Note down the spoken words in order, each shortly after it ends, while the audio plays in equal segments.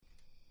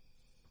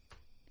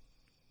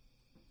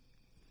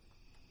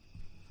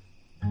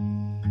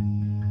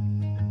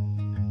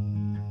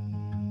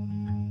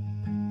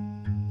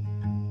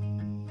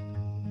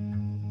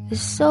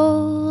This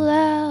soul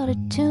out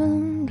of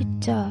tune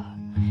guitar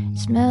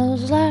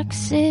smells like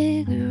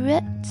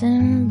cigarettes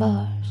and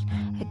bars.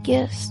 I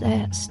guess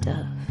that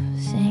stuff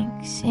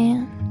sinks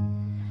in.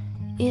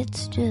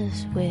 It's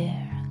just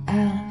where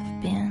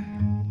I've been.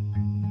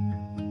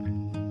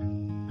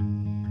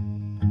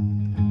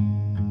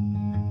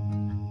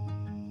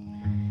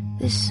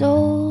 This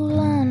old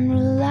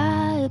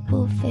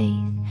unreliable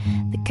faith,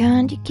 the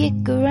kind you kick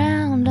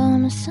around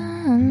on a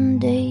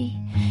Sunday.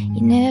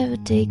 You never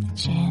take the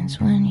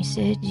chance when you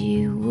said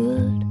you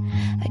would.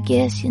 I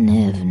guess you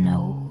never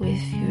know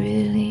if you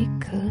really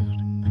could.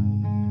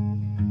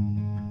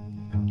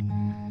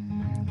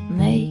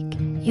 Make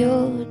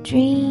your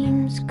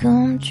dreams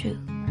come true.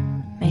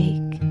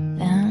 Make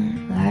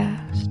them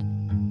last.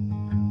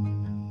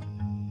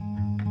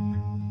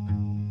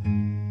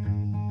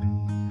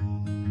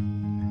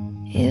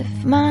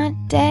 If my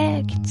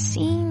dad could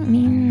see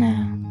me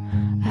now,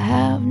 I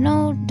have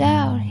no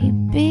doubt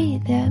he'd be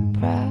that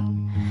proud.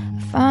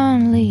 I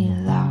finally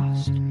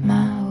lost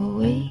my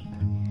way.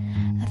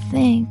 I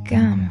think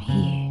I'm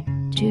here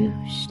to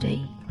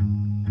stay.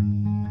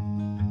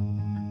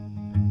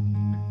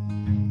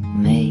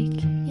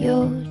 Make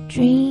your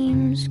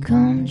dreams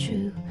come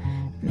true.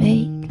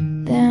 Make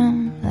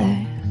them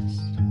last.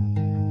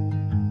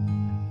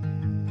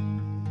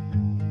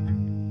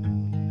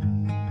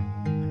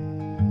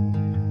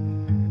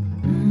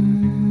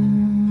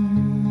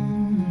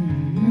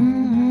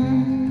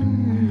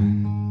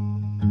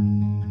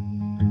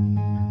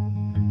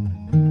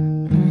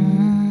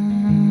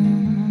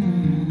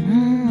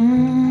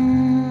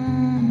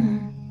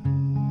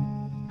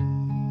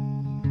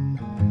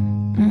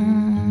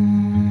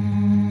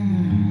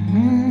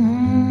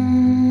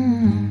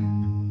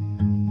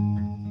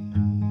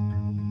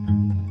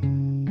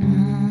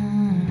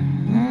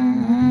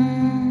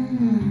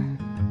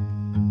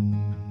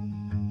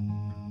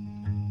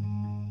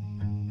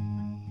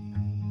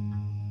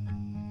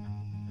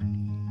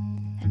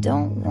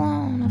 Don't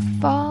wanna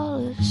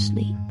fall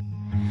asleep,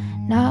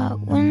 not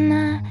when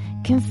I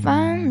can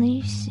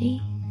finally see.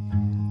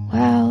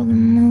 Wow, the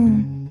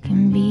moon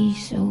can be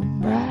so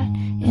bright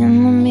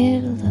in the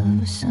middle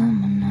of a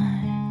summer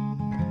night.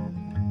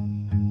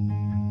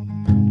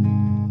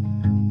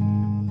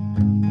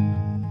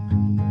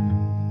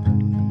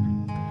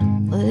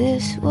 Well,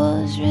 this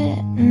was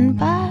written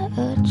by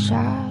a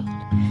child.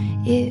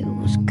 It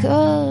was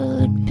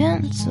colored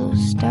pencil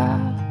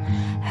style.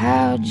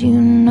 How'd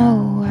you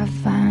know I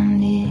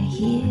found it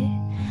here?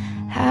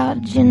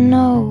 How'd you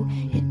know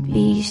it'd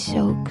be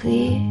so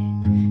clear?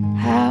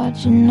 How'd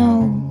you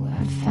know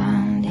I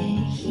found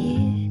it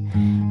here?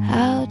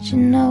 How'd you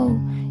know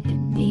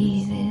it'd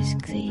be this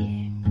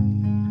clear?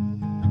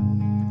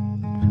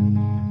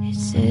 It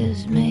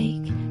says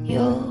make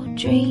your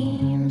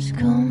dreams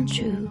come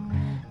true.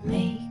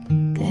 Make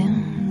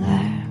them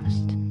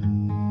last.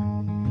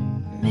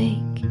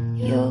 Make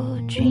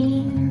your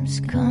dreams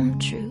come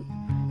true.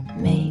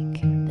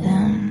 Make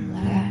them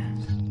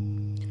last.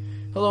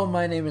 Hello,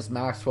 my name is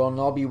Maxwell, and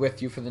I'll be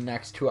with you for the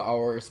next 2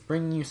 hours,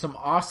 bringing you some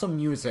awesome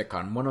music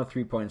on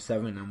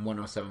 103.7 and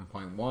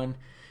 107.1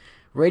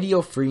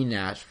 Radio Free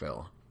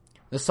Nashville.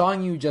 The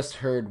song you just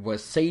heard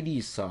was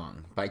Sadie's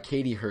Song by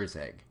Katie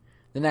Herzog.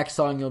 The next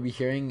song you'll be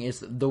hearing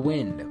is The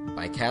Wind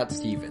by Cat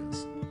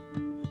Stevens.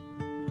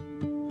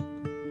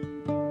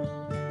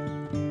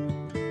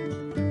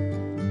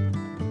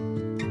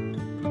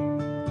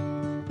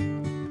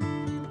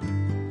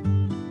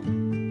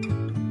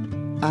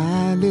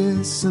 I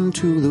listen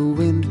to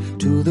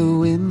the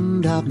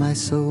wind of my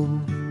soul.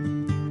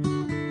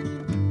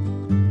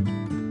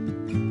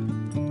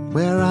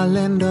 Where I'll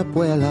end up,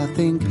 well, I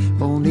think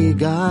only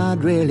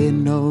God really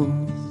knows.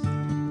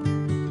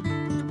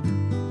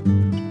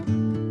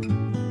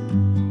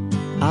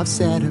 I've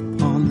sat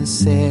upon the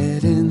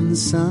setting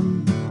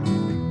sun,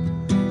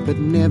 but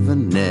never,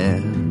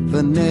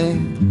 never,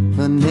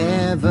 never,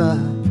 never,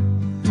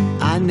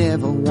 I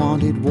never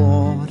wanted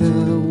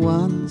water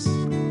once.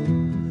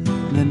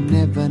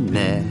 Never,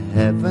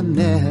 never,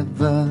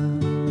 never.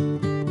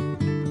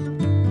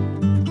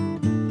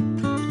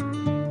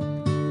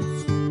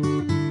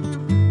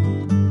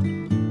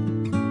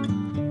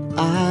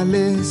 I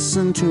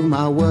listen to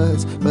my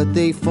words, but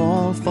they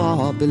fall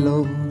far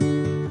below.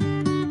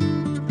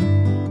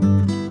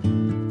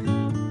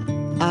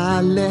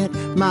 I let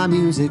my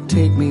music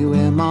take me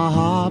where my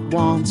heart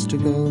wants to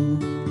go.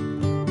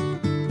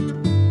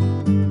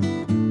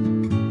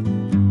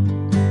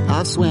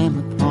 I swam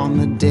upon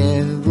the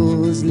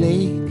devil's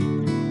lake,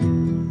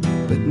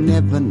 but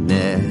never,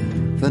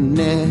 never,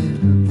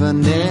 never,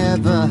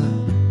 never,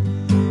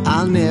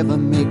 I'll never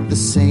make the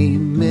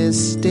same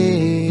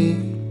mistake.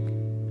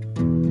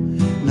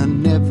 No,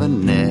 never,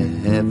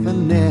 never,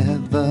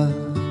 never.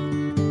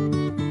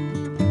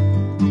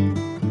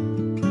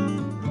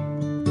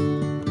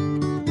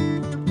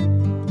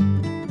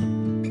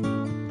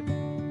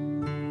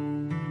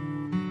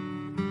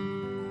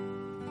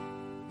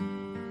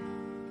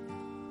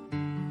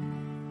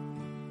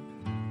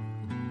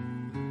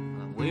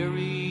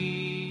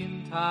 Weary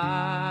and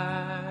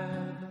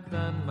tired, I've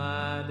done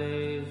my day.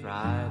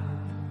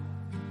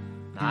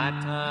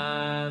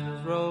 Nighttime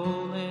is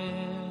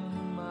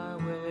rolling my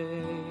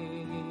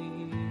way.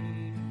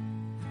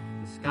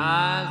 The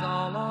sky's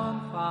all on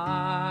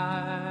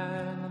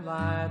fire and the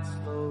lights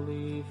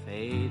slowly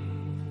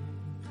fading.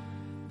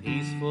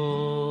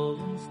 Peaceful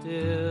and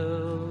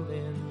still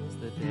ends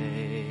the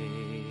day.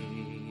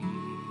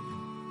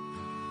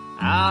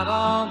 Out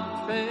on the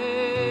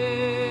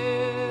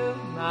trail,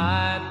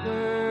 night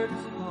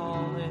birds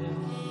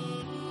calling,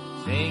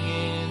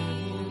 singing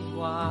his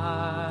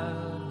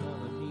wild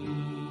melody.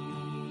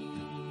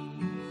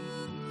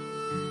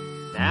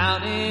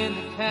 Down in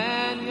the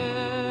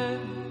canyon,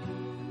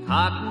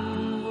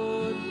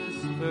 cottonwood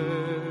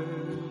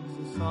whispers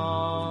a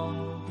song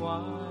of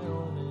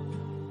Wyoming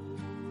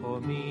for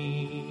me.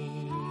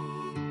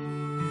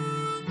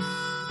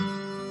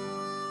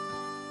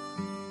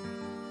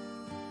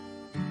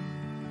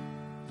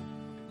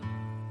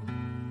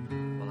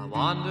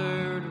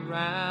 Wandered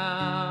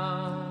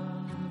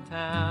around the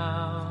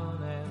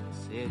town and the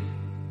city,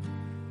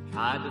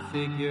 tried to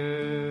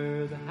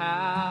figure the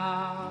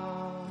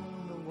how,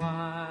 the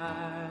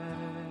why.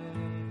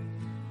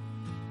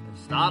 I've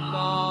stopped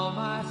all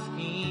my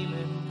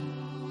scheming,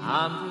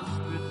 I'm just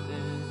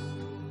drifting,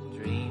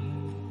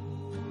 dreaming,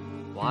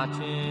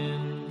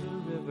 watching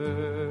the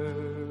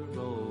river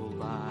roll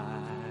by.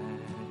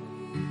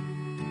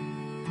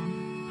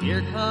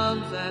 Here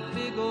comes that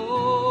big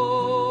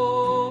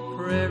old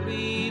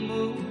prairie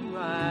moon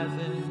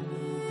rising,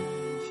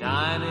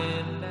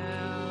 shining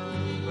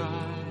down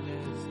bright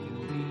as can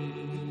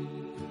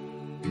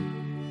be.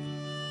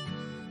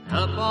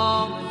 Up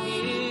on the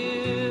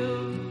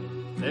hill,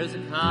 there's a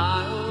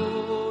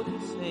coyote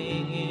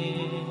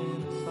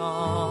singing a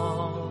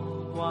song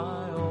of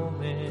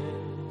Wyoming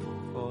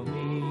for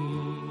me.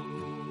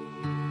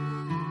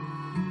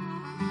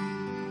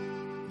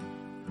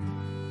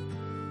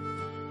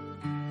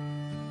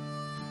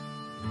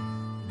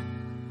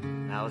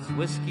 Now it's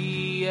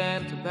whiskey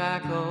and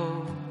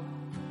tobacco,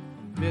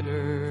 and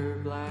bitter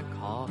black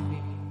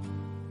coffee.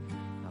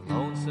 A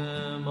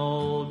lonesome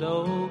old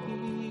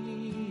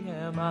doggy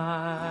am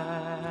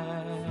I,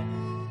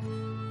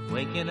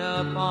 waking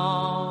up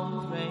on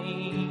the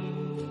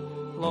range.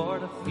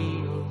 Lord, I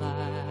feel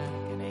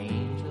like an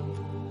angel,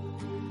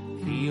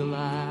 feel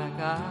like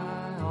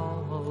I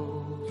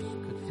almost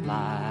could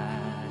fly.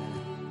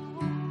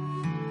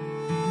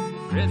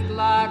 Drift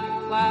like a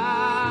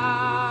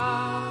cloud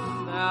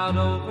out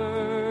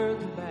over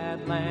the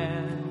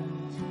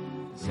badlands,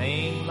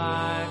 sing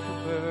like a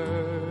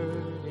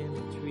bird in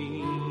the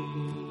tree.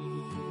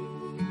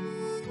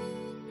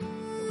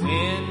 The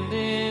wind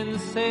in the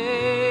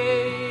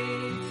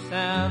sage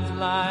sounds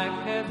like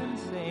heaven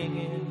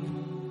singing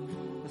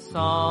the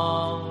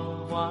song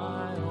of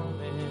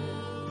Wyoming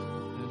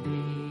to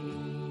me.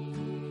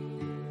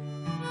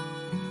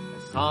 A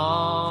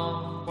song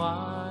of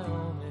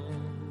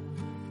Wyoming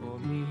for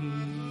me.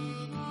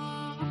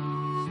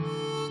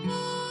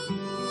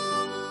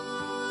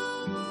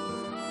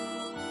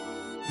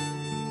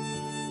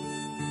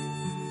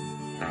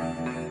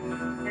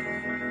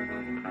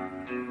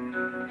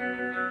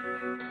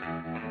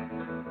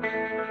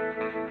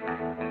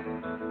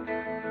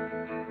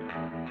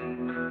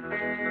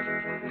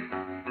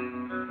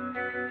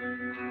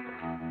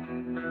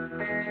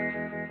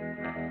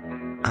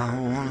 I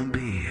wanna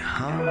be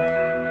home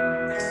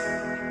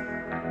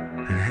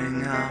and hang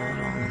out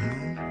on the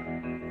moon.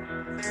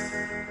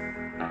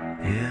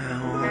 Yeah, I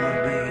wanna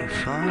be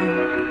fun,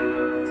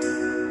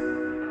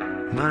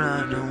 but I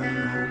don't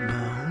know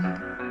about whom.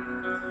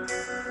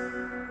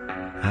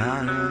 I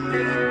don't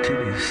mean to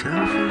be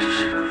selfish,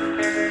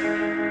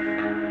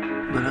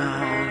 but I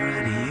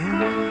already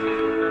am.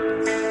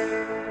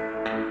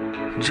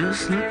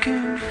 Just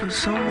looking for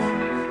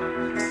someone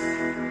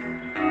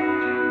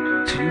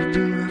to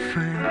be my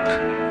friend.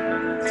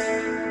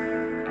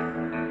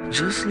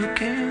 Just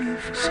looking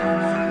for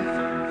someone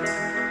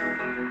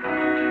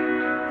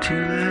to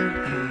let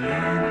me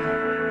in.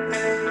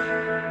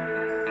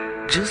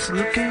 Just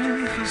looking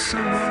for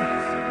someone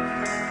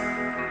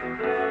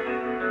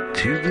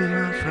to be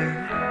my friend.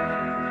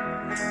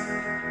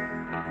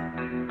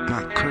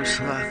 Not curse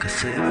like a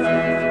sailor,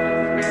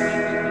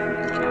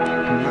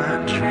 not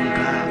drink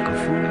like a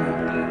fool.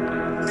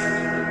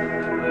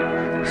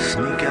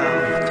 Sneak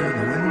out through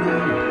the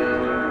window,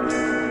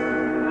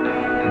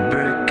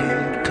 break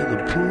into the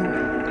pool,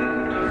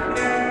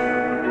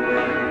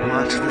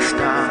 watch the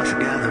stars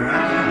gather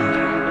round,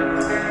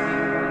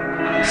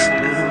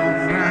 still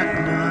bright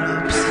but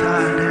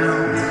upside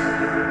down,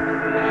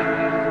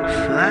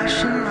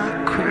 flashing like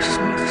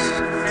Christmas.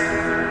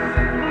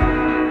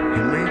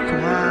 You make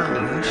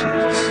wild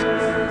wishes,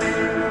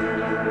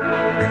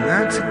 and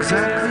that's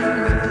exactly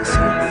what this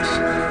is.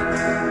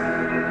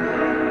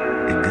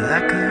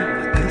 Exactly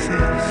what this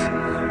is.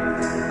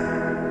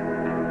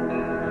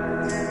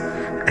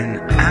 And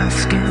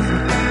asking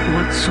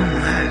what's so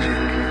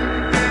magic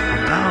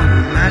about a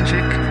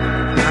magic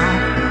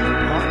mountain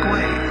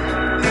walkway.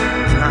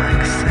 It's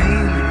like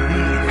saying to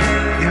me,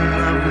 in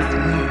love with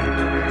me,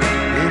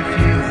 if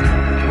you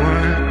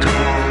weren't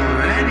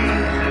already.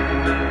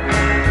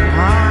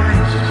 Why?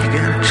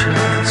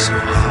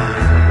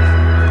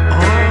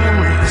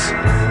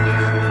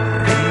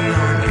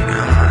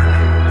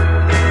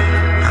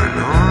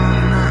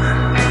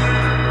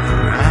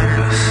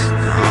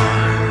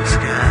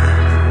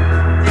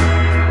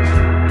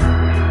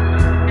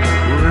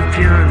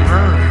 you're in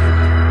love,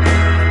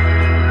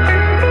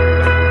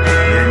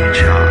 then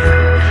charge.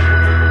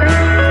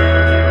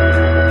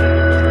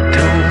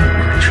 Don't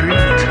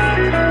retreat.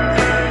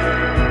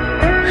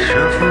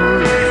 Shuffle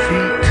your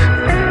feet.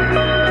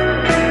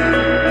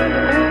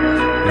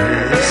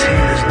 This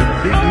here's the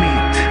big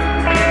meat.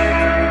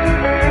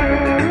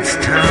 It's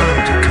time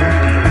to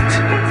compete.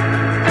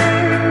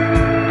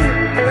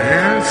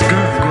 And it's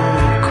gonna go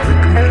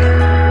quickly.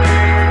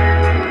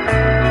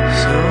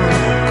 So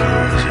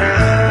close your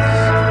eyes.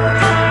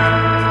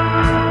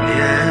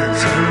 Yeah,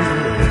 it's gonna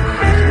go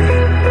quickly.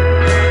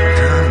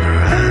 Time to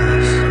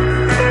rise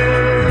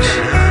and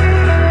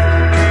shine.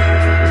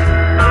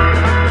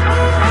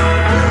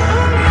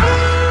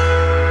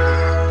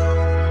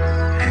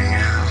 Hang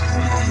out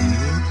with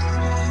you.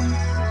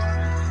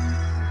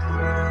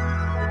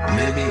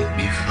 Maybe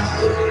be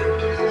fun,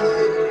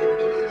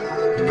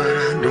 but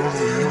I don't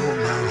know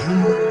about who.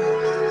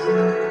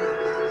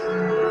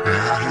 I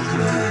don't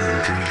mean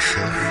to be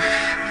selfish,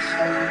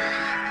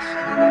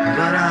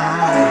 but I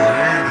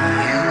already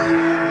am.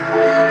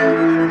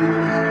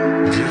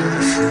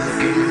 Just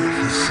looking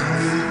for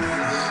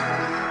someone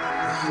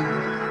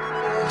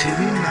to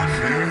be my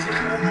friend.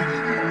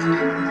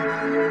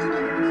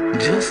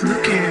 Just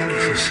looking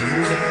for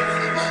someone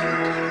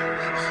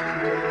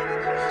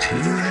to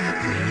let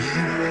me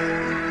in.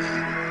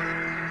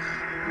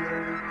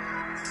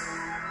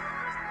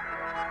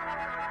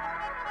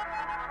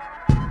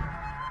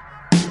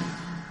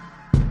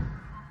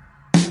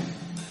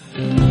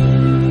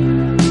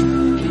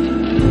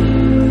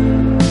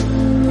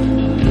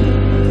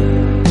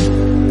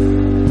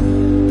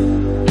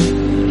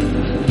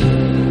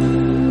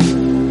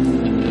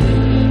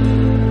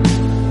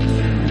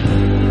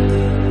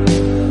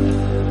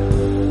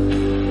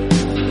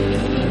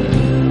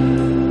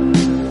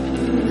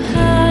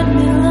 I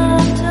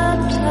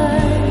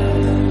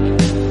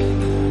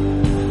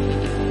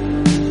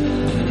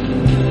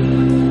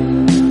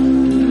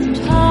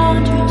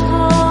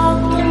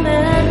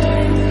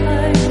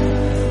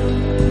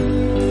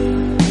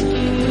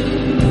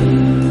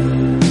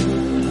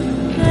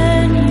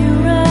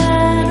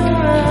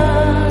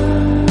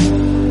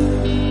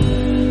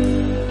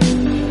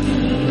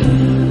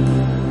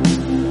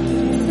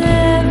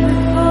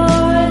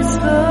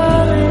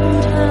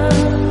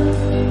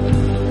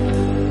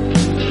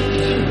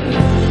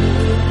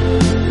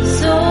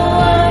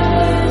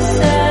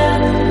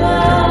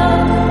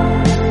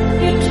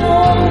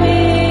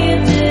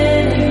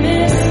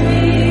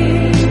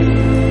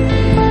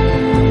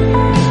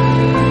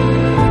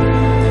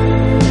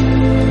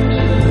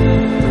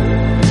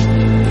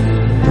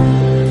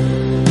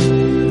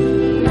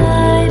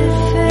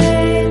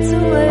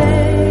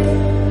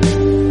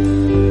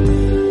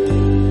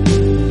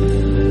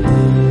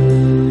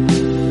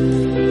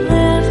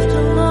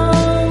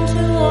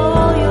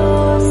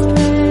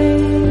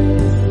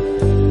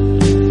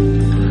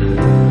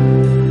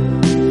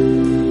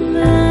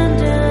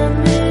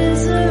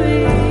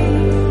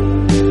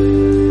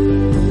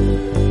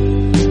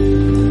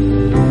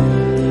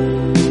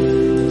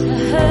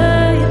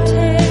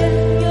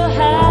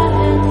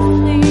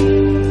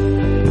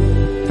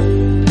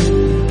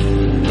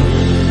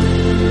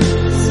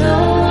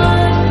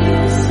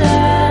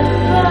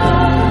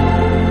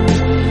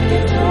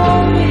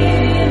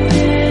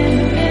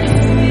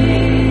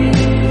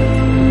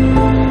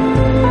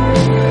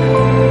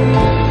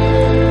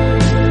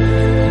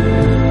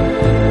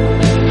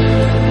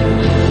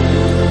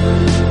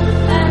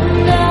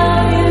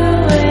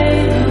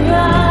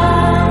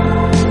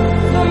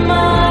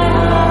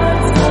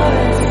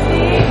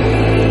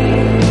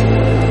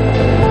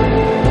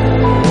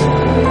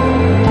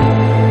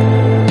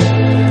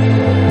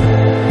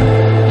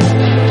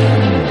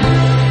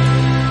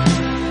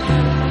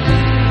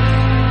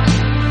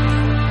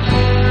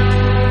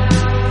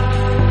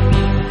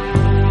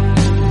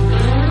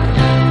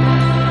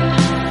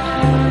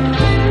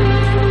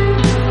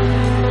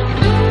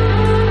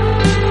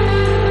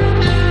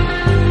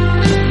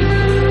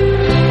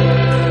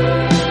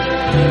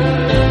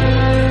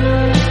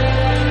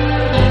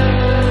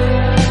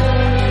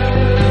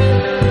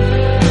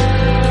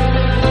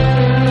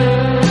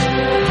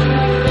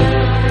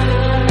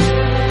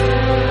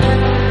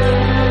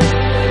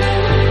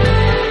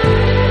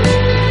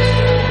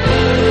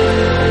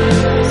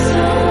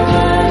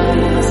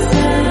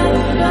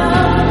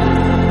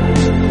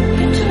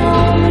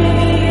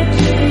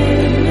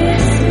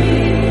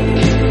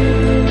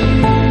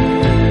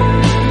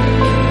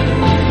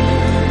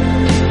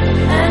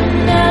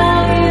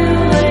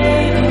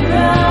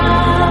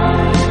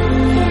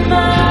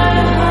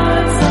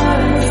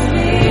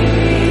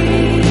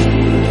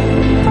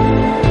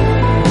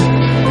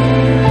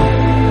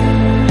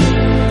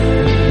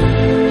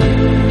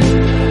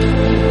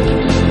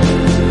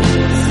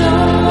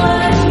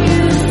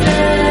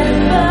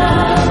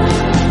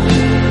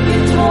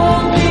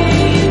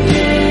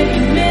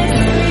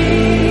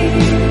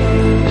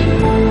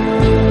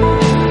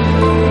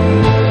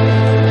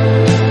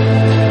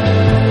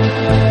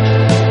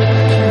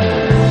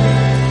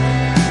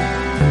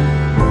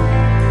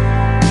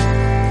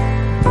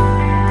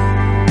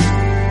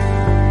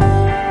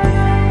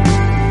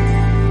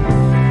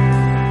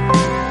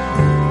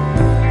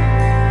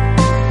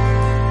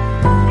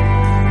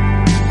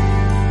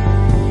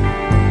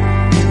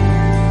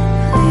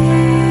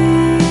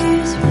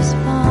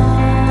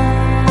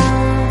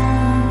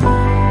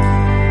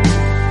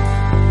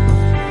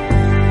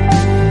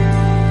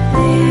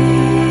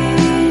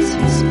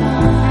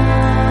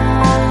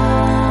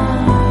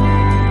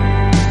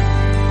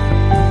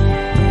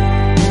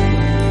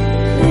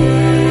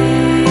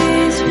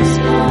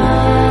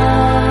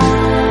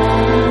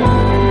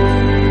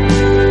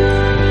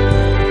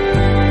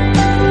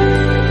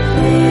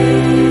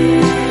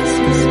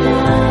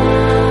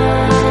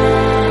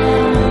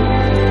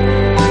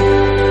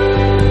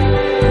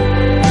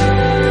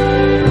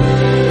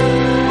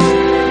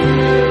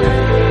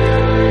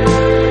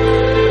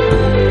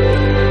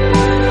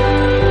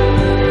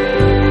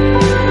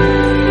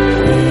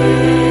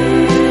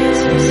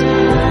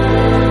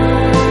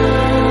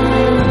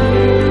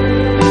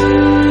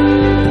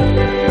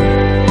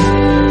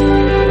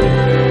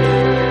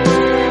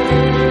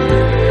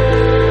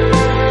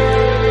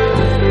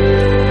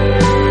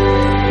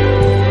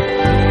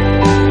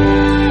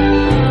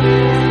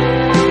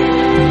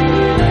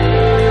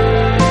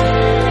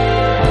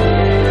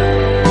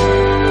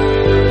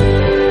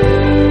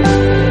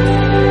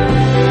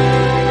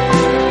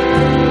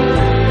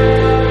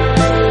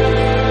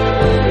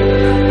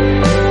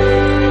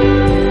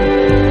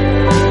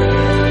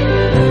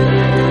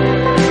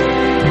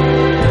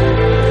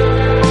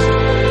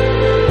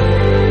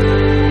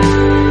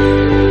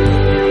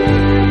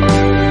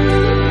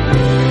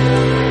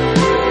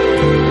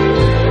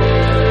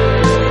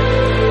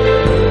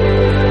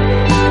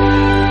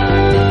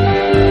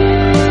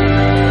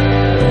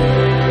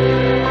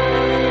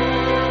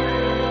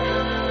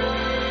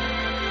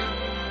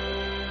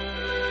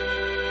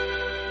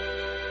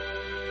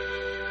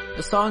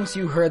The songs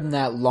you heard in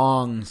that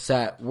long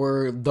set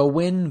were The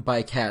Wind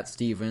by Cat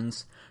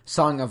Stevens,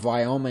 Song of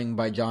Wyoming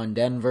by John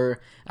Denver,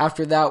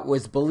 after that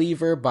was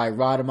Believer by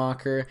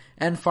Rademacher,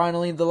 and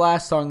finally the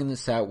last song in the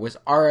set was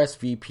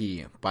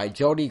RSVP by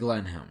Jody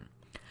Glenham.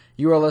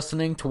 You are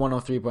listening to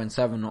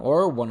 103.7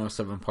 or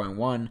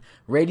 107.1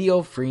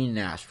 Radio Free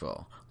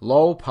Nashville,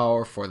 low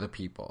power for the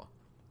people.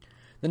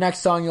 The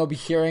next song you'll be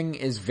hearing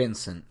is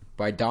Vincent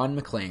by Don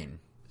McLean.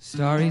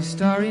 Starry,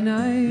 starry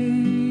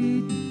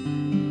night,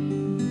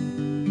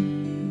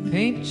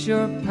 paint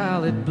your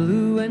palette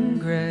blue and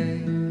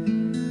gray.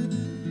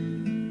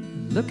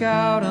 Look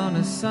out on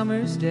a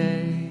summer's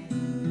day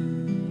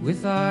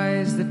with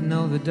eyes that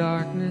know the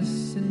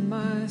darkness in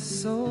my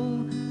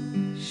soul.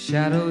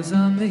 Shadows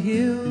on the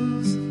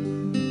hills,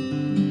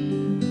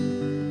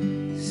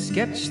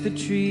 sketch the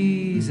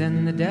trees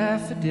and the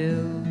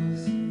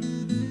daffodils,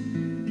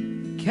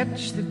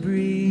 catch the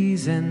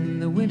breeze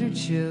and the winter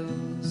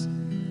chills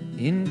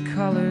in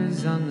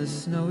colors on the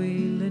snowy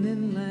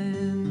linen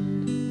land.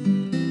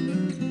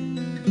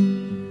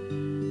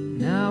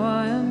 Now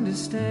I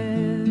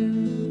understand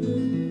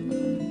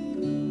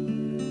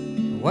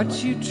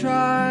what you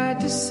tried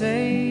to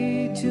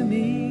say to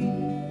me,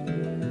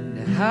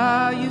 and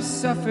how you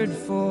suffered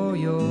for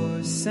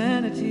your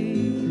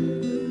sanity,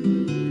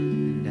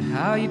 and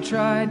how you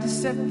tried to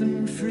set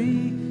them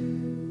free.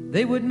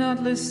 They would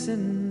not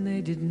listen,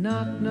 they did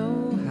not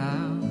know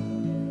how.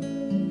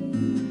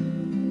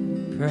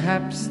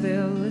 Perhaps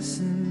they'll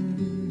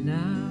listen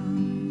now.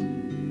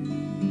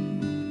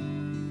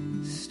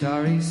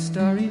 Starry,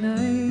 starry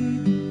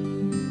night,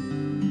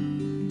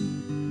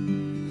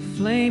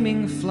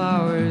 flaming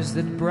flowers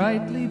that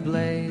brightly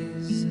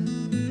blaze,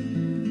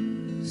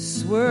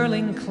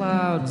 swirling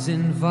clouds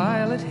in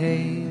violet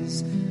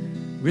haze,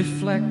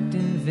 reflect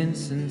in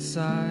Vincent's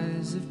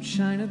eyes of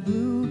china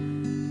blue,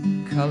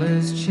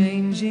 colors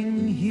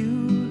changing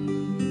hue.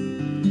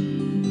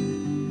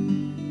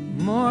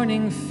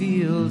 Morning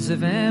fields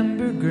of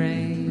amber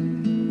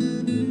grain,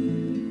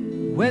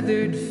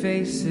 weathered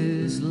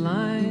faces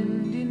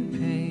lined in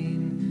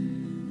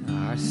pain,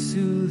 are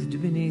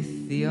soothed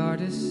beneath the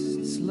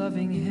artist's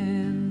loving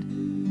hand.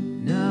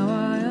 Now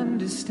I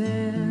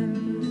understand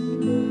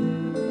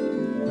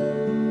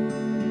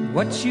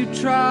what you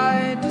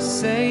tried to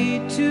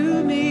say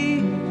to me,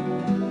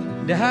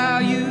 and how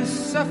you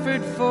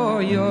suffered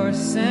for your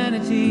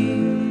sanity,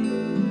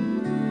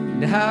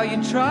 and how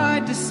you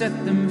tried to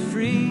set them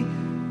free.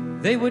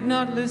 They would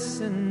not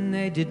listen,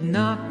 they did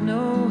not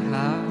know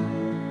how.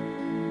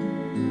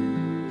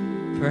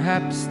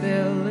 Perhaps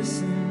they'll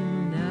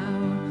listen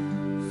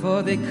now,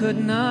 for they could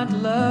not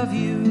love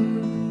you,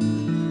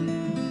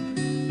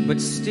 but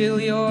still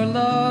your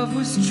love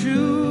was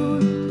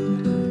true.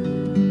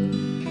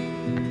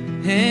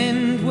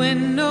 And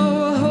when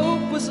no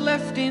hope was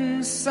left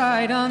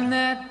inside on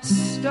that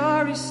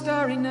starry,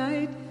 starry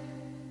night,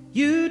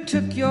 you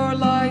took your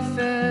life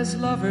as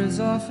lovers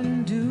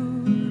often do.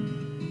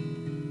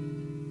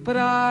 But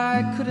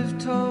I could have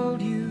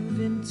told you,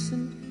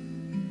 Vincent,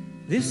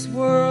 this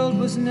world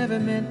was never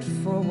meant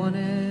for one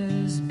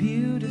as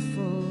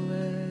beautiful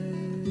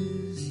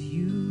as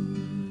you.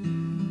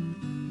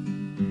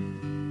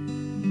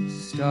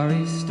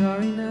 Starry,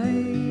 starry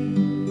night,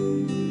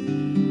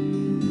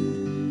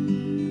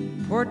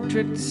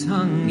 portraits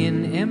hung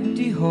in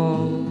empty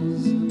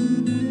halls,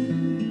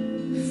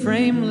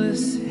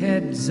 frameless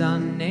heads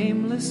on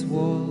nameless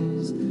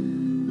walls,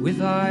 with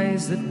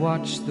eyes that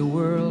watch the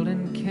world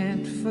and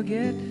can't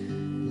forget,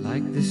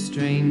 like the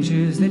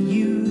strangers that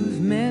you've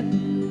met,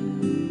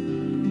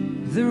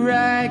 the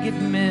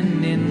ragged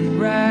men in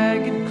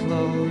ragged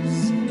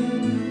clothes,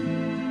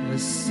 a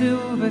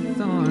silver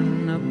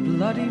thorn, a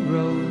bloody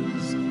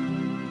rose,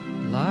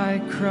 lie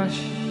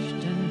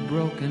crushed and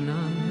broken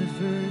on the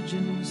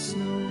virgin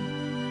snow.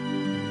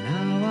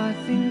 Now I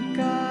think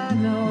I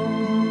know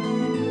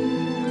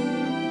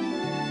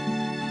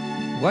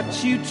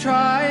what you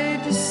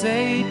tried to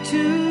say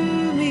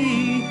to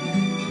me,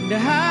 and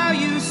how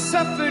you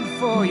suffered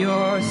for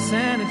your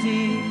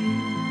sanity,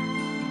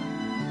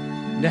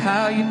 and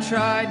how you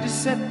tried to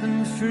set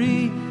them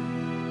free.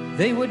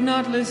 They would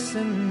not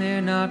listen,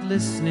 they're not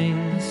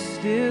listening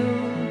still.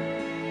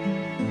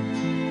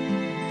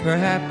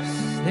 Perhaps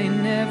they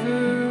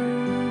never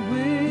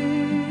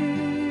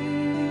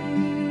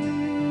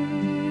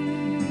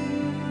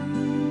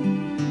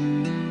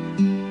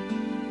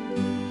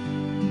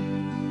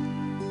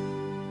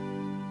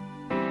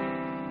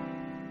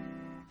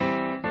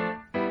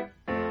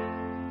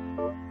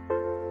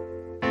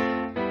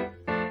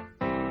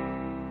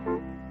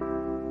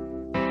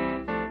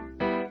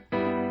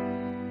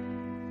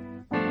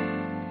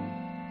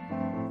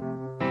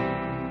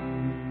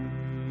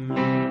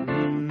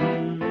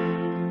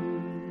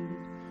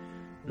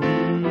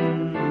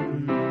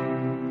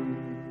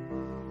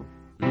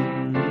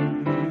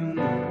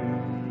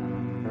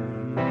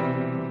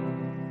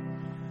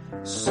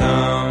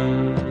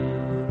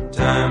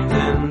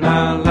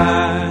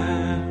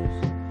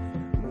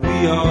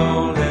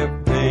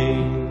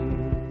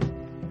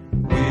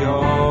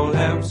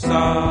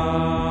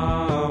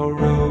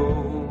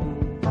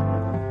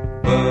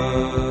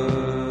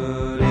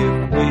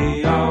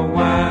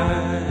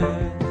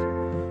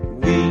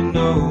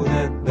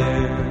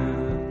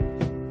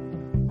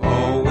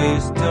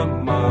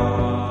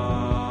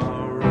tomorrow.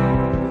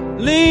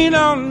 Lean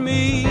on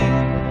me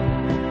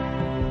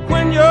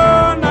when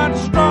you're not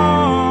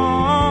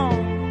strong,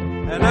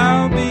 and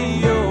I'll be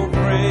your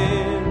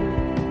friend.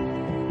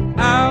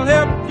 I'll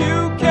help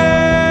you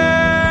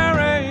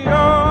carry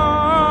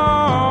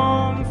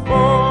on,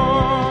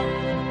 for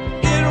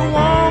it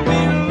won't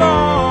be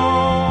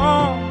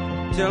long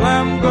till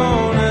I'm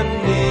gonna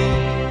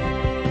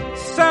need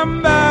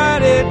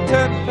somebody to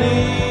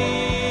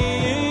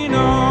lean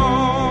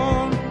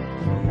on.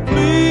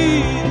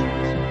 Please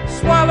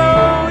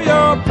swallow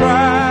your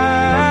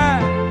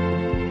pride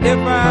if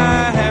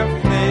I have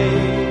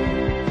faith.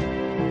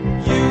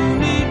 You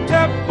need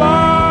to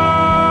borrow,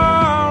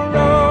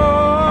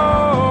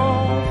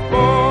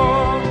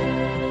 for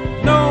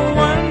no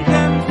one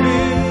can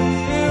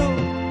fill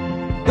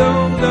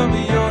those of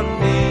your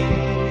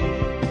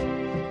needs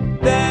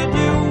that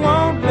you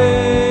won't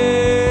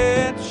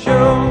let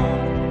show.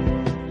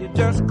 You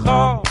just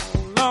call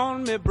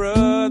on me,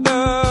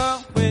 brother,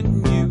 when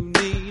you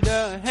need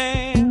a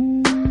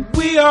hand.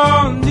 We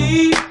all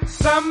need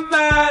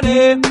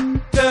somebody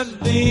to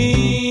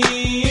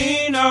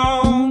lean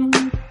on.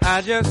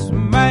 I just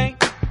might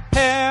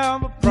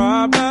have a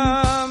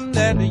problem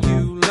that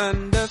you'll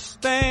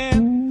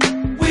understand.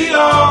 We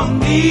all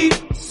need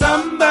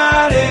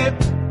somebody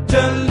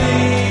to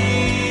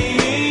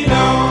lean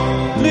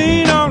on.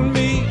 Lean on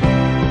me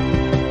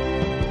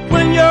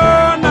when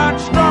you're not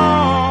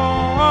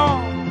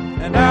strong,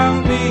 and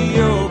I'll be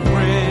your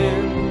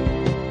friend.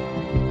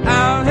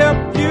 I'll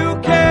help you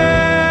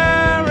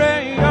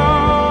carry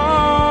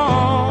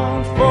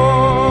on,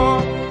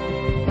 for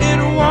it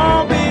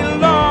won't be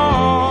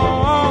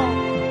long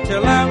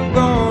till I'm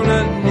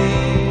gonna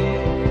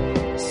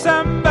need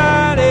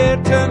somebody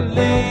to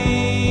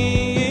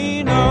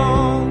lean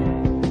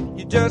on.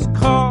 You just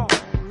call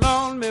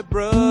on me,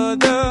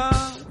 brother,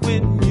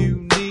 when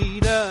you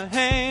need a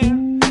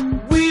hand.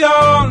 We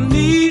all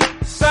need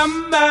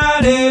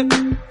somebody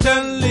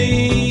to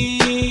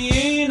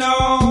lean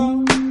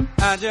on.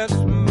 I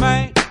just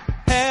might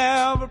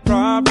have a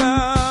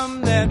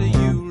problem that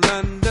you'll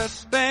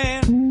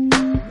understand.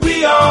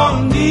 We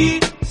all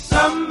need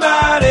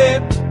somebody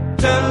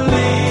to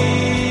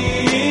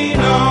lean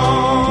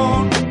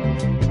on.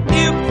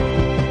 If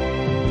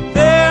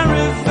there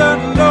is a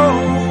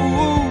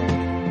load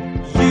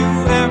you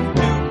have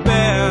to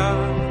bear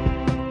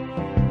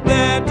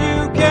that you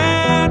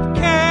can't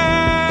carry,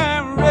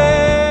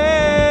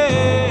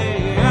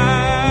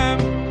 I'm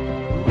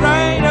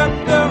right up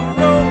the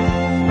road.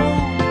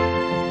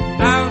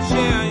 I'll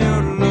share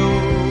your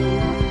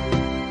load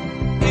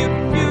if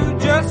you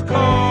just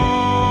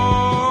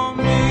call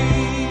me.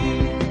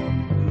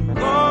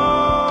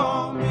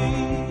 Call me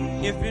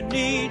if you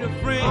need a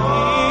friend.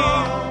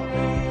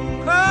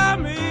 Call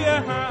me,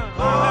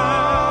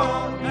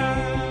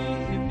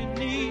 if you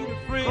need a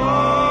friend.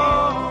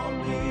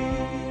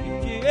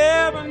 If you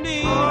ever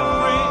need a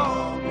friend,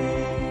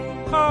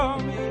 call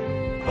me.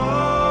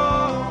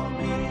 Call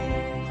me.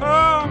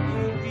 Call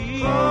me.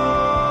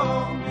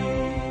 Call me.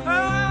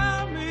 Call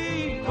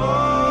me.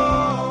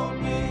 Call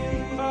me.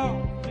 Call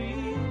me.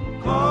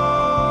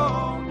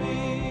 Call me.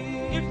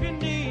 If you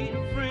need a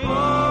friend,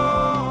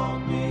 call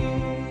me.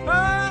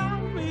 Call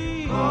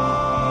me.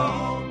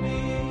 Call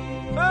me.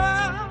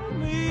 Call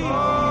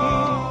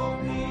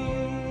me.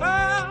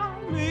 Call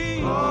me.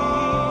 Call me.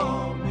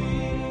 Call me.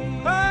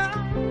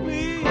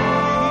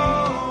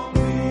 Call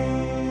me.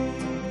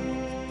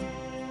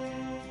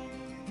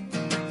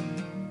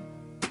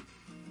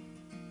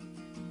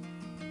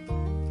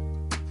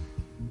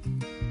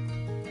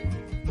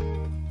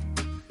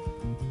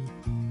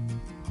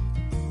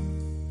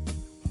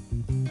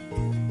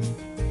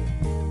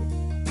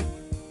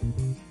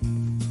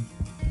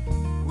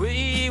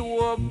 We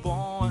were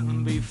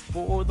born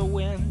before the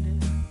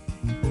wind,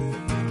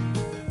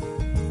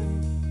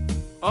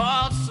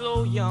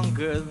 also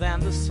younger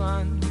than the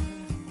sun.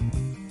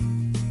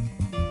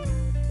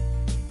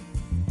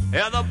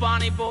 Yeah, the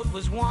bonnie boat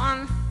was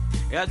one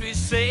as we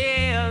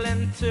sail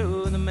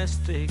into the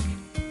mystic.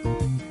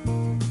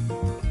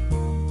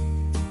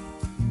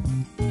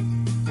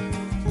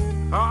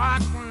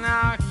 Hark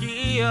now,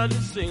 hear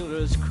the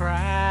sailors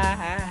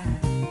cry.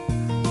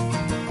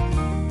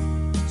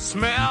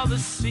 Smell the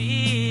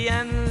sea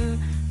and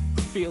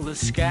feel the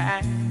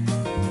sky.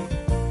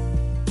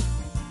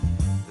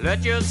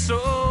 Let your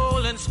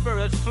soul and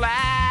spirit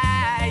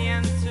fly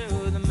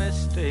into the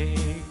mystic.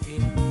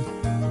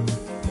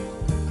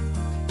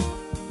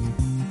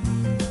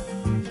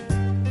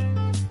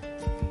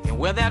 And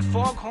where that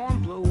foghorn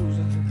blows,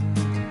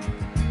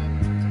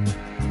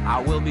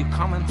 I will be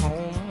coming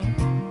home.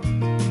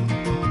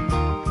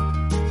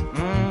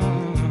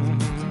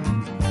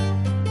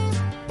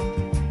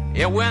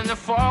 Yeah, when the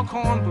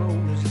foghorn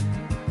blows,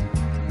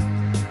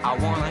 I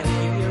wanna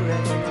hear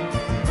it.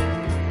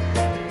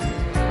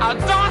 I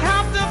don't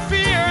have to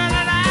fear it,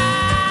 and I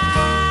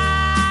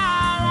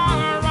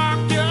wanna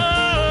rock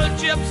your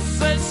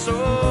gypsy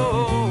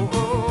soul,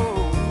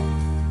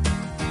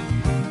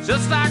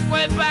 just like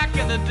way back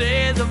in the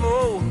days of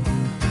old.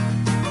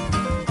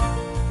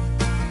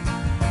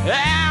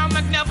 And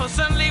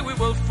magnificently we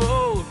will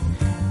fold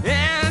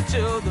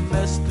into the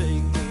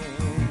mistake.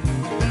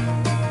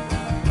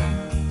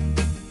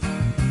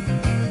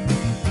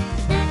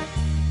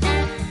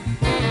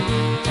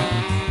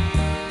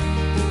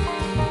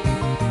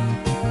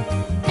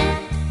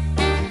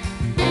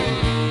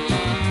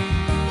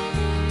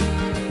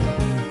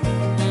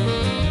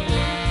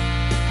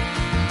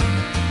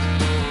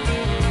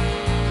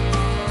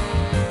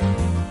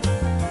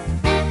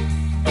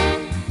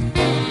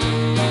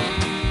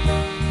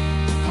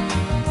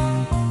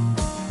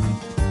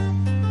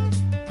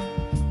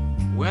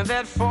 When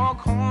that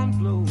foghorn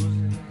blows,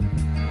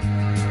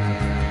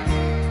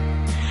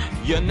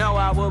 you know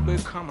I will be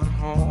coming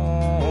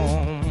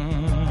home.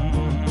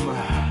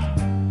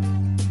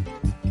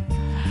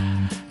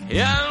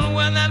 And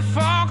when that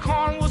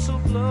foghorn whistle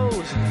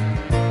blows,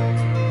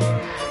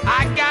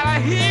 I gotta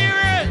hear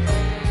it.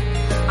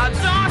 I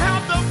don't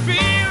have to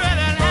fear it.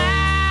 And I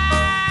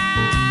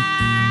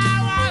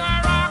wanna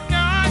rock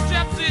your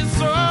gypsy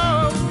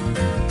soul,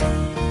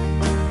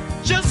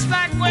 just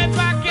like way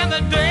back in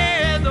the day.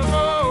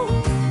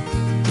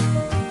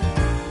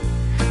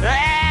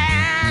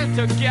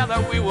 Together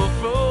we will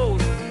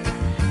fold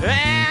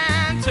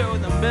into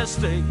the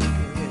mistake.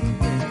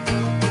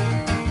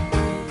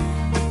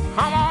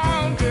 Come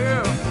on,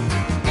 girl.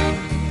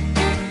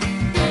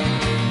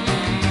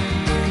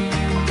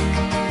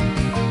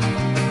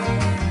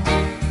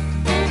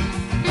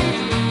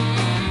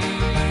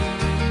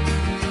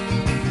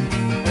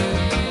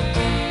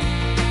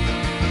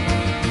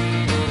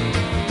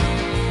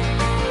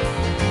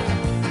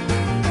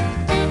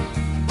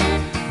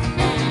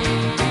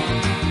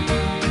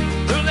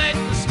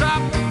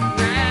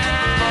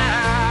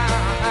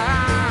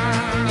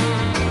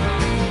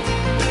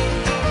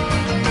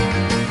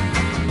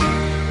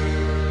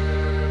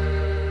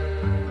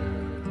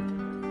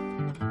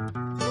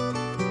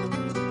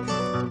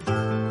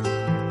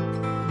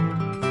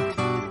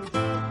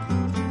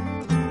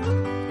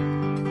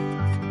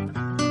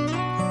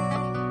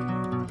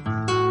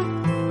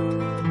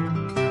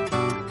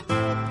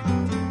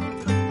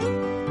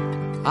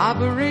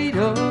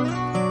 Operator,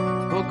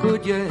 or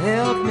could you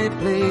help me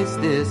place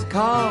this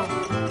call?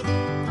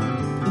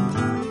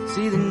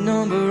 See, the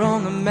number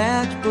on the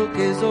matchbook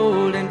is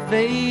old and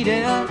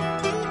faded.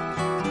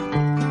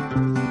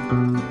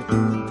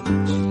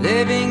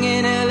 Living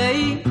in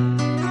LA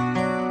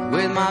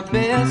with my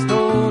best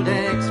old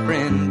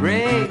ex-friend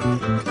Ray.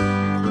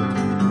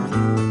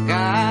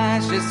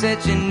 Gosh, she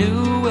said she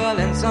knew well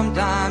and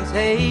sometimes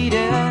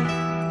hated.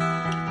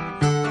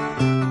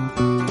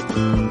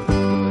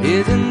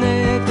 Isn't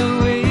that the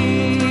way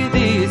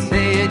they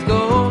say it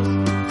goes?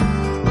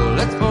 Well,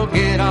 let's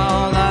forget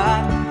all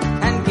that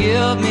and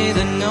give me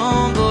the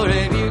number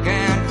if you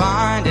can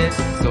find it,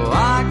 so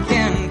I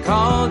can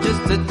call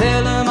just to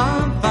tell them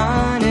I'm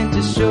fine and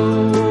to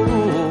show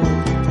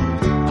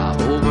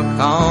I've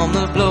overcome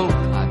the blow.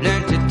 I've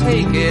learned to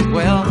take it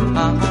well.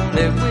 I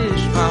only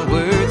wish my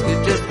words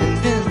could just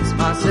convince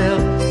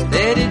myself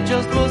that it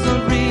just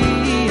wasn't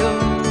real,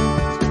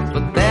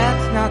 but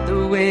that's not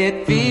the way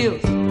it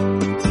feels.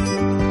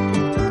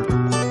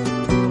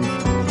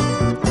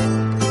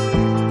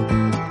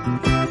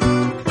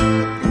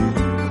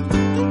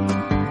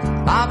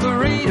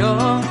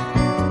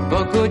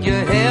 But could you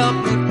help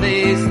me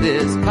place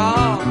this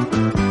call?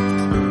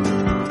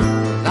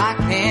 'Cause I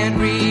can't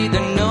read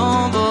the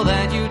number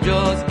that you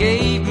just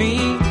gave me.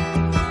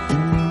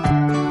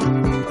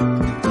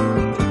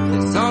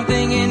 There's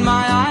something in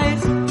my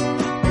eyes,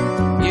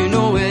 you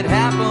know it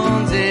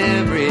happens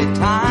every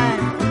time.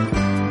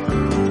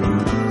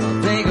 I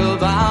think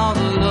about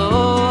the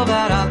love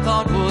that I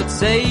thought would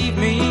save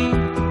me.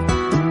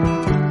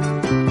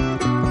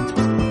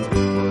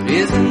 But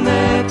isn't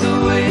that the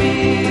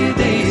way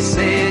they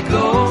say it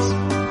goes?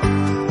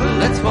 Well,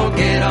 let's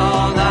forget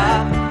all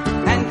that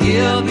and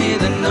give me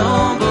the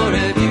number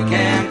if you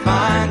can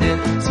find it,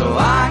 so I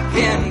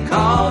can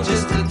call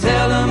just to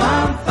tell them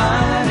I'm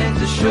fine and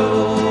to show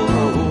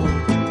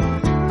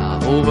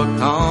I've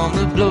overcome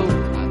the blow.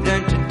 I've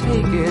learned to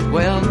take it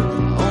well.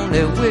 I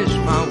only wish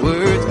my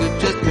words could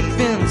just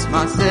convince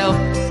myself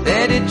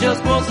that it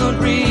just wasn't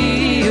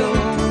real,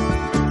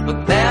 but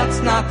that's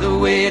not the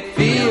way it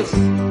feels.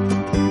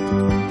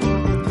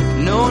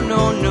 No,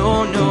 no, no,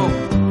 no,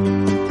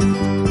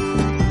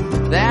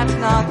 that's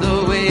not the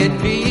way it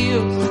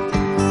feels.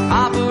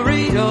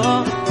 Operator,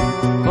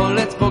 oh,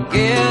 let's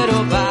forget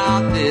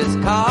about this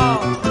call.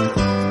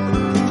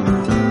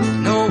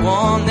 There's no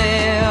one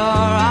there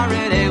I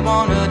really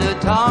wanted to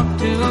talk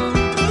to.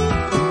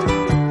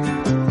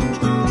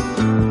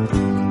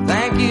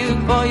 Thank you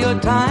for your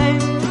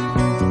time.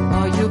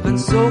 Oh, you've been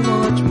so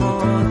much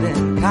more than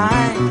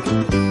kind.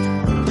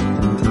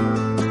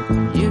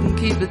 You can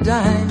keep the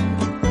dime.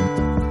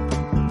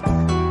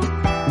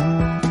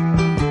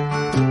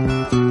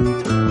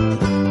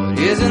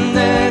 Isn't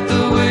that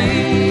the way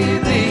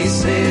they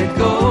say it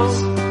goes?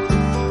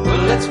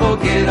 Well, let's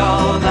forget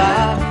all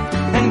that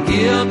and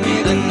give me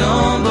the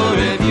number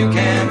if you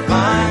can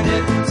find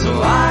it, so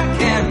I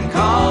can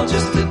call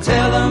just to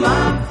tell them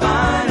I'm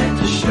fine and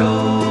to show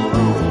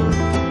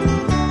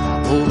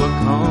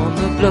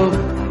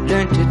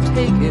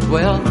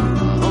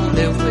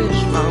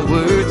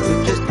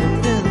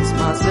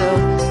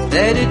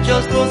said it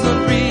just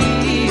wasn't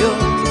real,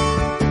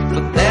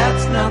 but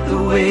that's not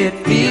the way it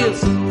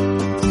feels.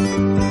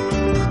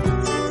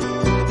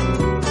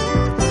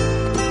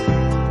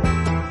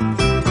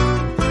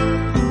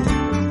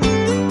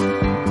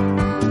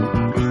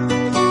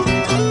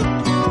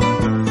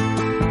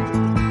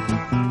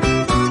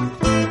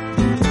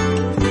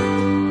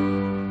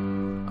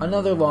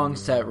 Another long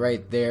set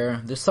right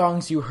there. The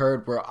songs you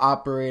heard were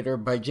Operator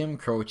by Jim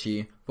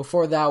Croce.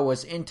 Before that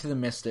was Into the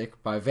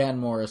Mystic by Van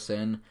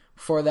Morrison.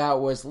 Before that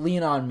was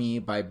Lean on Me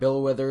by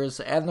Bill Withers.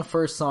 And the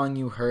first song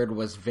you heard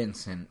was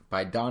Vincent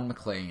by Don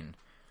McLean.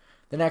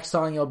 The next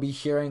song you'll be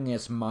hearing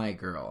is My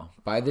Girl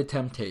by The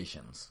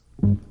Temptations.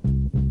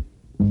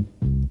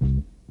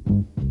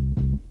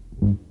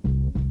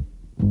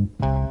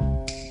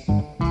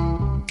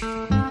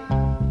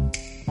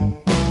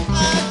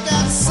 I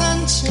got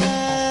sunshine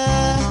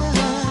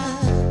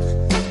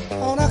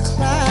on a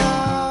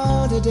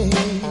cloudy day.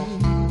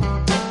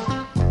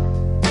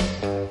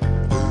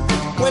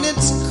 When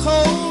it's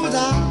cold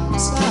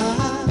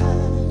outside,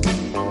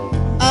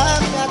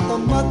 I've got the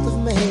month of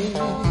May.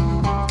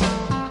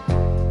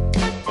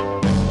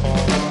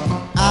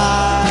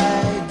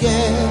 I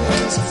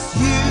guess if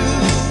you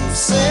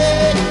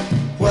say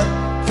what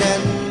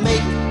can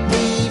make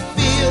me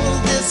feel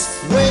this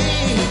way,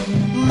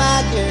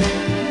 my girl,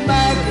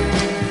 my girl,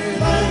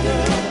 my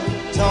girl,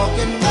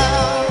 talking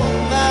about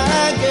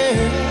my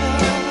girl,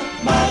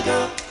 my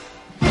girl.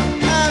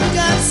 I've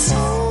got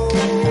so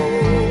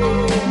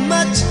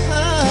much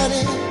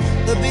honey,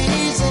 the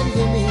bees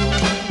envy me.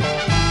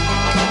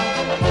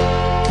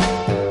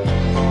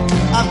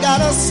 I've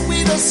got a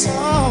sweeter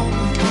song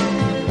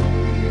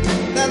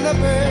than the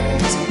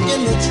birds in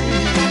the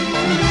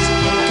trees.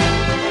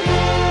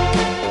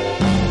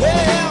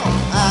 Well,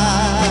 I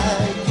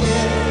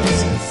guess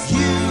if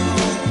you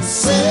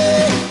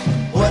say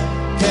what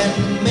can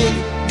make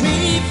me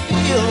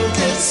feel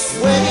this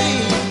way,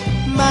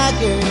 my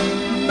girl,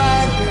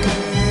 my girl,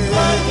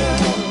 my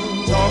girl,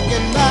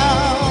 talking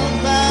about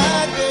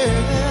my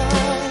girl,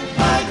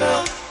 my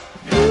girl.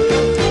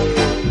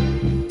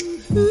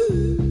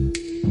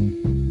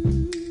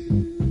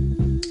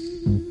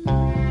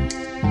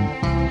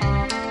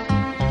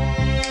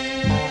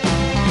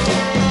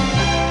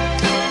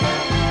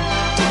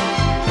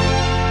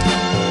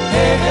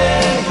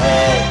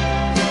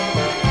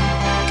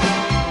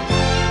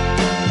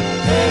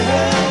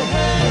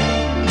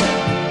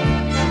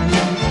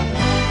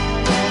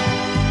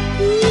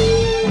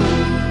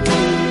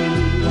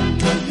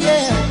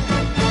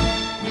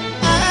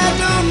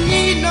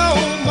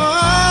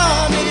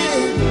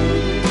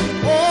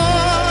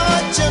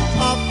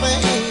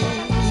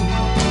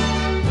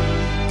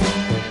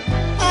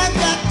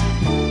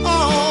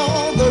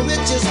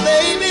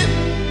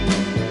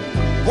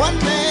 One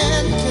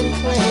man can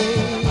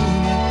claim.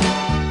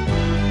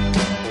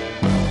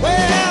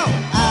 Well,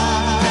 I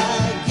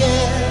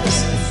guess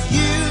if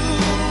you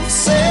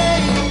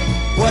say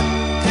what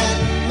can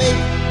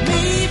make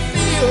me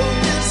feel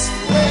this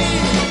way,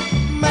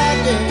 my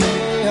girl,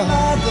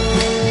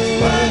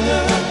 my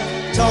girl,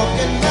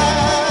 talking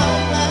about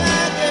my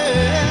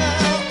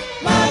girl,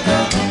 my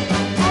girl.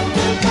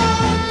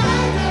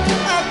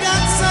 I've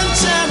got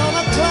sunshine on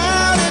a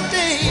cloudy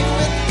day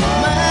with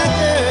my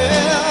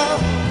girl.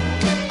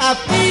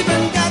 I've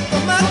even got the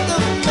month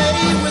of May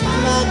with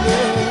my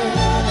girl.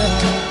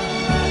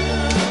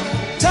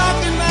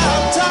 Talking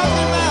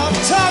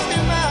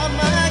about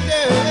my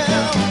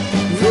girl.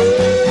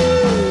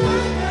 Ooh,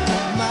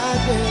 my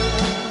girl.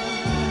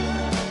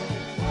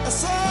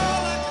 That's all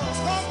I can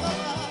talk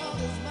about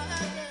is my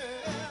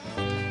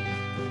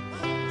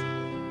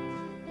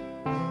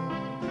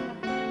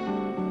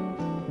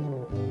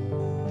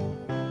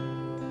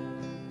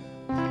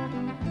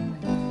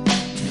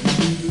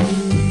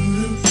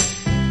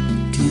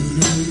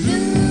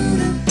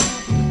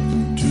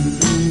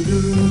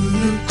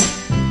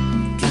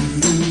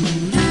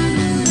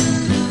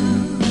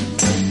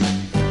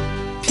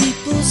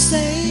People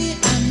say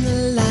I'm the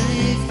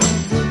life of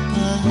the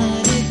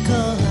party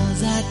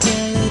 'cause I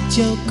tell a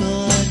joke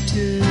or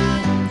two.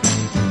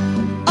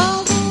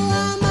 Although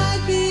I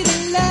might be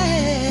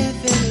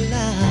laughing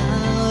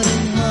loud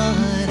and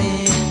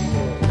hearty,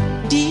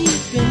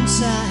 deep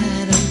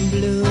inside I'm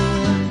blue.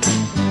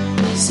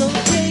 So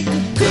take a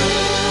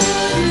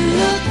good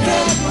look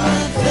at my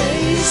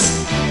face.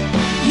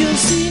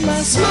 You'll see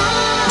my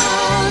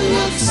smile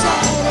looks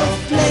out of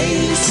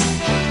place.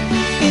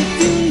 If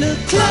you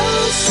look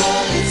closer,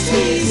 it's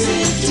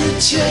easy to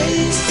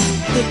trace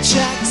the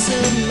tracks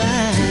of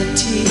my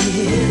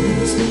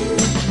tears.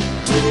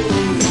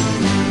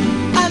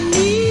 I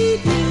need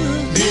you,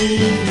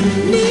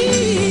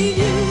 need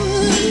you.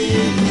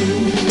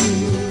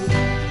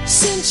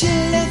 Since you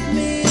left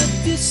me, if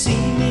you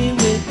see me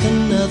with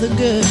another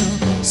girl,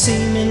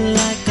 seeming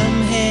like I'm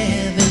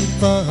having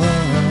fun.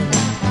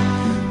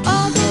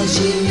 Although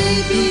she may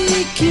be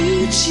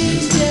cute,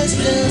 she's just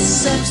a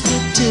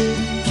substitute.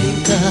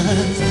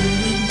 Because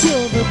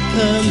you're the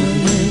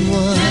permanent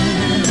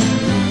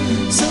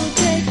one. So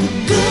take a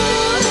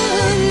good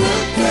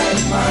look at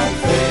my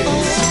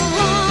face.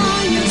 Oh,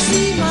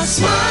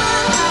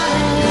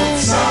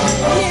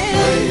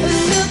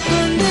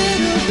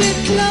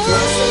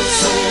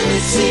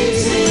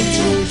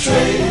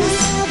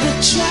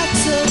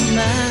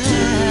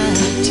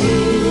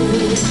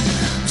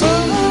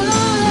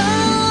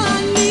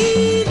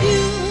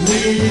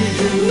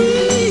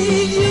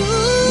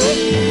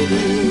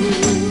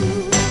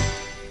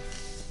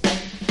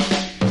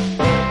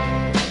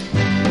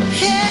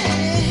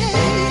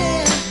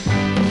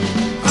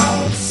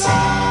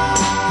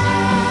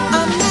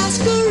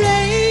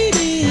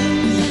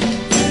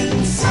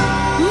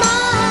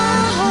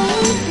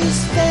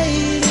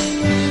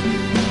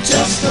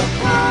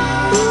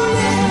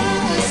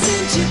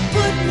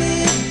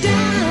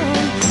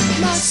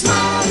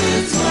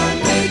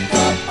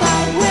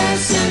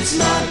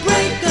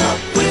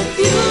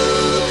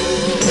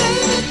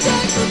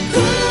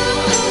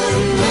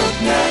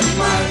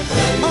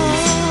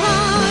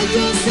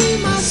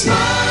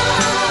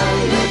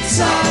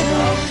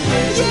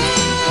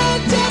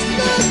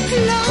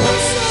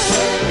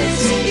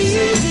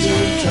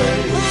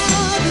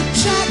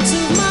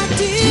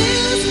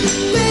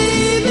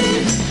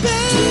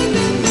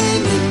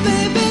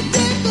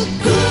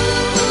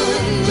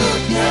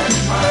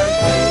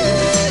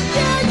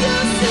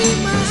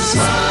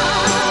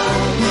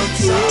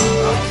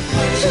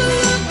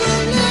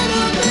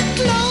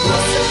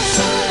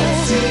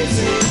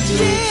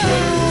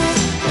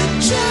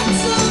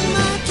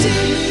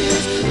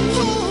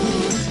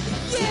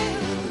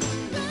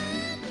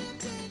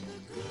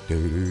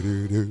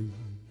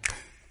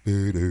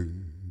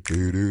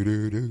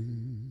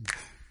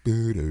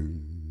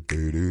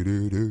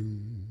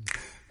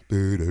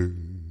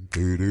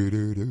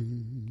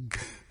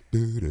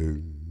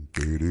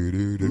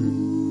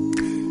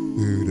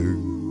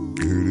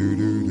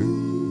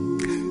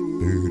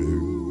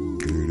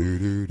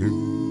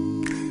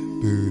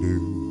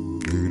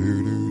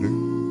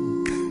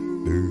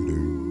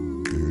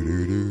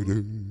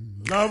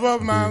 Love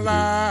of my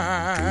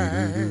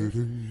life,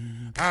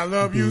 I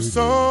love you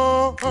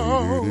so.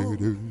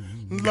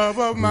 Love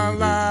of my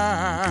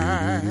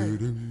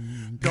life,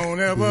 don't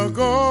ever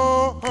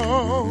go.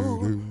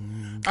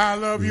 I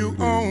love you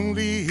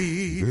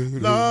only.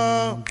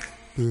 Love,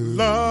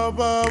 love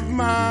of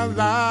my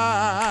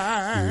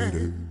life.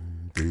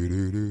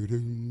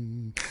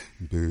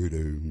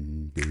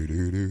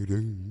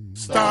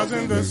 Stars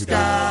in the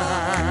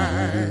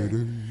sky,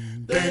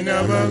 they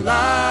never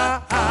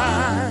lie.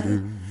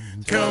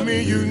 Tell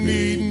me you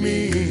need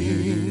me,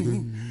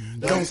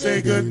 don't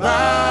say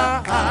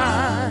goodbye.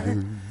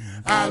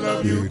 I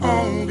love you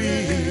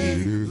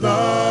only.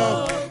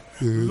 Love,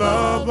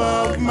 love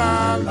of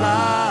my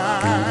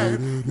life.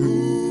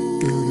 Ooh.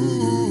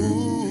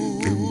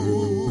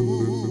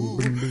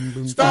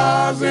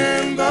 Stars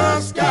in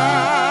the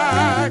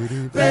sky,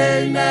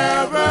 they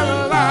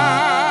never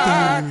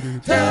lie.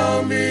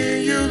 Tell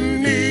me you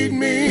need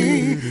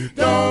me,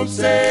 don't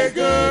say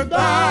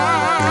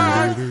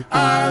goodbye.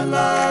 I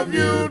love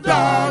you,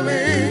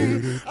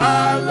 darling.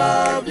 I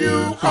love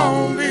you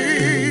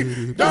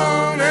only.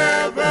 Don't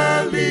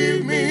ever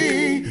leave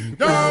me.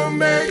 Don't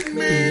make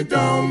me,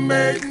 don't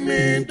make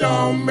me,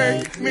 don't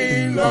make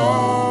me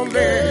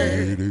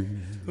lonely.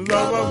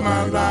 Love of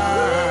my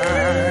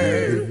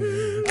life,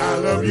 I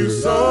love you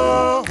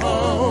so.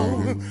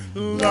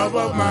 Love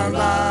of my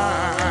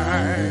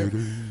life,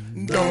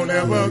 don't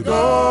ever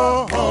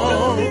go.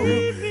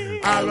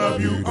 I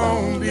love you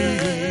only.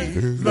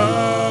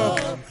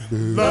 Love,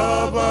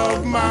 love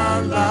of my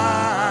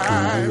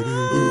life.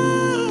 Ooh.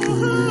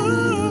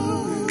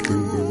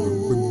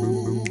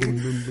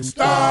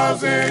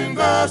 Stars in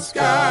the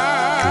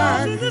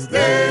sky,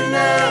 they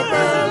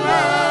never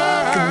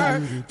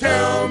lie.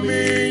 Tell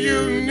me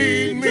you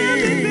need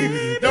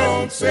me,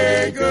 don't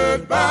say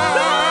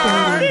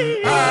goodbye.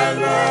 I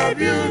love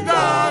you,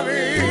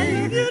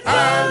 darling.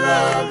 I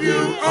love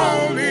you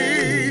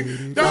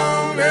only.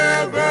 Don't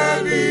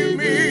ever leave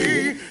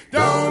me.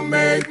 Don't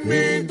make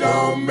me,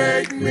 don't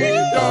make me,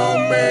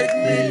 don't make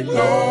me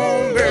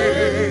lonely.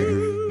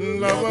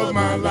 Love of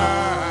my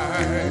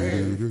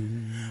life,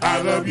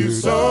 I love you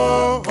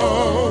so.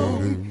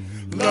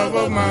 Love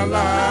of my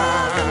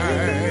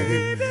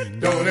life,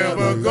 don't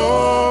ever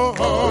go.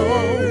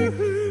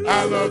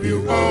 I love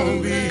you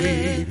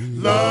only.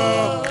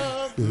 Love,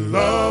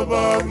 love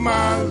of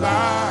my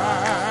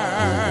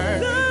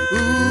life.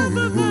 Ooh,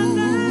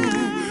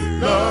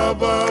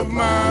 love of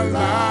my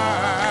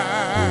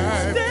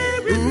life.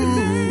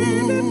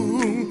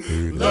 Ooh,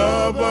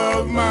 love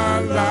of my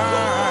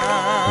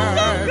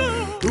life.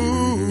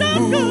 Ooh,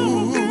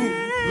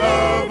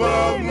 love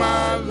of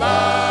my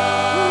life.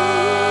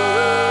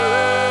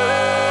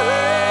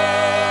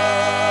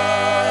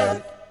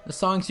 The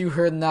songs you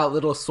heard in that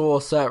little soul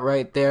set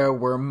right there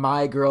were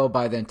My Girl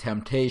by The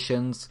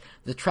Temptations,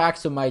 The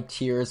Tracks of My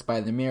Tears by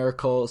The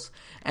Miracles,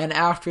 and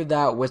after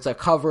that was a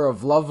cover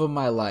of Love of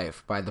My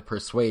Life by The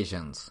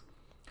Persuasions.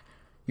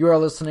 You are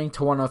listening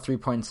to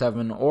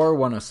 103.7 or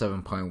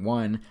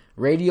 107.1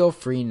 Radio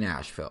Free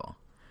Nashville.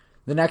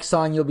 The next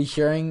song you'll be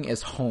hearing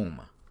is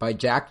Home by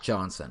Jack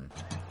Johnson.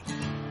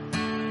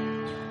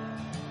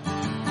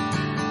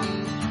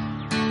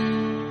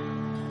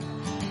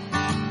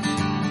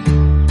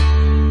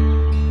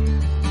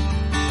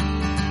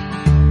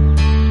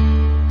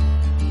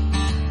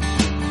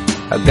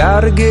 I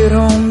gotta get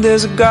home,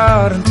 there's a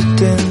garden to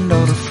tend,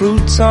 all the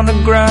fruits on the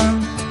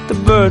ground, The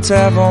birds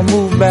have all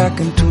moved back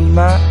into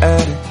my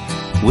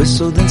attic,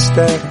 whistled and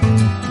static.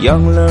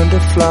 Young learn to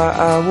fly,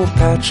 I will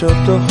patch up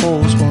the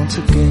holes once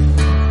again.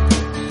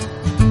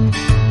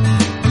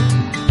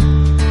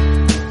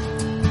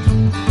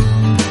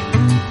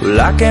 Well,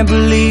 I can't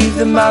believe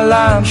that my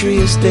lime tree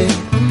is dead.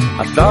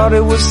 I thought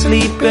it was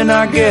sleeping,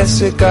 I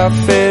guess it got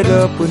fed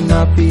up with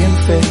not being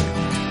fed.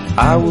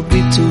 I will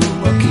be too,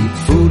 I keep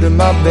food in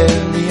my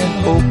belly and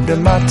hope that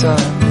my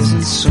time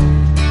isn't soon.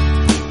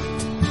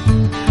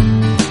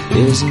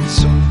 Isn't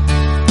soon.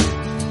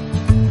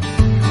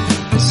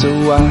 So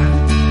I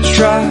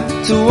try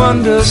to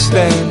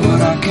understand what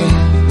I can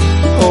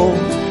hold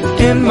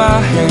in my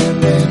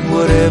hand, and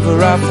whatever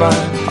I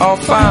find, I'll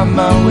find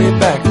my way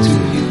back to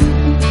you.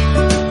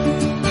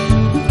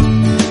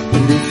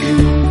 And if you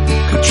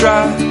could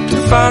try to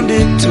find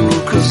it too,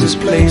 'cause this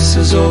place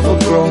is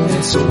overgrown,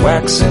 it's a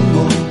waxing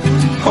moon.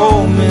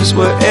 Home is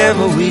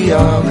wherever we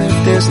are, if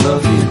there's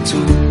love here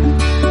too.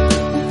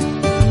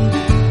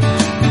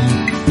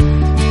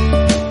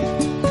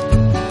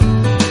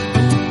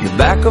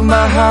 Back of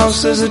my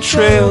house there's a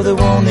trail that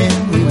won't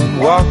end. We went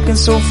walking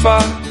so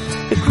far,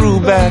 it grew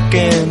back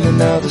in, and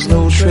now there's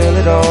no trail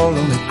at all,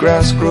 only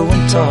grass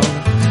growing taller.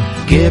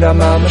 Get out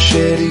my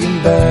machete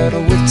and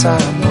battle with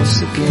time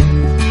once again.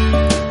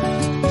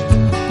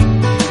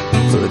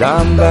 But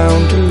I'm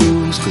bound to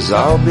lose, 'cause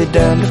I'll be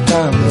damned if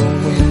time don't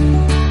win.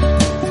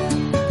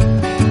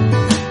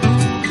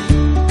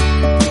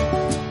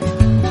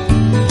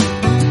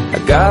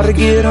 Gotta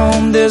get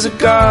home, there's a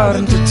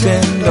garden to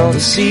tend. All the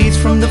seeds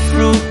from the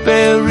fruit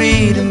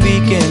buried and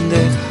begin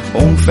their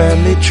own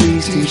family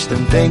trees. Teach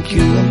them thank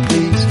you and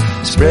please.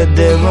 Spread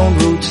their own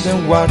roots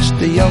and watch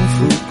the young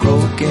fruit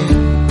grow again.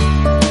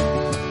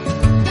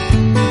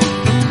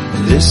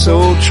 And this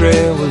old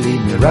trail will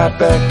lead me right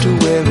back to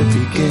where it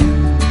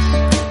begins.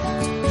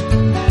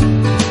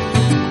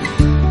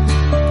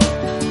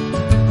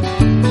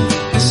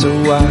 So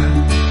I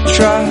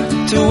try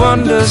to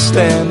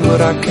understand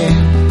what I can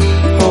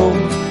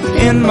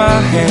in my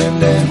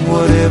hand, and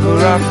whatever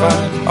I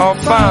find, I'll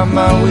find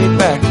my way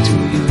back to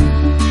you.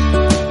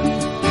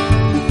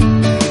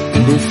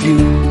 And if you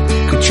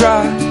could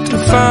try to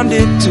find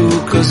it too,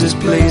 'cause this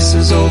place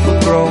is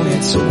overgrown,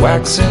 it's a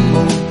waxing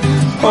moon.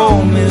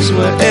 Home is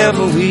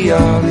wherever we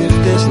are, if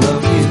there's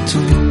love here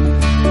too.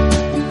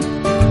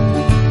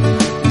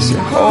 So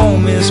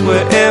home is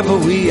wherever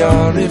we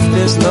are, if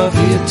there's love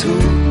here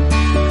too.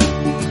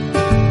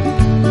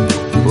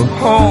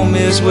 Home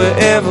is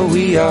wherever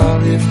we are,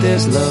 if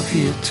there's love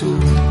here too.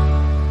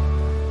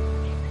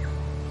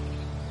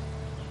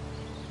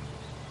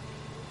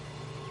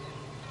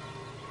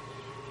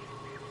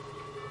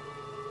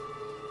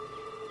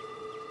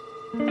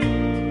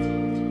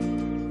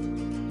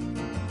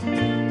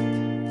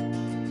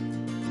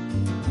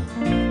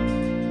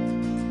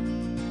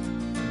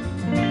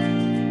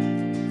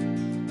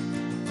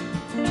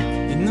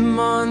 In the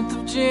month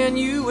of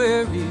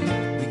January,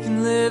 we can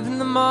live in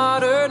the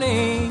modern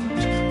age.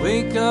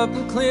 Wake up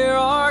and clear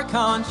our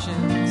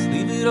conscience,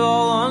 leave it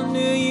all on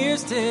New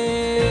Year's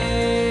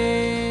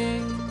Day.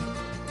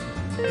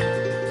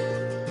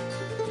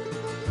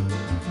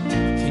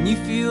 Can you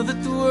feel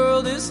that the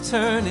world is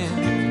turning,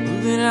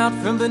 moving out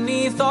from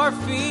beneath our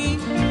feet?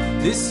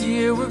 This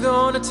year we're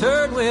gonna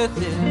turn with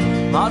it,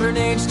 modern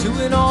age to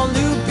an all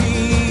new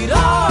beat.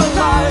 Our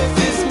life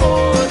is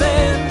more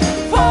than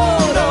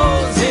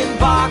photos in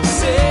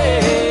boxes.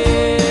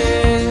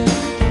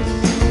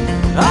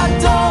 I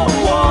don't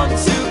want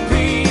to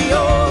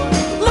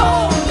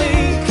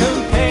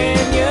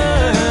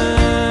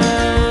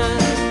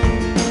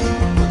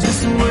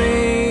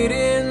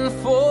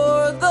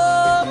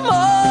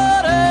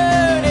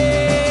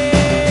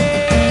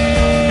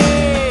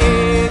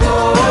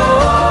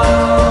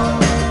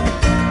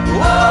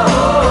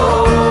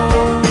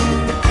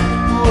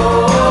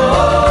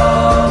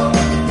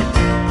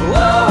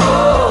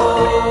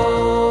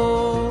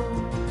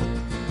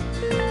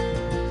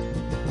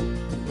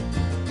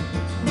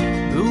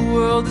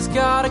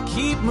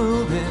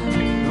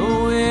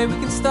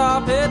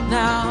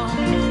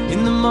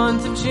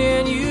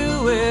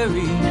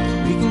January,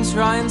 we can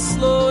try and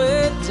slow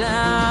it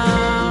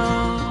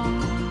down.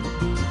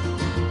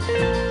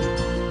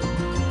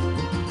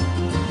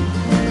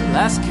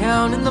 Last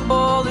count and the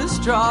ball is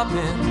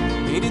dropping,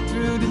 made it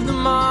through to the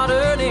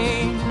modern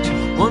age.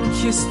 One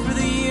kiss for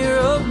the year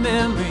of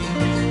memory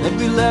that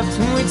we left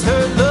when we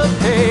turned the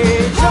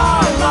page.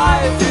 Our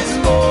life is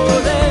more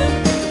than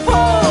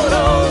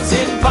photos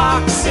in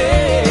boxes.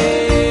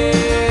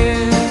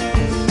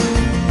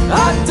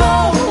 I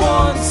don't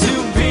want to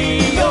be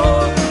your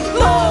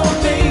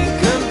lonely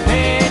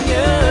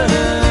companion.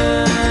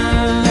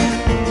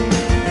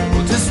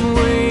 We're just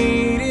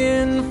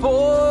waiting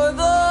for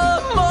the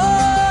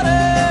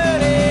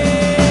modern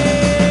age.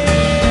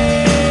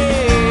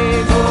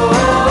 Oh,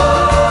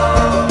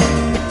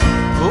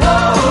 oh, oh,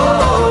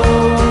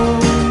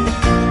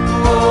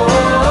 oh,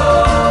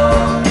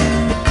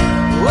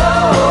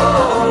 oh.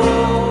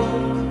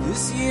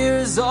 This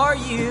year's our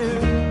year.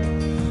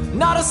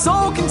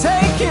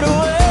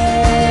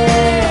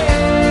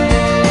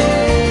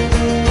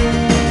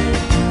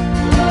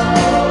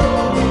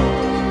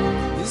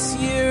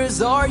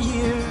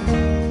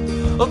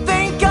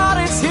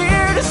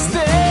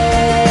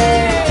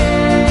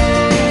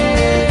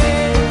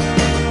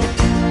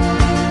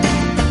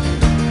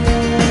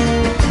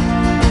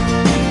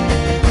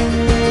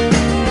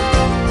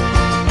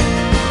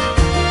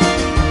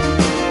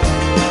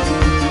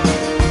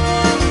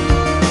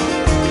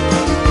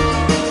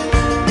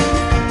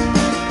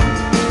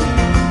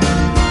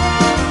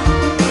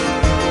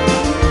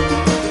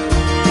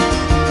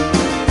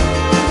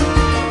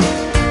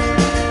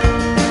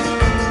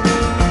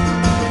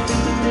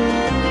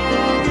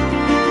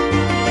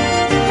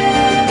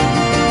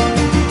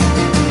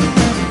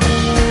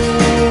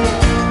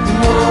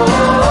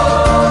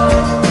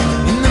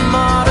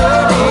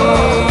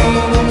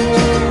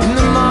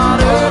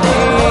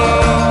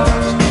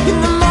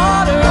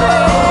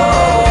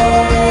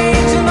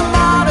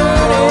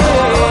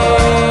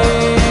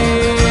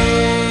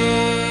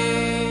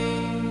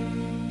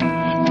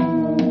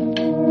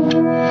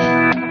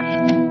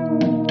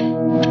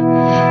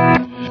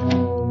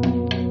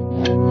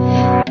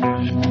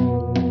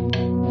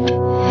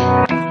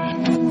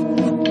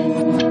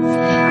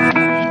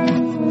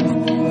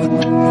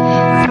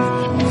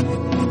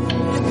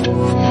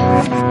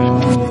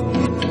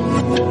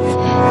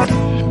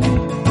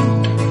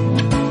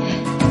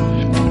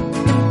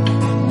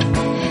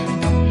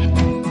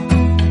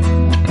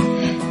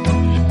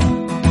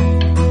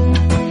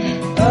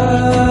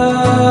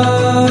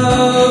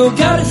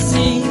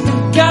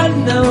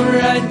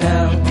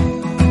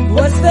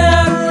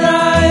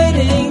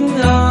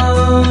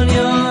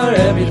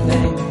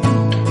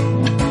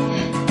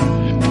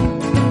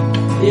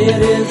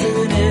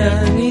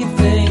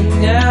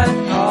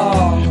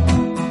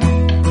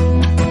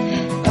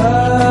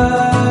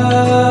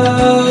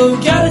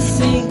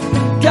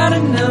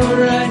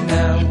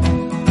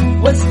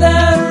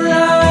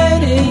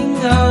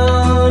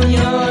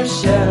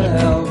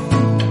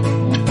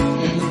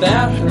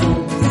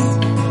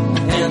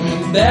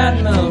 at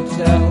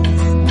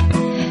motels.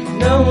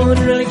 No one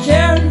really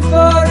cared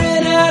for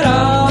it at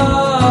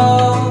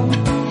all.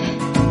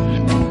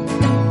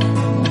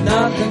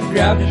 Not the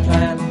gravity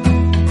plan.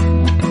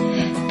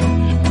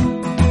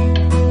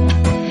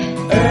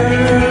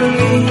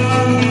 Early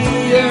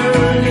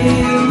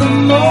in the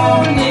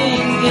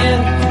morning,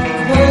 it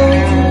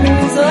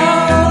pulls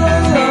all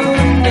on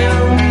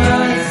down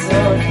my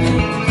sore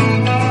feet.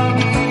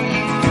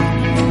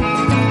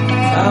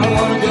 I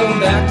wanna go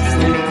back to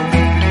sleep.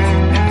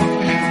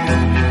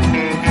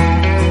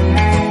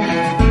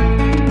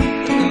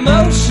 The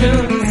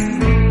emotions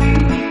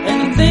and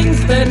the things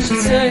that you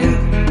say,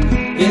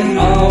 it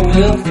all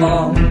will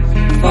fall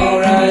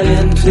right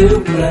into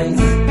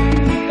place.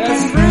 As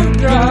fruit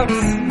drops,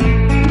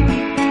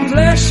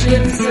 flesh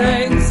it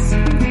sinks,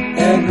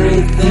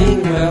 everything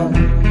will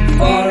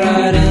fall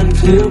right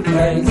into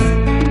place.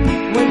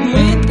 When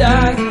we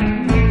die,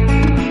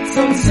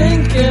 some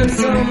sink and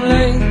some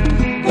lay,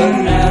 but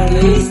at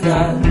least I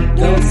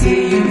don't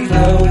see you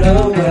float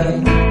away.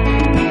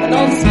 And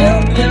on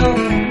spilled milk,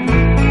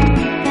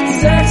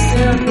 sex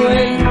and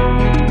weight,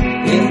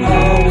 it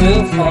all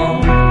will fall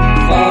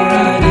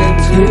right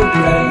into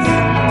place.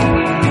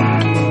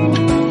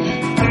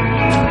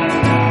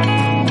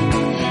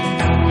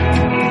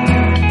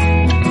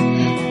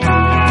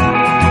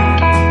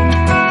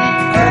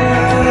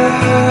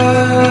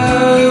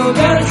 Oh,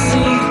 gotta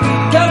see,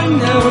 gotta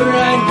know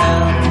right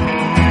now.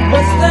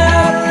 What's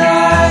that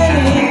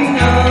writing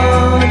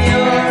on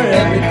your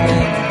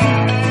everything?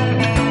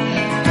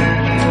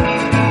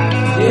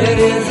 It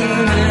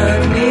isn't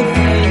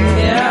anything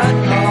at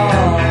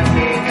all.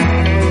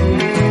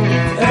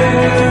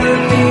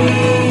 Early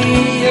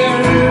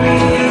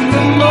in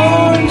the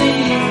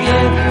morning,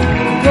 it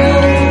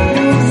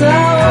goes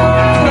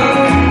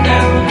on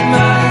down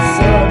my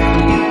sore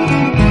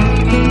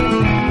feet.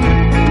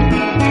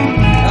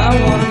 I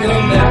wanna go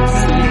back to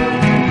sleep.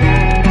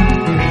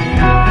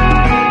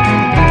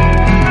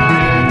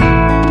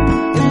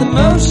 In the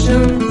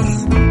motions,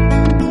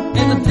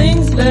 in the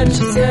things that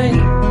you say,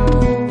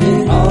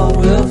 it all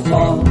will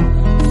fall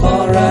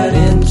right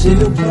into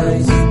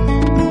place.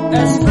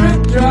 As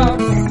fruit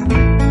drops,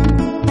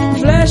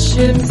 flesh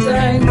it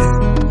sinks,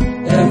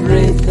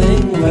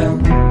 everything will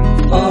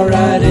fall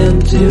right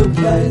into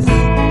place.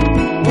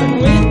 When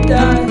we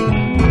die,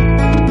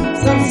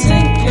 some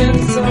sink and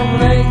some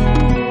lay,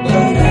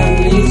 but at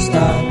least I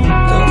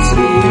don't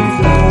see you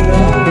float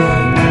away.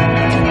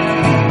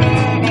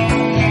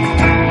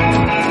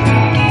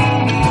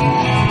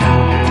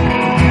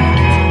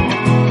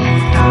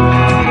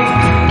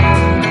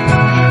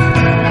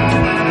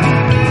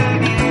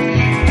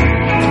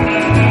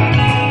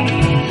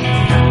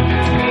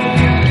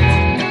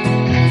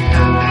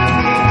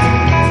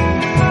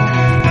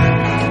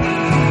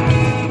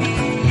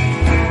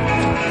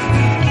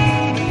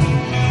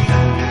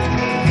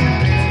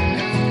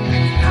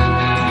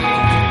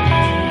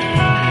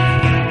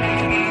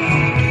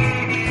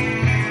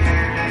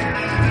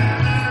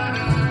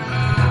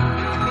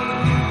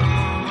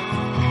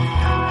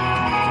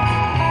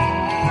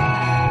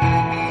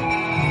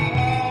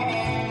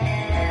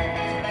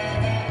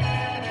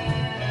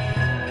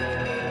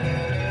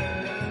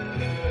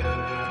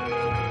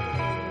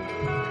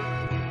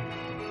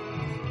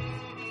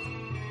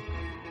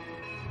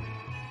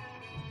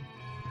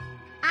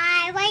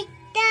 I like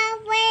the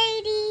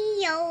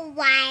radio.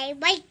 I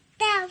like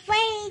the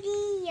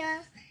radio.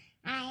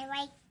 I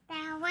like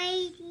the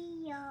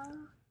radio.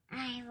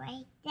 I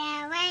like the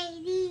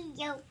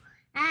radio.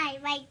 I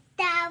like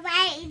the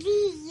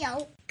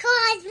radio.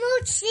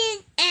 Cosmosis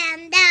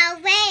and the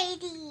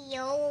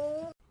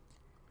radio.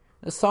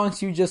 The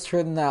songs you just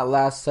heard in that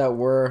last set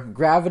were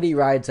Gravity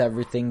Rides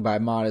Everything by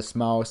Modest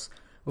Mouse.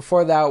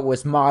 Before that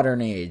was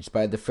Modern Age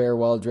by the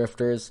Farewell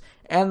Drifters.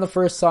 And the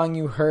first song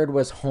you heard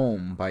was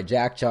Home by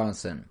Jack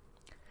Johnson.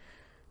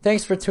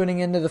 Thanks for tuning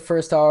into the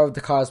first hour of the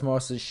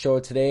Cosmosis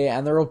show today,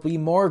 and there will be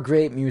more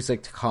great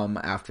music to come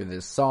after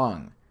this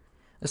song.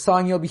 The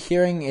song you'll be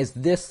hearing is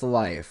This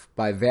Life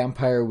by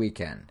Vampire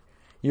Weekend.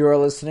 You are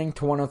listening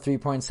to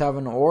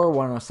 103.7 or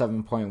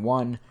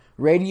 107.1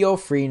 Radio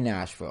Free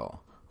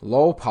Nashville.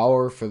 Low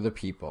power for the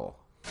people.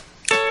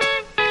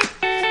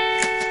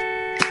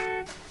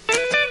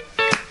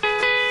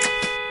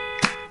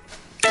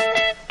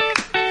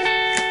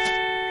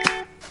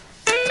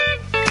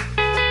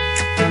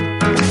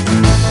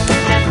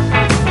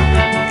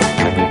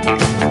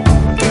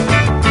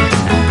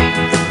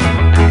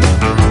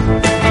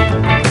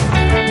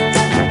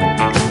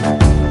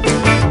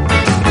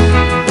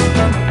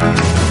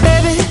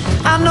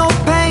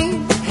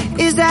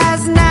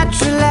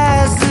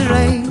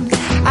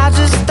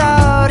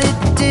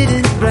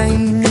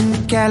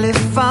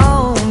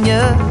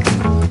 California.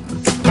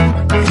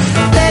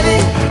 Baby,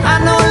 I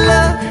know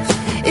love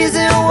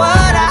isn't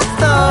what I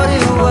thought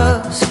it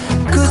was,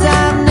 'cause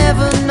I've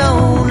never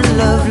known a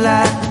love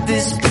like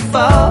this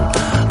before.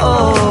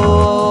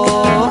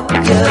 Oh,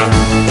 yeah.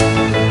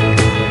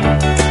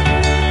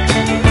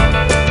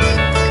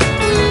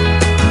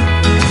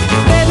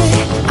 Baby,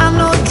 I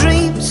know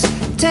dreams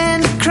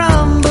tend to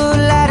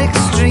crumble at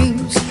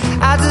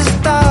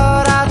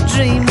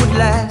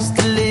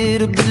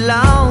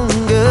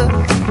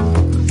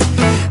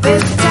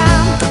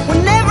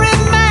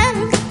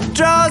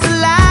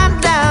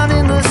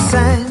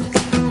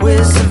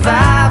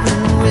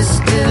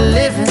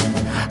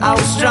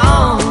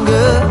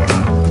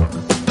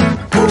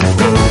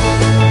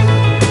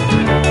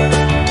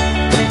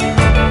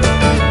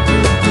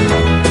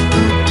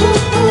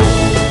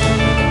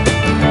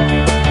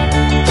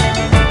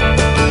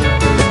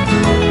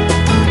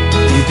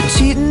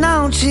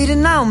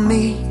cheating on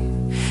me.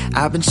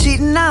 I've been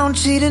cheating on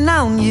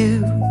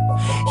you.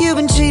 You've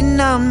been cheating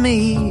on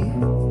me.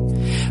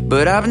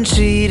 But I've been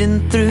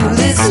cheating through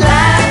this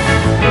life,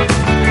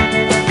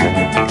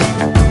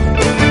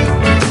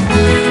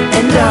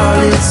 and all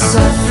its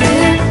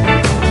suffering.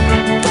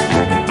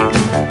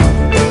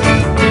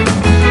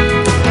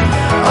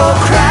 Oh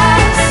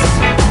Christ,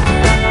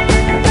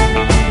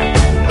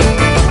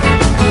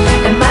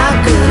 am I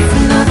good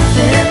for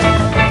nothing?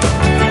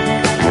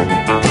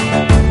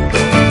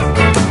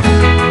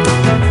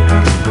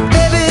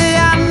 Baby,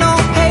 I know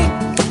hate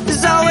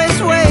is always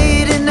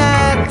waiting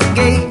at the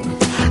gate.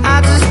 I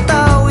just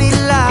thought we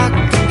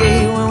locked the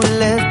gate when we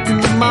left in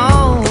the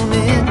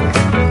morning,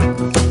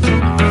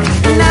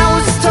 and I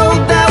was told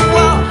that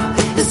war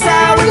is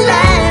how we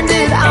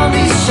landed on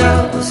these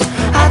shores.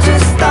 I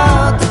just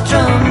thought the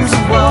drums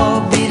of war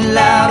beat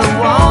louder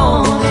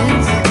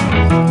warnings.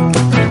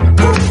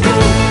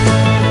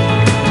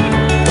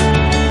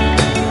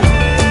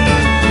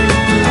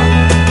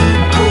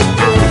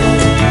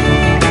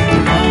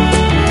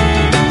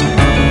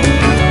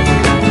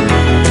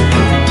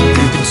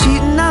 You've been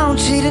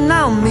cheating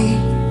on me.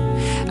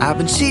 I've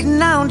been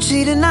cheating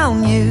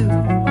on you.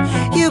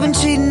 You've been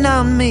cheating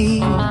on me.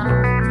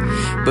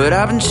 But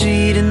I've been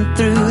cheating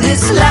through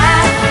this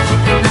life,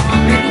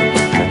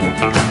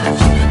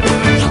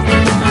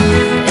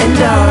 and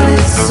all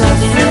its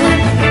suffering.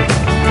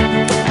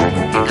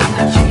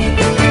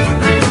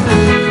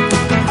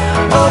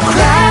 Oh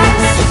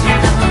Christ,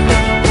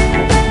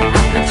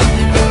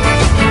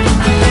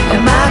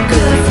 am I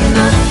good for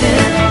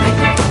nothing?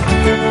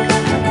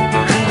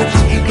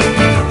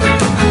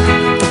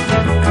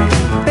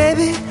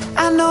 Baby, I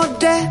know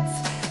death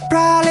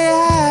probably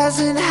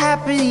hasn't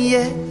happened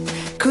yet,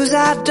 'cause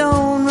I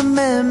don't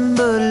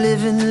remember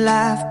living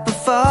life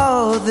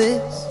before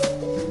this.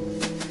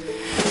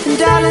 And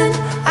darling,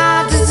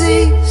 our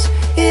disease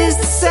is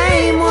the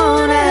same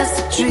one as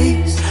the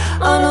trees,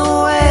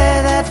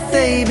 unaware that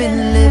they've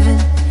been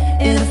living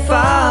in a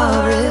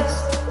forest.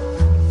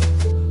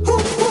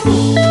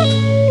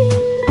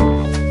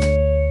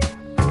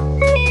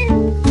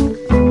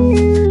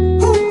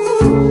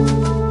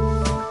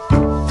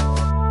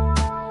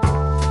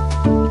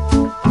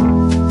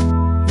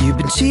 You've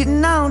been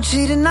cheating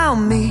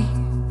on me.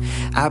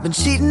 I've been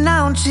cheating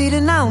on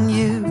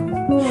you.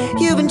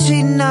 You've been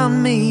cheating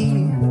on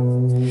me.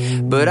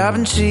 But I've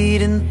been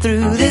cheating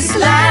through this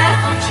life,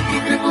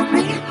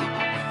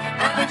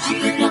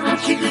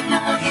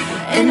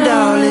 and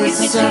all its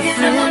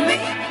suffering.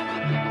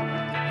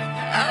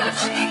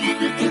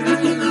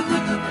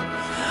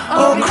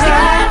 Oh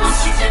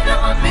Christ,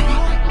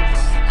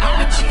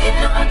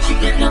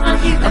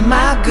 am I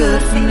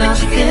good for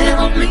nothing?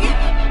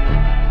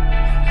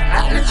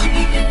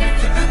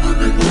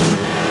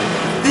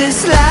 This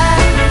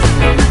life,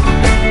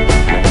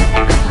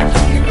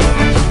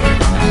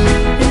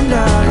 and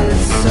all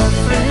its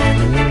suffering.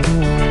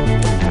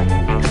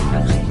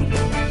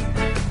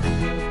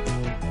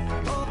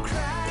 Oh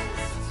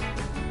Christ.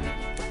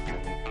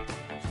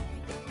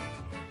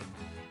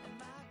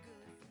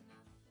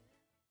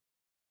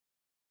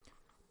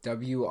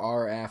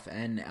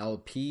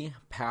 WRFN-LP,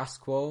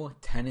 Pasquo,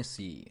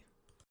 Tennessee.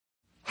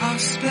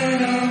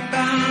 Hospital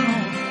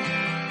bound,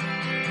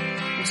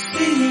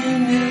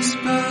 seeing is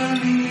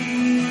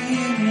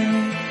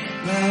believing.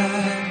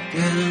 Black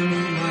and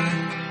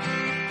white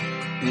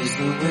is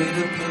the way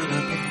to put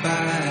up a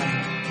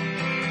fight.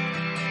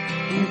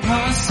 And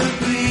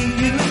possibly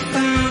you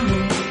found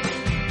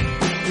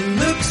the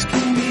looks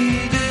can be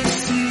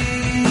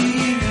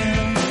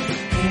deceiving.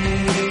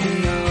 Maybe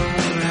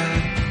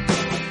alright,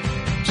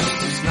 just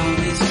as long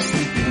as you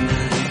sleep at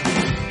night.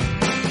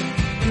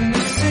 And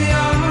you say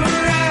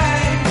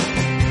alright,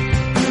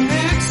 the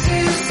next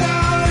is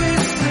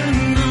always an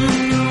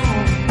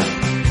unknown.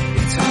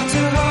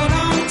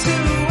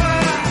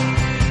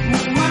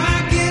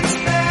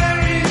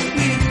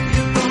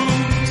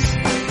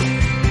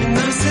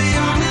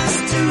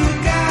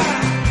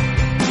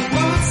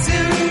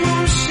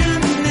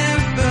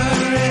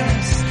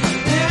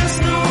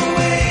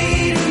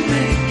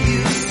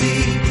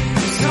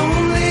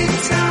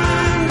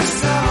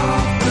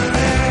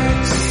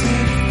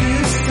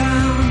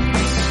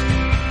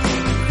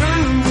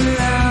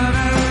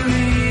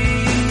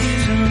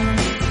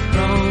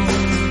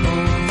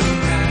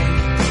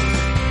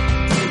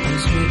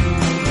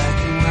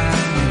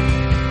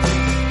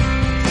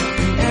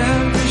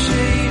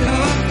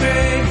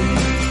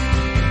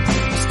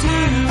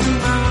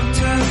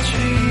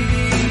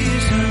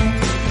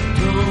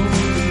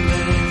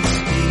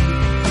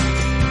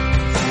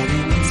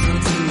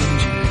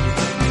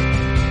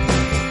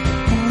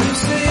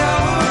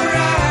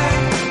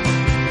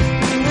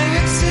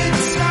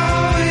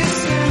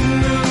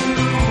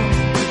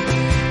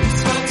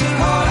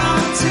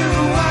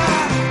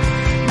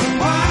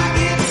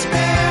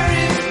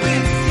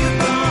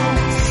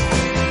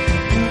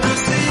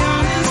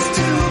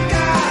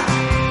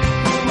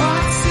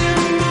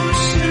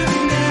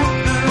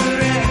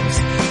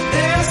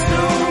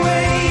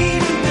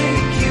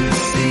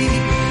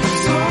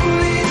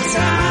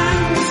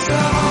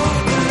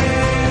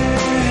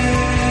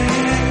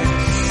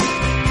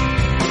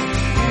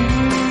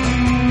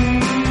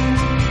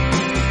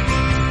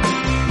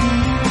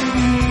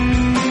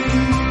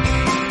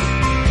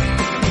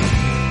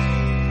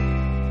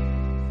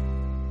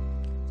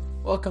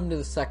 Welcome to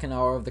the second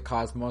hour of the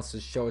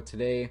Cosmosis show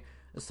today.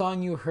 The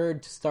song you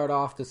heard to start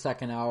off the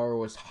second hour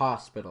was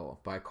Hospital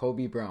by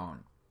Kobe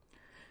Brown.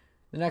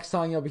 The next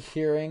song you'll be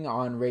hearing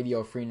on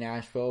Radio Free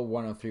Nashville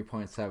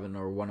 103.7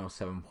 or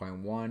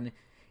 107.1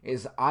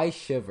 is I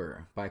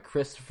Shiver by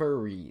Christopher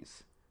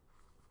Rees.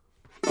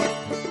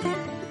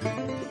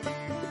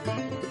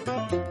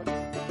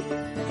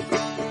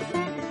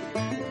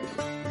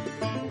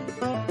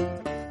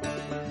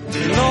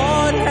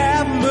 Lord,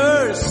 have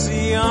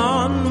mercy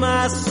on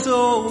my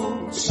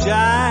soul.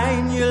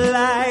 Shine your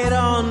light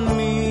on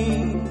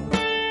me.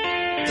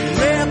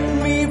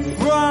 Lift me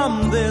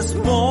from this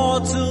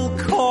mortal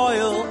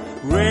coil.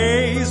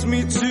 Raise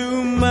me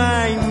to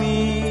my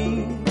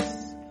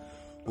knees.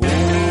 Oh,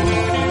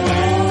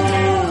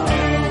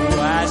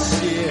 I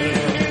shiver.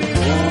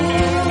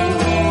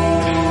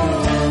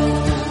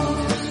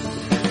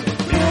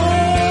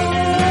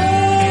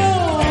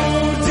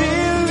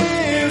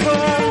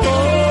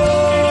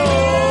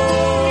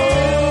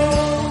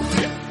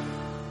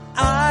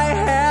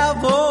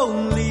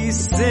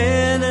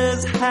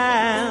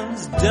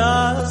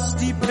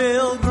 Dusty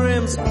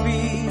pilgrim's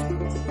feet.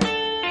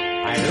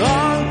 I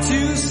long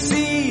to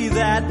see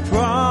that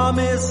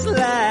promised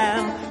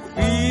land,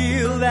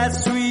 feel that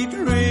sweet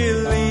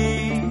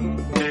relief.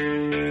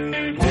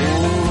 Oh,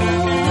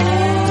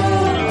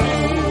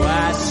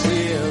 I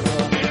shiver.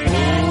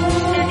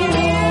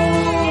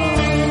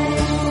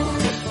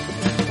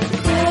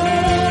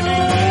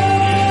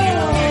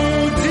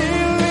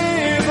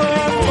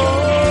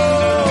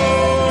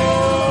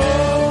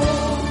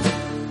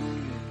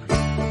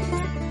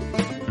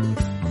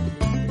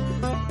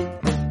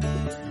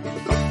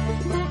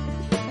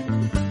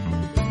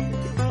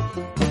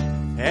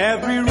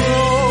 Every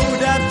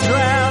road I've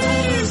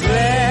traveled has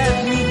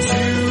led me to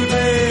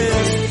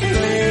this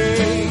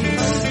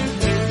place.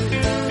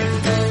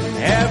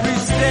 Every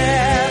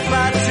step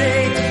I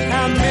take,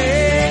 I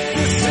make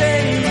the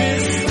same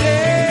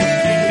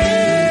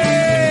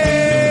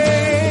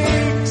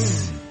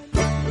mistakes.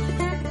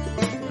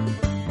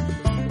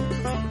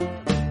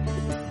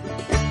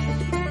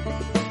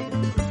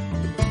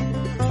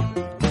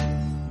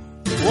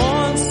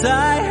 Once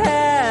I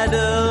had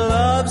a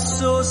love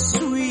so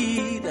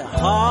sweet,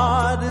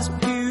 heart as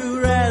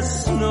pure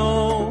as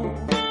snow.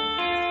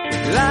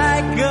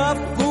 Like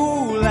a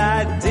fool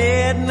I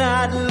did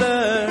not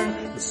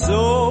learn,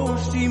 so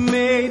she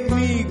made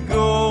me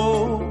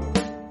go.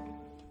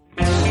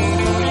 Oh,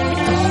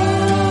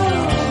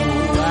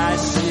 I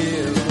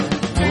shiver.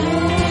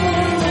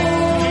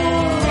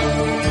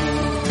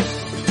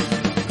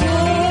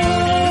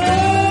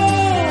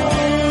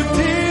 Oh,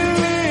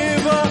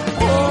 deliver.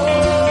 Oh.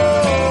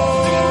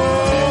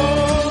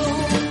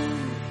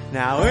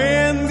 Now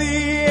in the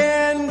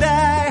end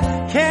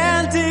I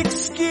can't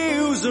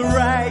excuse or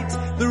right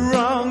the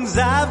wrongs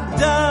I've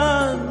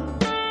done.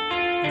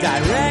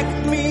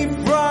 Direct me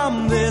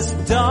from this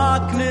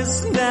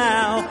darkness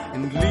now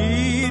and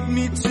lead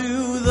me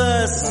to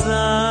the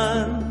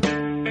sun.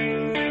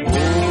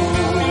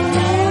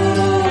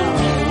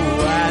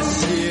 Oh, I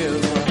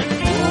shiver.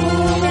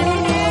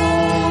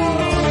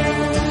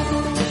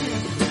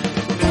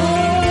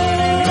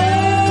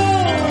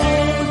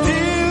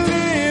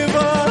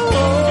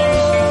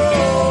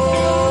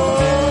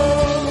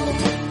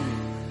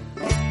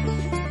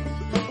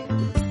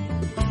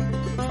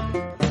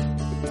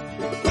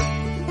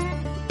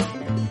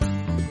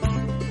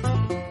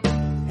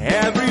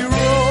 Every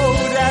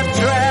road I've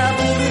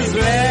traveled has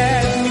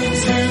led me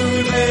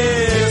to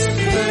this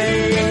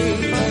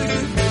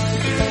place.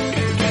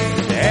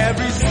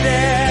 Every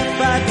step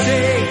I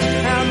take,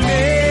 I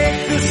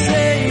make the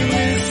same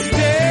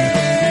mistakes.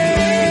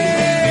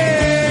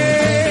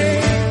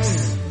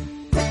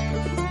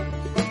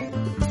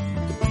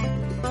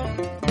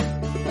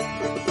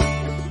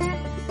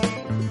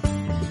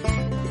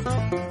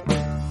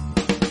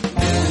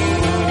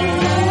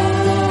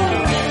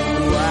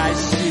 Oh, I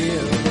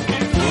shiver.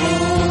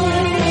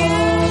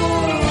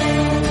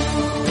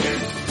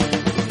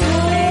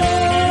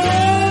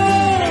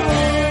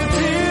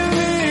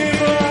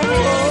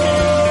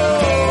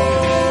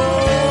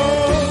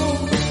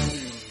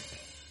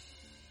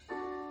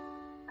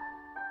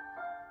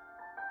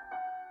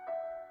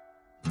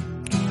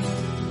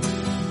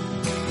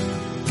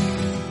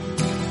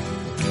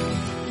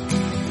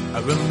 I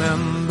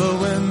remember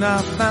when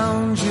I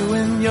found you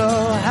in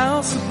your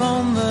house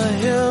upon the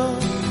hill,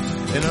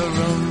 in a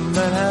room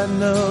that had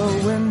no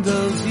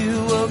windows.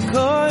 You were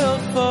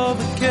coiled for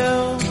the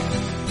kill.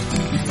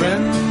 Your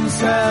friends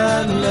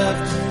had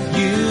left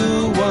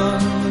you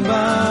one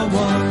by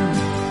one.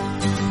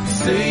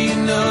 Say you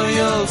know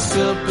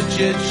yourself, but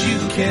yet you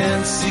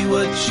can't see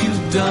what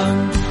you've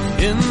done.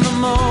 In the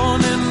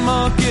morning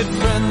market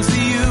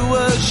frenzy, you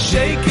were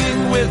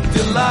shaking with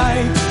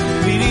delight,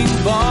 beating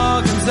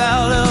bargains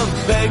out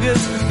of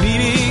beggars,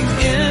 meeting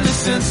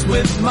innocence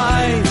with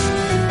might.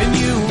 And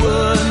you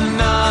would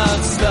not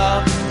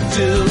stop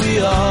till we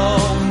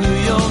all knew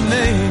your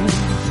name.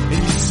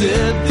 And you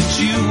said that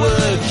you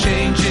were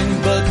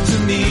changing, but to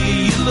me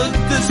you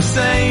looked the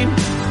same.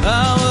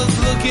 I was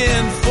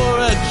looking for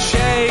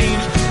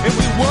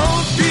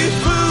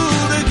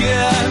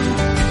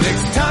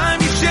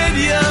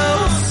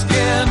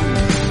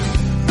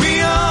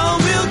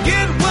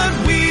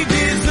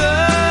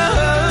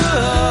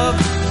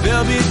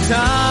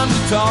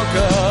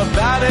talk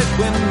about it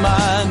when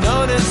my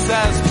notice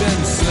has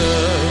been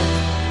served.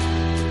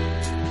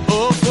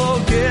 Oh,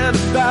 forget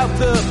about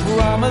the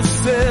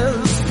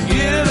promises,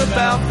 forget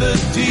about the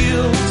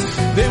deals.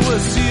 They were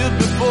sealed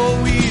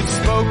before we'd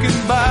spoken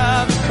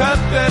by the cut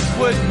that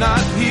would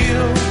not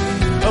heal.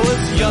 I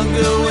was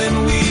younger when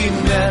we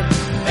met,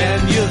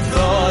 and you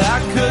thought I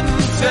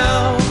couldn't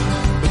tell.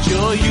 But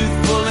your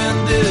youthful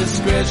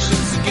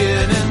indiscretions are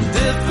getting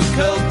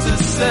difficult to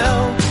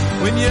sell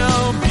when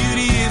your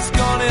beauty is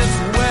gone as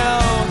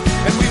well.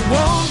 And we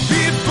won't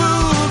be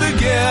fooled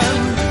again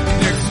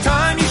next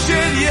time you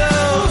shed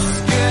your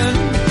skin.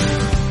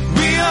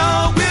 We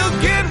all will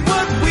get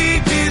what we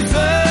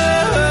deserve.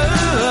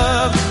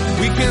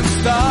 We can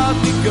start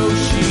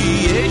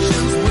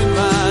negotiations when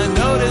my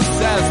notice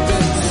has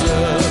been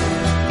served.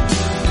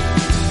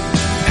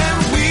 And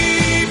we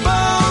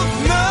both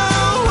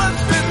know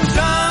what's been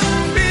done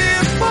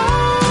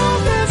before.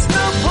 There's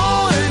no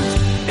point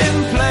in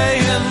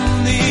playing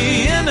the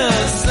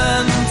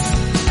innocent.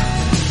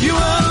 You were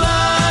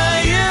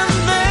lying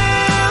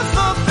there,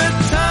 thought that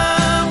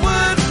time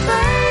would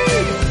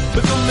fade,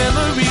 but the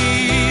memory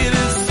it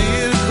is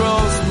seared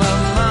across my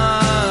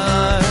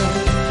mind.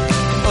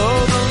 Oh,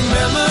 the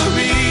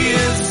memory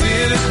is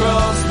seared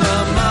across my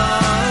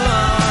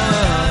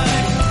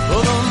mind.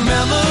 Oh, the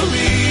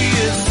memory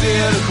is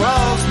seared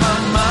across my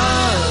mind.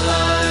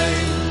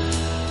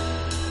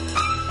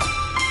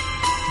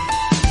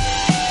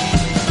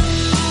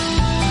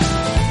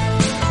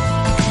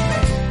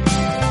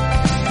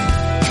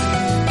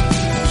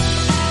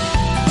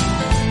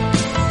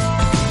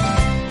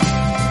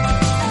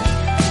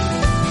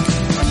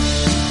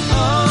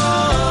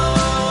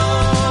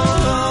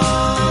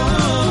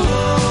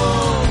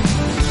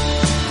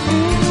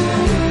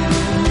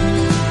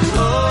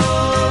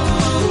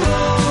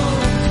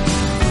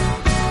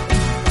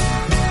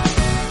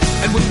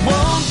 And we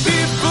won't be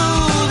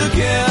fooled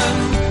again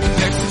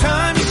next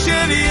time you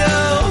shed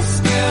your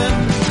skin.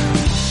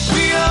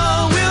 We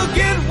all will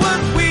get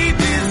what we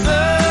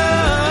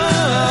deserve.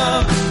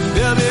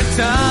 There'll be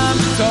time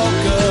to talk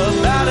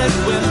about it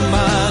when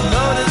my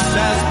notice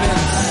has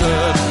been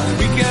served.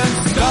 We can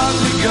start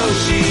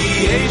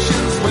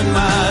negotiations when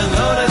my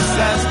notice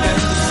has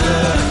been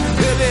served.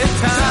 There'll be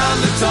time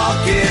to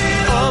talk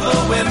it over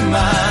when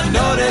my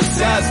notice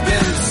has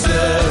been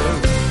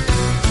served.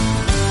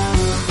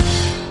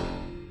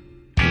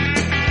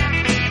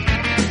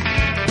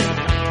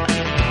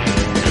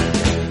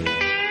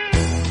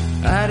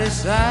 I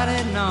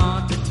decided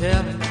not to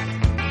tell her.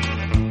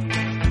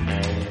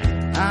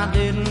 I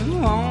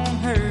didn't want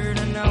her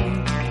to know.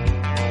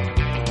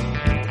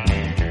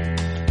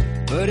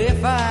 But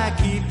if I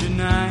keep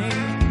denying,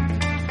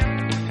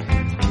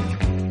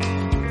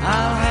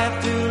 I'll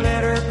have to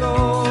let her go.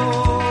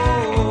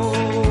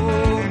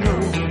 No,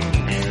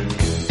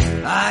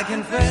 I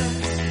confess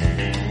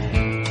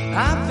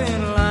I've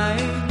been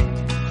lying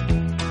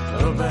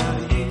about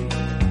you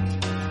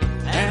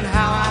and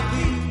how I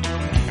feel.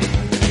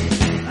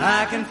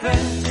 I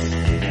confess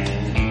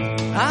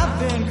I've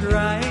been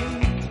crying.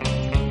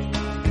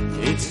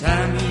 It's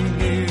time you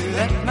knew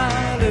that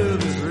my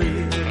love is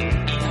real.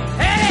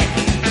 Hey!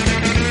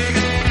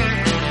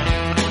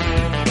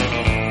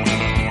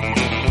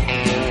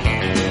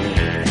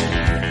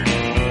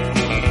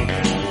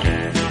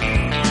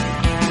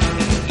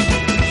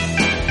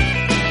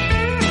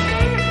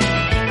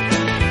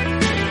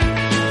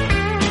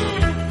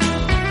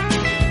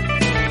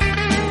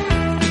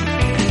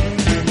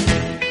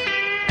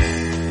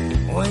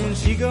 When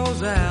she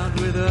goes out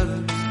with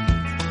others,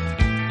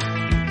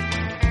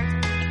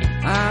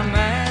 I'm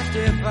asked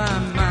if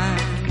I'm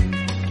mine.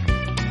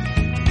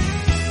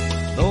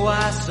 Though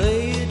I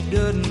say it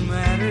doesn't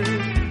matter,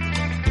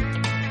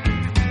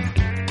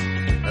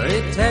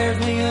 it tears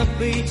me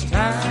up each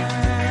time.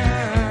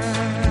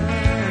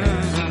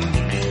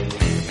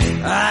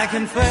 I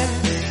confess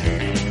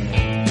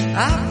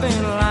I've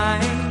been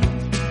lying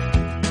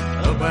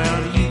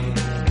about you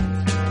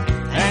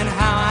and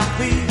how I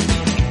feel.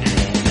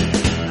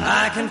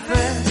 I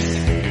confess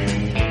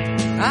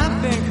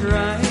I've been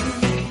crying.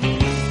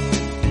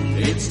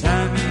 It's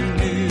time you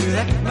knew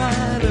that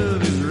my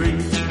love is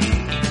real.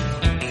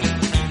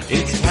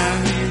 It's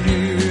time you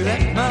knew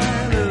that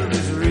my love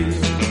is real.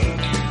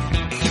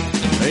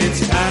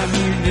 It's time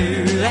you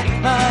knew that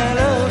my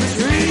love is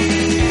real.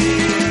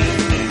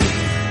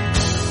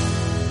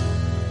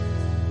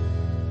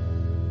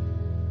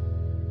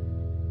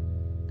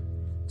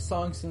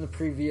 Songs in the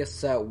previous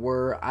set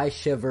were I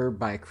Shiver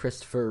by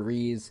Christopher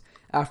Reeves.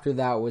 After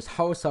that was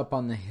House Up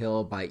on the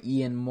Hill by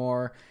Ian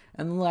Moore.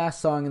 And the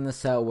last song in the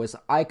set was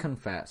I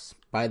Confess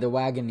by the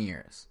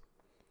Wagoneers.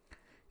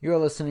 You're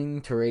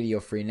listening to Radio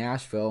Free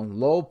Nashville,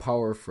 low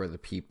power for the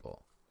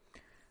people.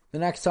 The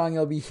next song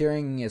you'll be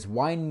hearing is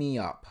Wind Me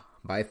Up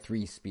by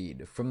 3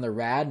 Speed from the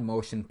Rad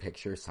Motion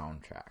Picture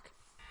soundtrack.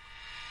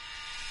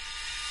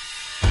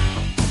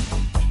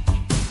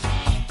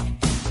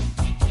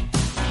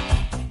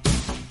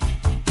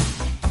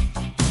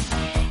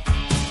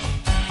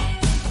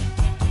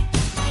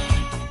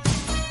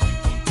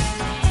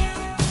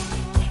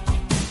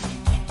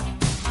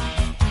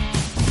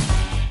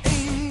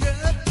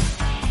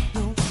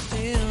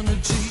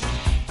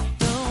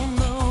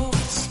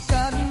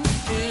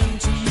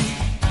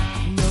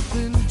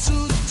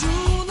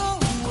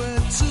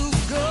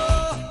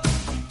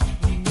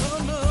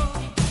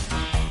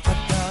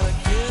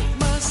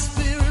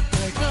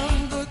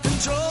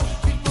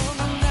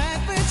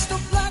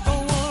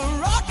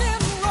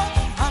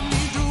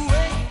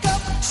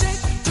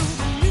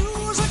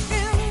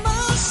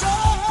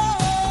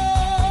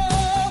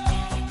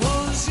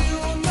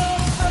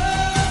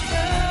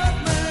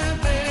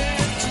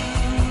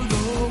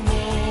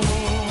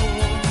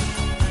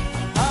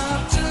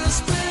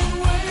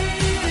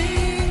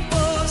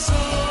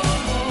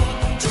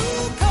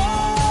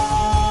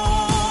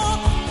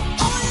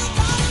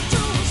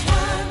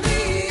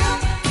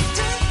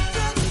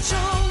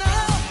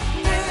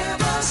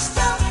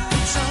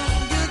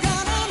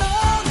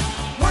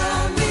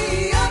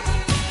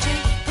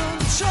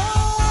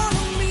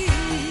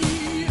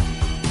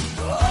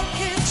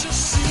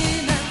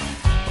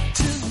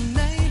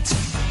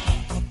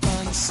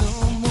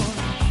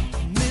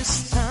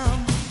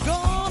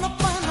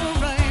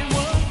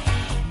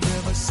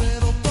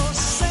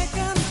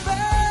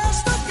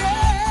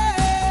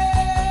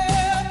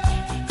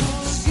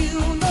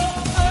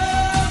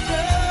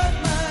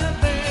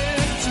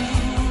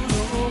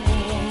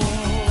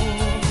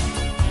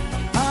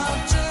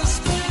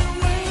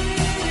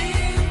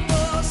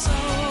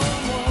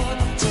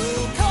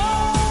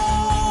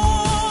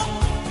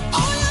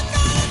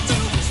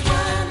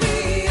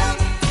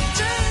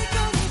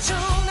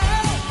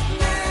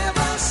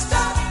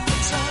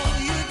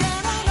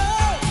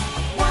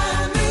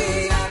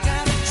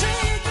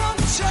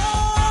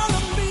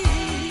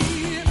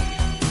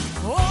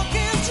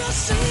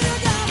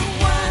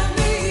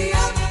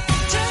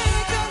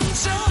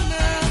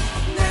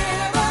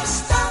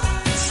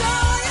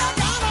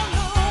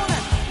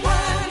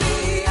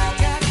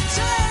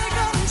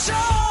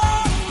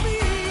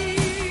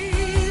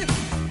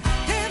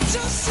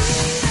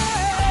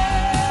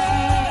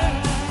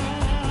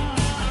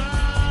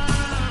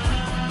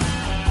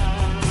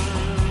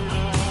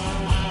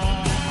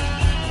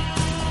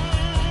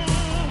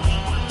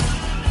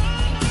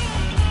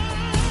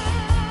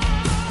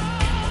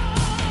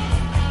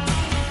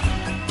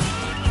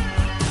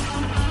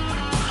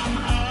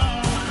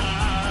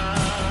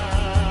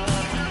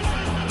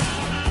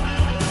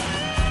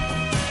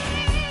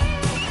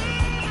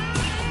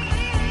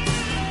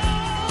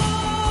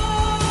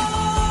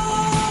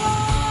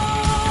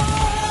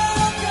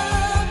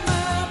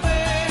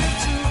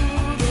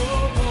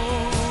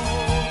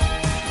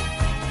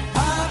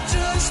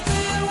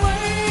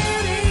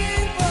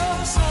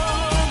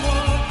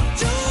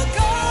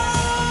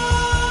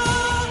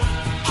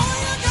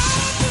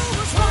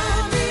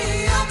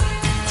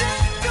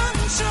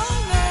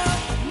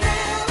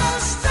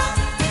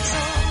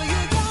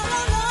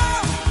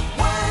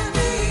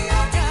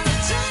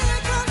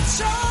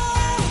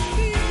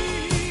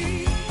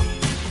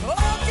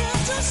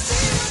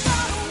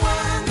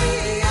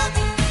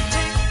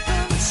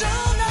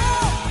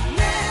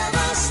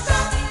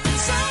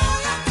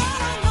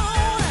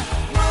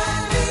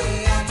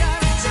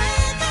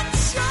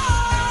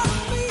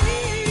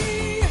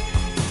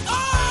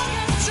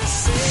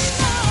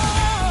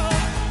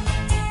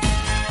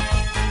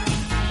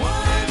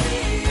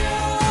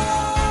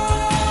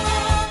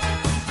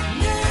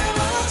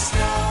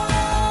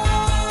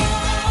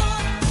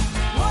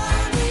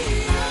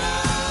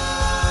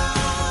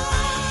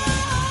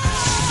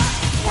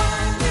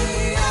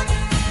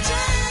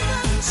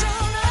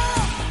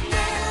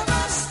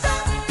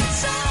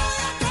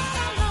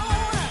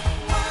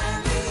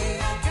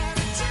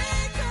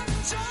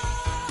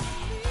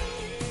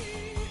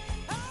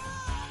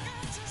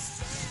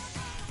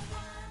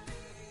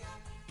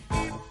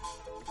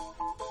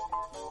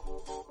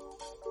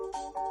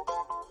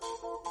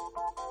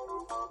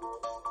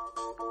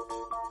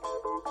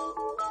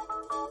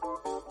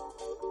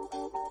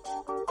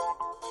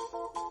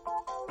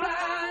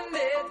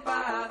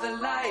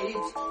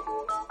 lights.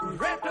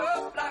 Wrapped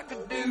up like a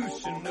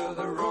douche,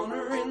 another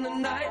runner in the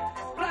night.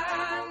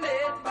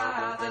 Blinded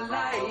by the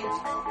lights.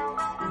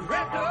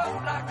 Wrapped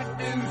up like a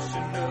douche,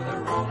 another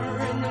runner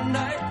in the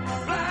night.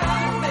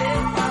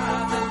 Blinded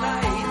by the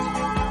lights.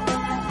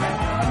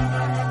 Wrapped up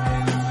like a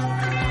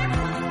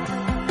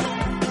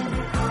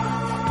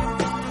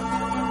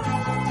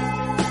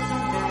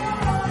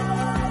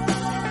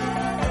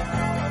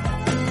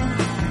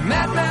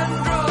Madman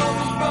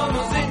drums from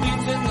his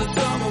Indians in the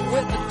summer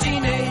with a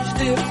teenage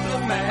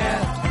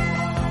diplomat.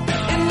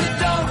 In the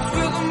dumps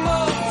with the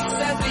mumps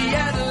as the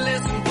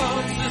adolescent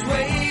bumps his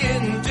way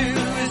into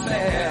his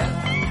hat.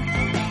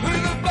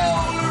 With a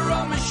boulder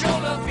on my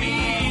shoulder,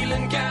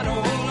 feeling kind of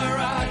older,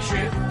 I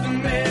trip the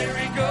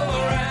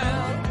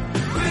merry-go-round.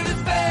 With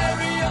his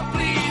very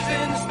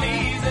unpleasing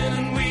sneezing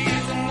and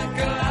wheezing, the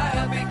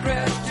calliope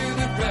crashed to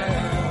the ground.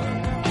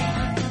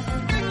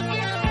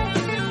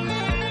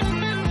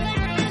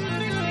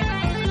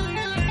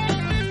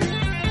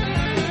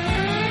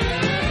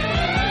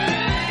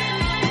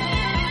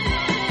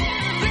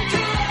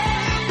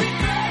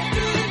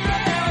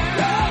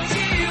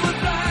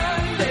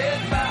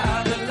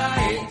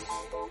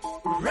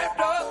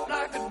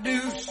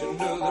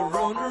 Another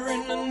runner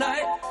in the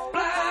night,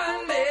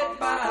 blinded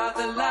by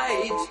the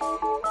lights.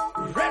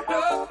 Wrapped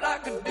up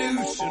like a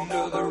douche,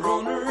 another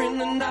runner in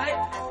the night,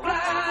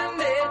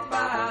 blinded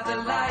by the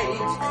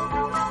lights.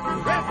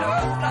 Wrapped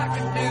up like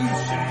a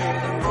douche,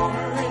 another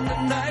runner in the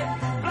night,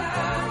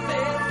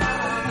 blinded by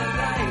the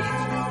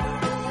lights.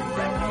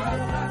 Wrapped up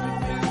like a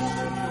douche,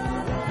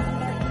 another.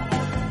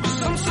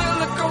 Some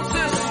silicone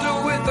sister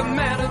with a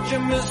manager,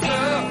 mister,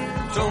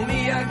 told me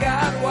I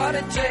got what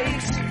it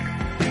takes.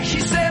 She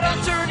said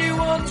I'll turn you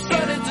on,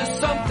 son, into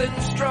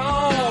something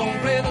strong.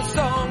 Play the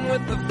song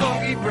with the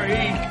funky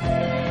break.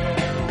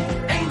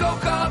 And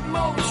go-kart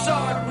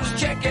Mozart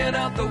was checking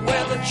out the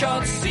weather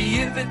chart to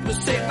see if it was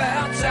safe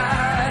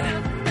outside.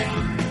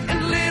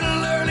 And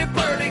little early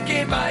birdie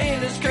came by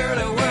in his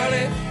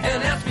curly-whirly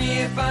and asked me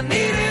if I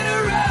needed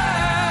a ride.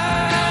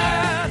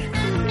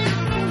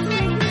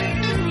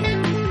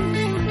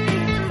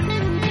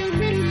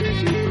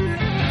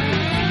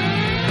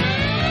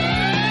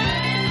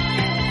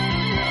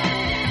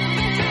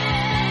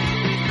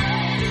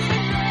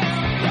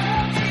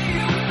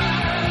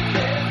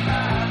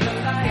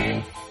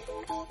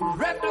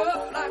 Wrapped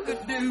up like a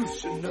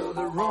douche,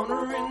 another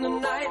runner in the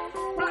night,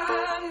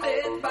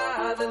 blinded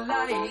by the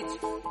lights.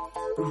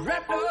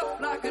 Wrapped up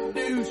like a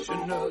douche,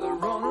 another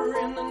runner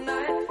in the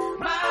night,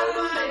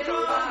 blinded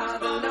by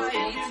the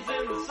lights.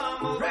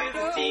 Wrapped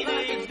up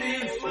like a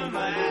douche,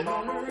 another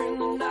runner in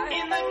the night.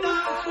 In the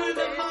dark with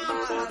the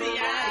monsters, the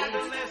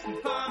adolescent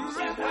pumps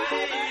his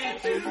way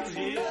to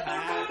his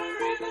high.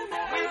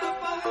 With a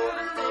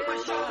boulder on my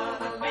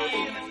shoulder,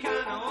 feeling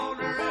kinda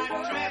older, I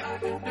trap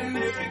the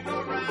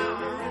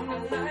merry-go-round.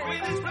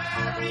 With his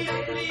very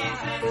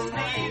unpleasing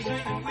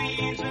sneezing and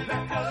wheezing, the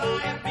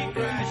calliope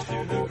crashed to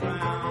the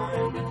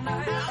ground.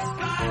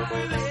 Caught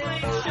with a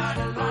slingshot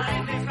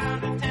blind, they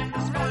found a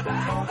tender spot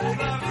over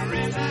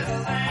in the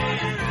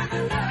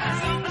sand. And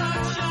some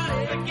bloodshot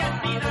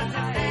forget-me-nots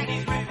and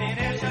ladies within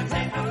earshot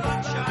take the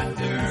buckshot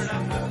dirt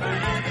off the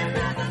band.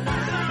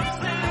 Some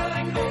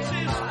silicone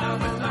sister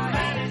with the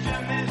manager,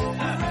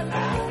 mister,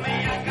 told me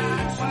I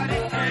got what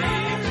it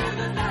takes.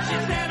 She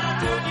said I'll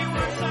turn you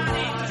on,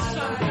 sonny, to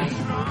something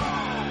strong.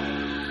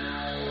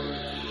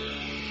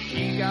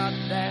 She got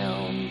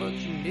down, but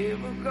she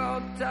never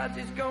got touch.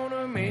 She's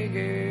gonna make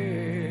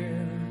it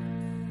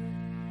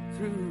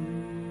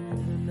through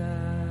the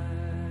night.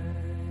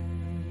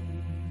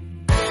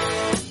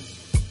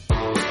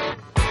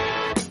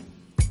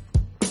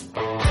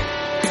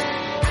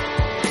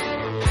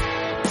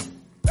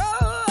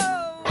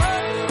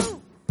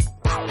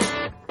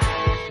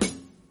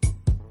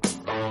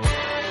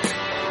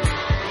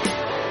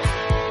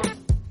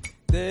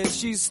 There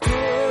she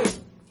stood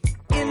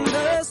in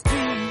the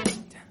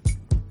street,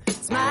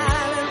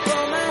 smiling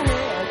from her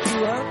head to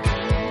her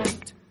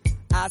feet.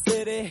 I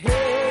said,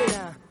 hey,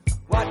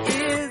 what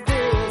is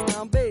this?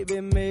 Now,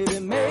 baby, maybe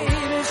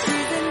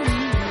she's in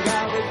need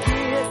of a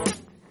kiss.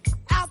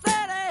 I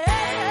said,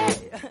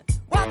 hey,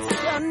 what's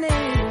your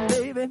name,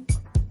 baby?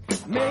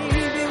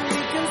 Maybe we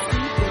can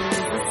see things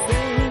the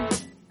same.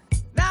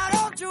 Now,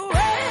 don't you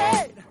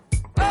wait,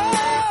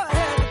 oh,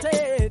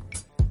 hesitate.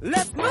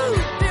 Let's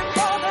move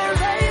before they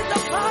raise the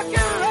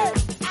fucking rate.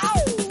 Ow!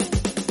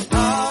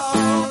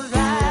 All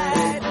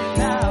right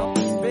now,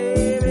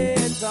 baby,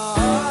 it's all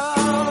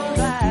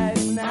right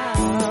now.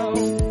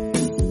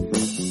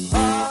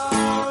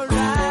 All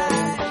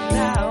right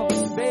now,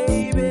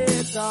 baby,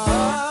 it's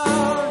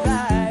all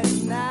right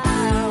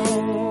now.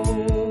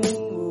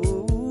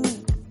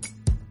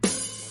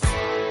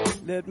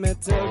 Let me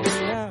tell you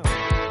now.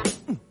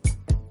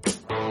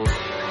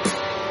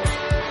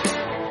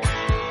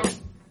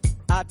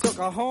 I took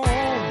her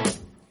home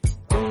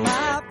to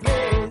my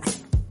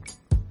place,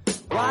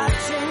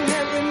 watching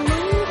every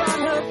move on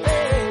her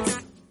face.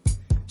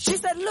 She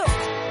said, look,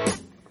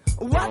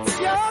 what's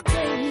your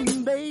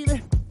game,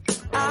 baby?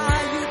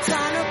 Are you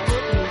trying to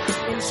put me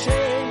in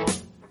shame?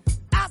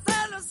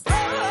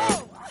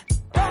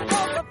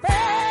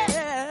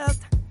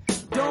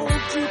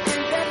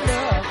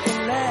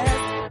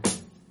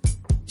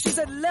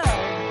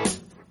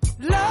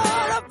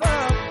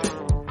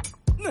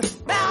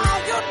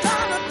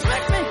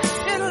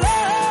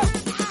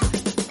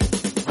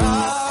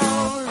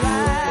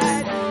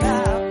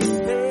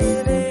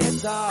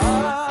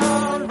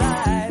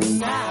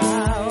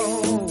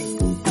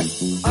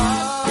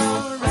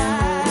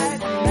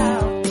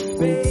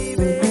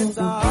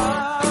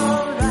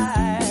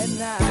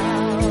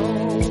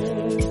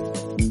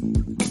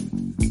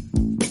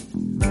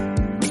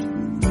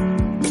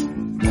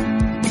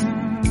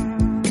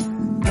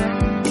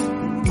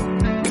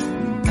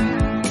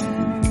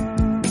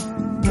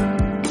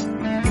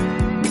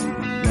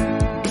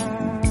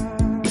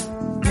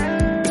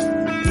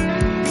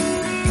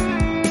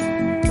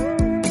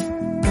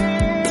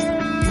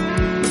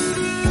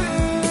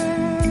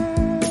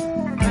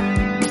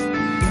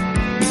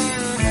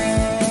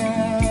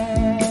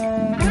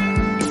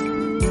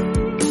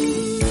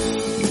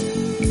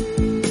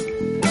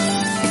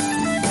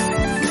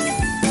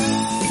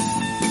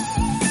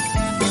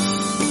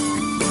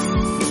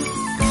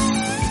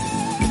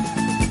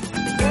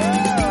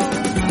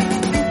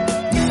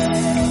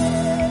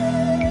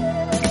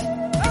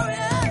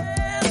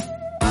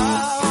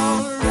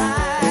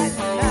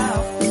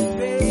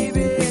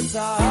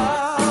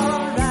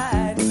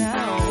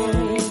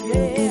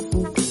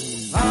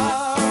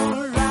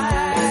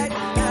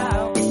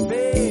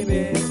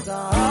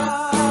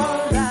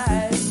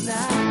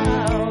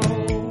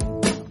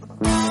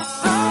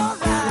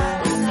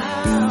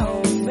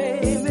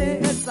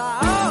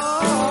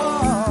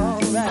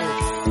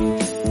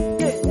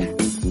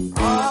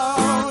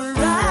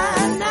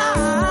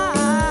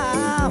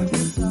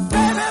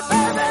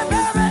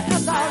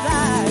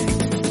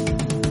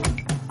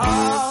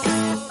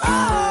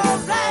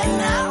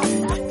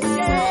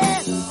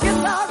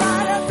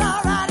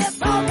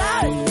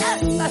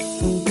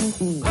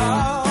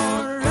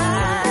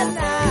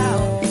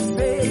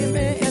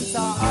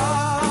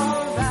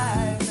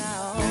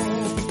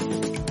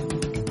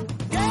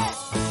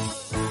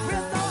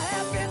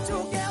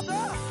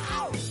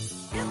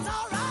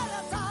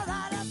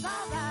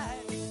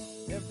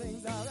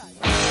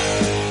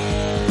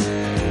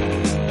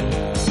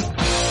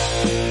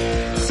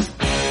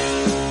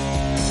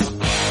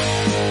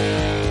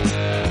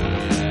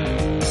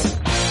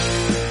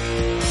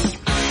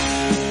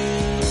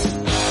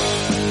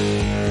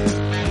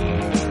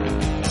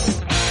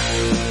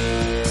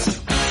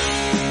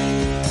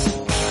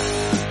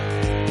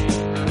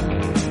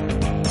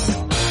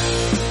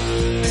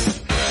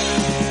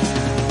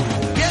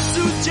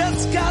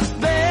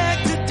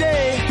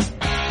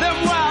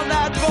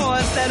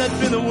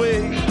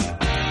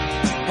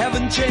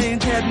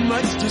 change, hadn't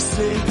much to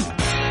say.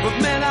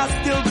 But man, I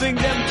still think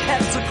them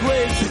cats are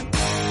crazy.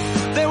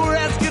 They were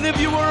asking if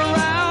you were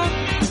around,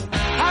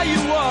 how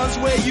you was,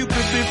 where you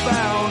could be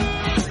found.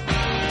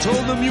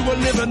 Told them you were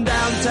living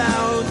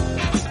downtown,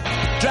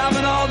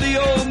 driving all the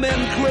old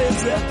men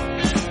crazy.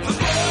 The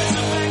boys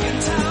are back in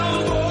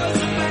town, boys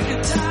are back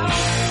in town.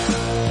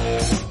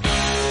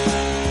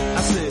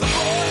 I said, the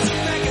boys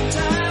are back in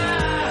town,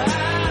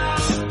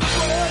 the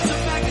boys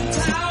are back in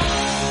town.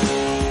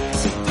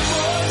 The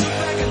boys are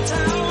back in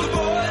town, the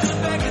boys are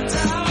back in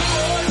town,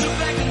 boys are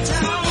back in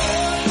town,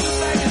 boys are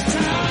back in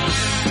town.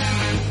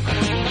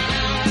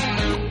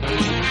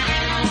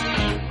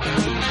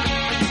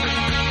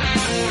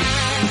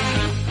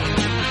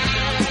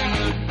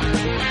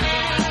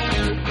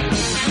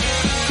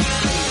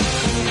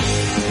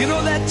 You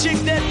know that chick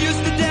that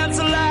used to dance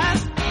a lot?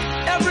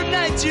 Every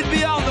night she'd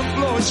be on the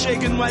floor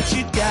shaking what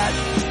she'd got.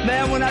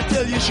 Man, when I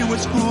tell you she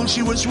was cool,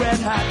 she was red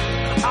hot.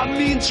 I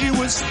mean, she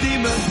was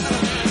steaming.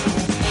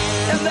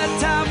 And that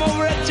time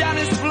over at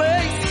Johnny's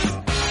place,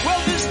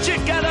 well, this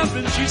chick got up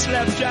and she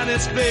slapped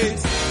Johnny's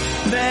face.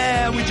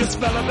 Man, we just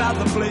fell about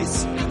the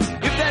place.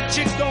 If that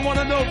chick don't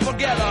wanna know,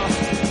 forget her.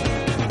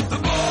 The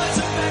boys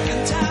are back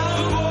in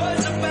town, the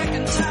boys are back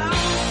in town.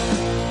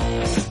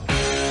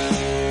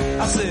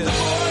 I said, the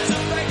boys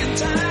are back in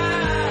town.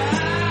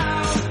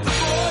 The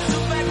boys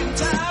are back in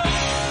town.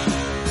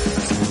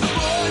 The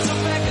boys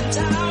are back in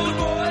town. The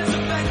boys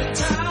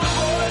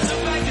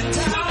are back in town. The boys are back in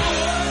town. The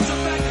boys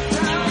are back in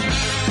town.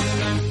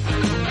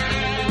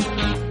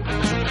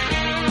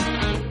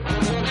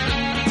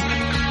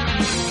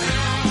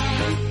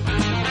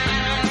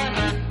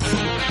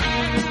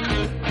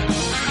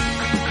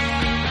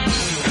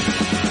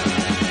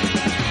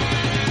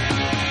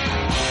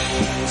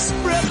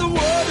 Spread the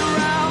word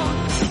around.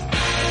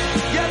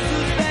 Guess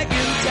who's back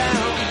in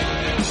town?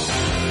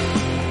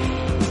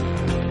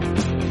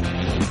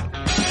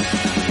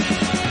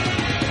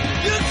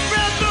 You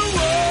spread the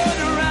word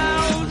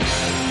around.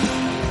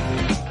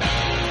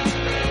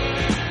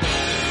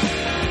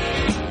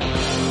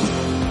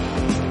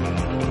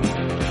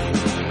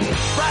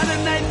 Friday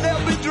night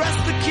they'll be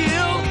dressed to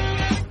kill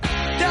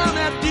down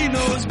at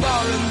Dino's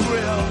Bar and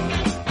Grill.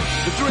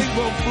 The drink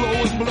will flow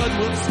and blood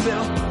will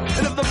spill.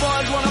 And if the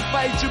boys wanna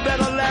fight, you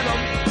better let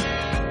them.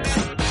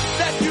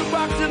 That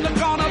jukebox in the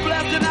corner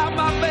blasting out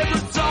my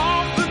favorite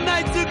song. The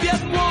nights are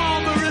getting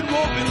warmer, it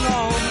won't be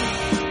long.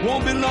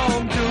 Won't be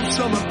long till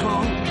summer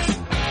comes.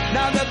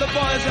 Now that the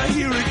boys are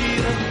here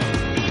again.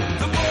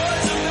 The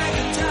boys are back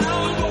in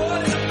town, the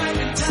boys are back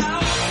in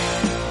town.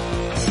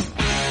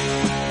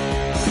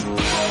 The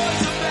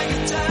boys are back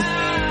in town.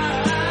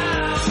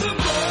 The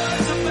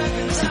boys are back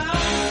in town.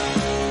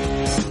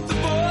 The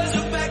boys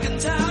are back in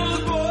town,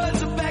 the boys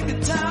are back in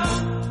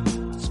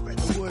town. Spread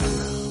the word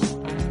around.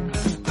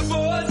 The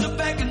boys are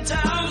back in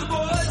town, the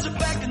boys are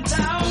back in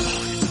town.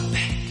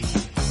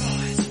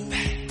 Boys are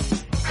back,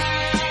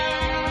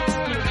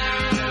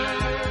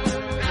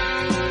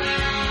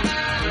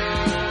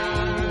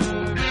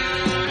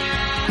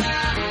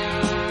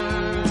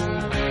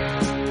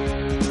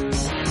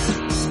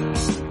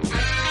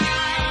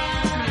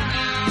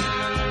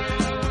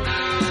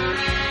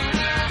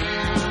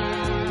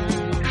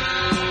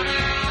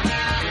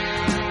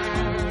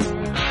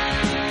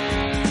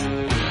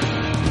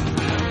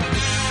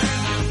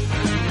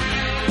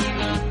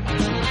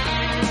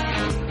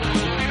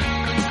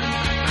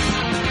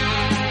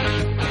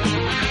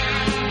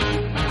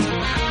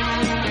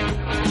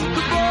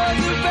 the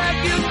boys are back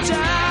in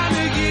town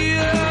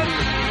again.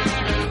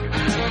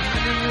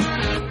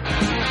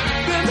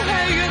 Been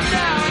hanging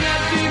down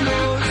at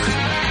Dino's.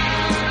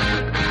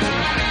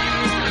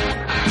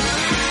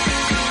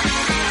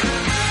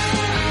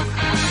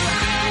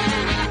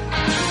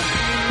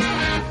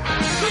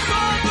 The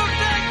boys are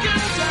back in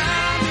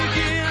town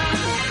again.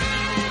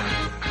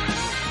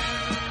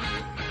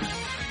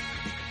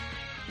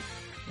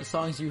 The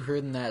songs you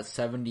heard in that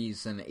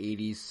 70s and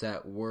 80s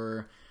set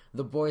were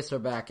The Boys Are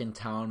Back in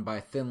Town by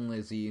Thin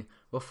Lizzy.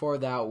 Before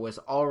that was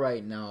All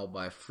Right Now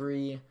by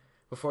Free.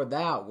 Before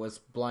that was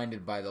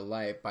Blinded by the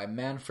Light by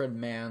Manfred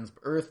Mann's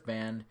Earth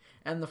Band.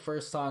 And the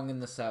first song in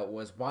the set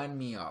was Wind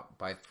Me Up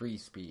by 3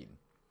 Speed.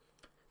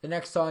 The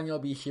next song you'll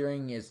be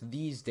hearing is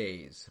These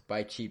Days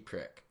by Cheap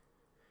Trick.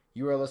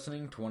 You are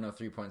listening to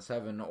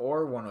 103.7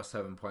 or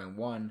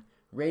 107.1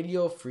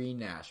 Radio Free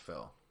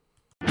Nashville.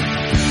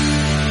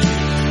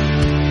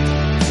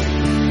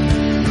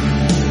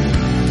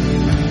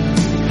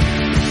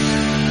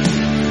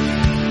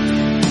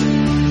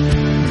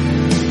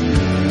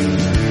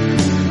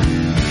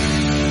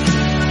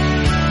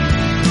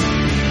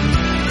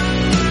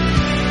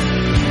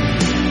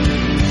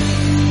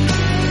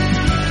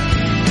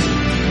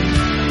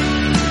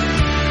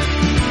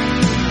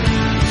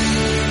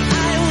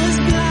 I was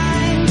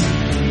blind,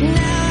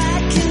 now I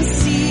can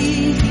see.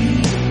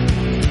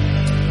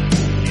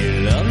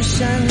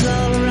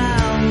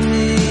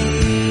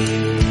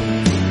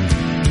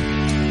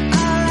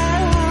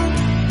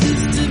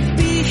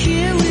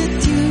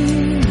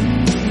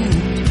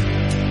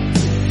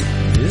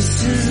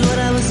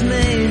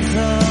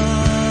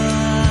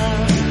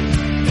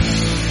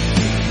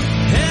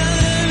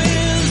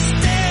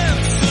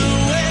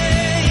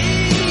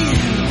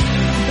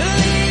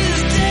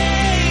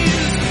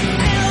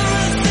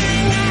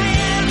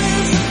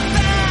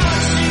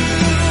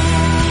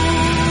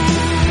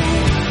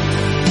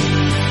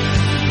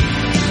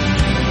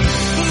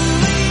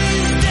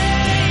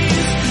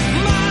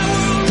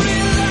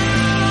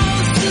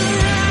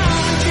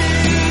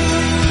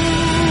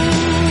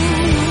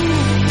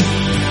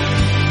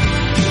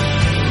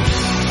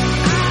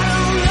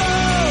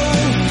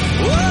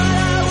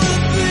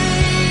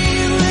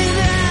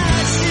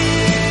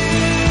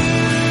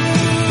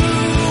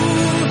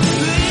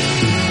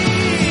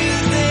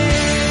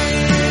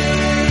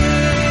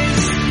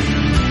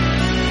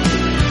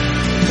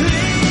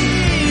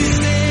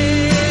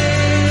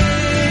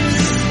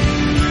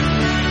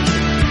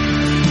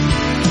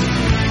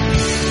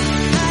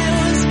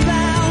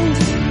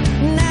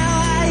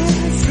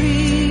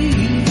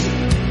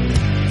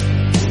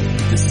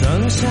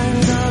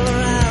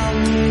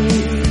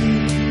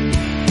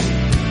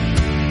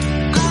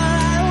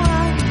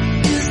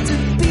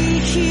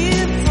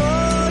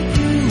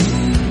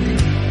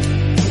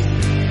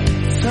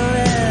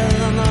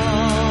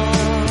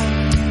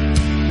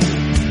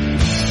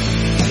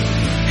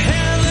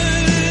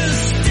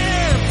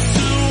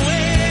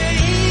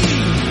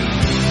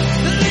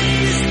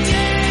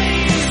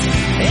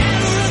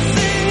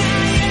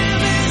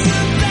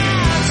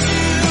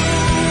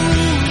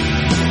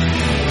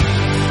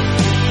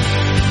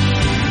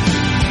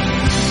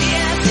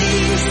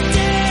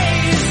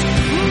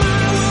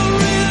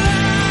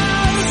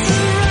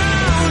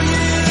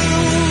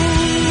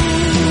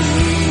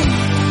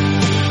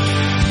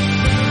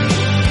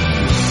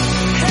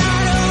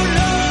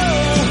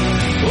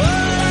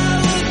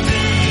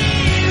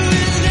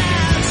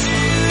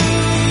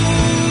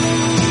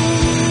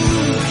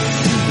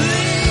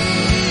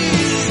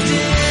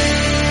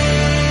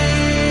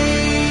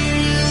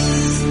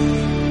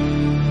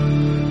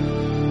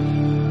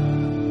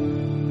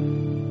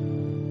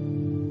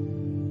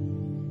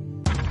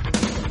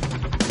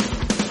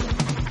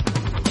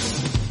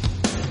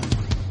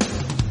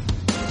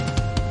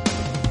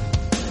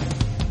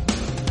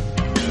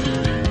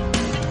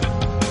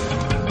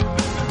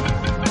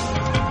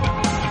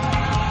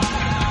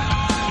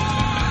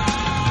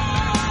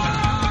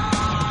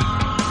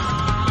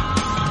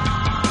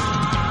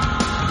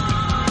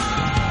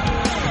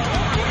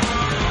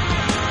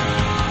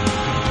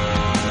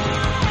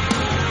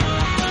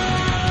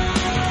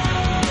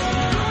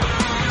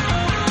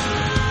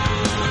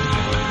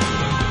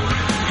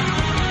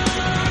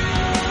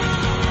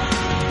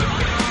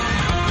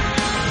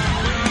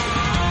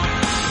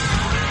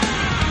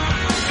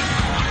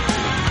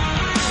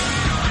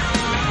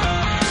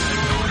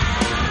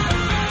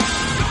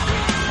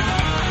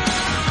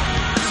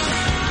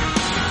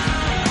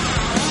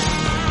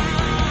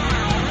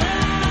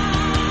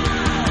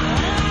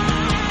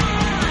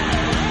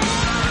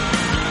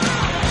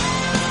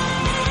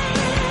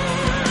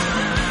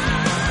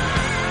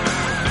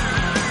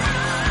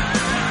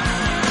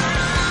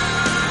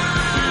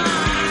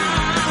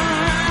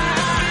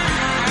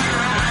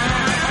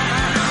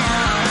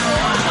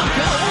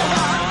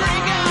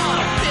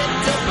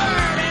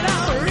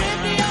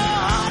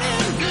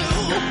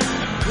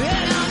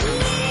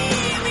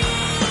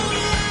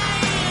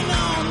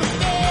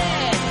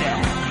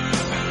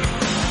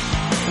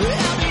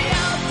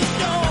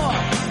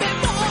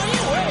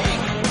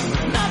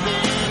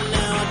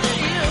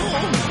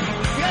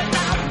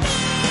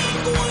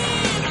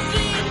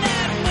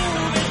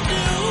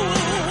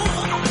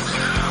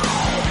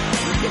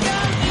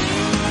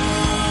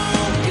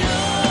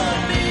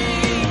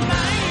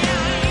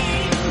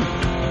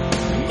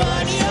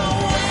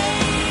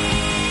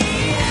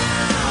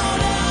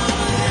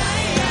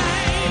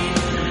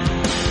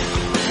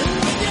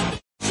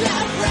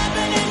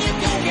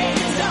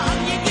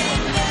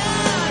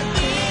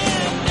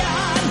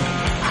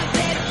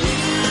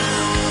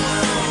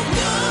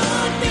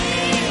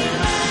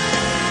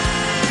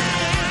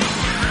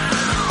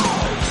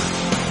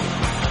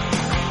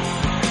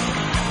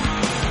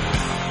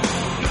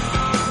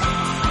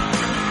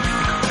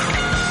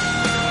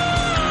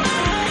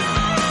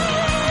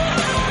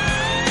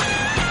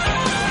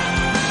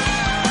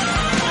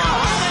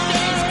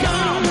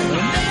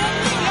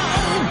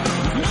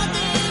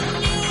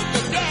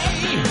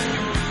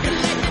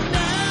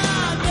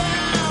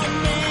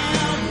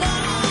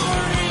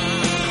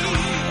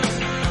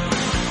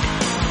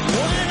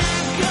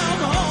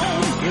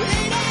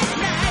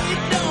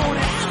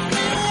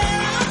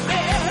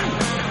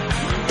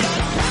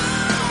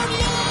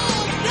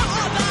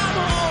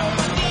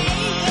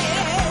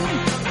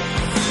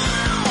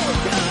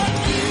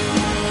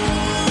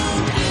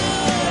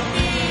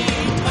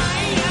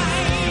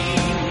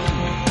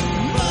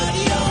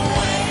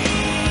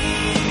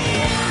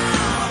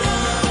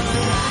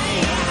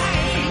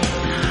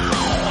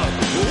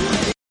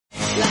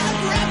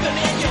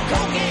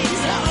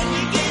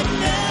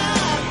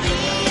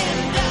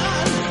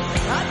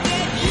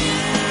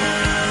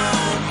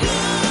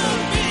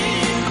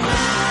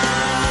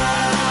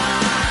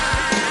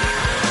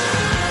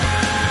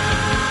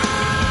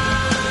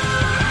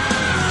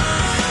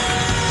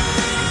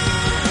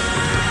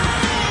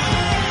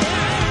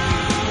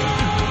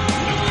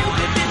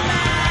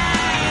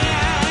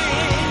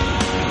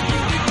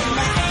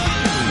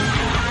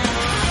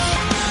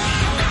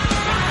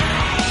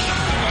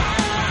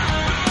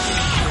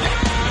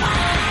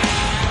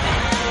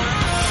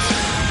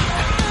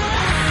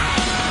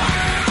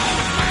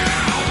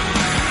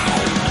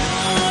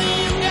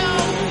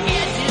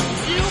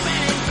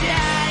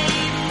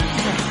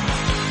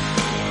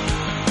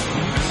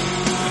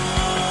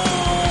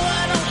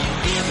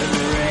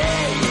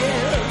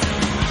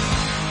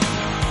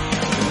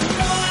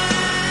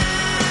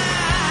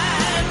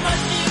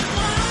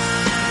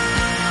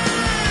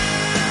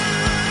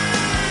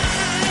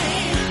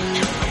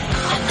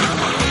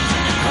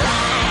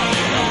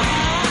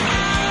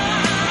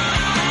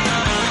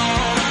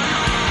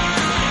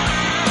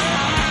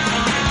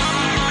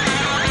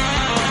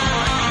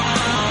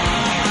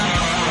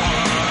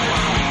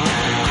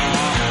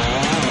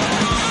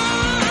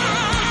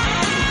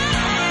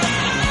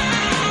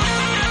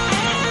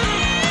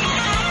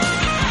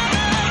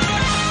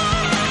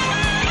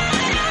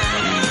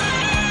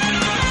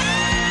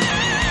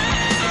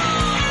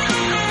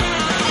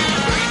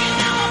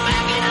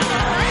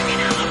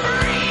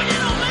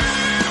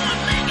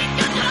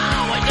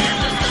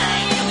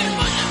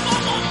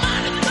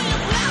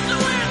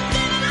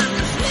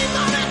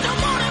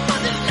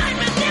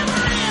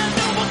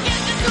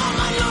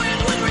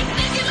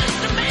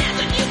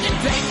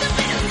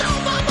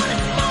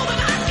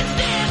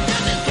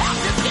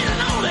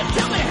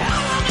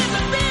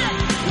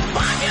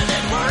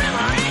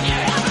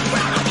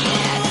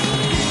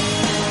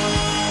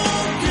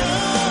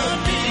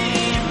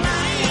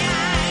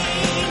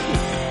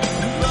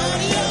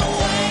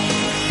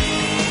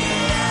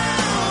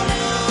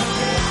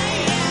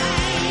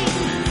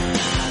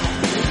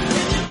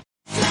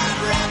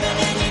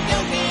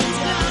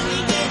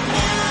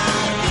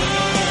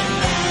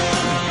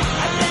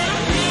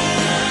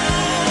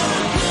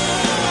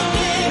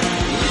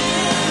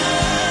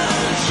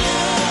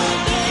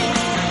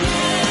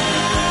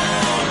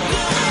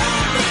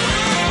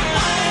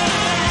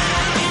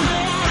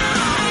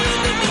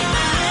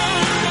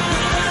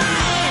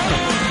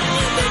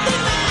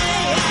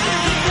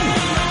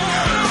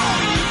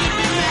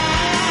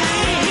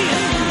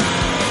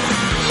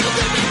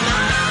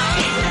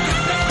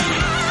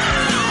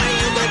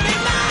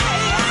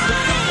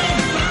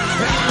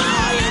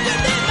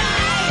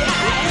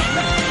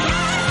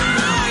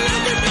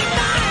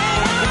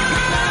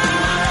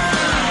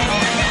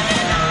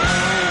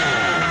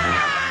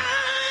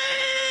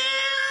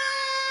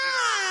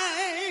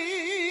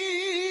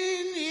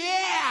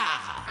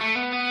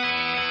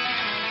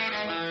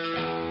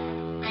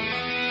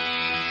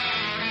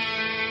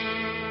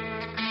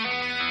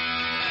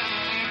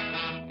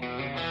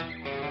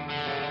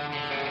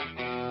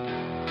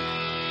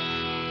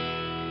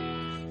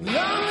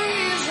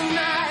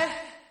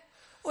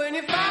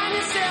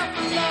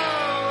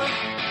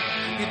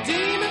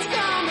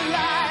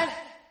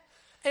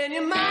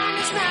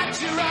 is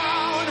not your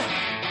own.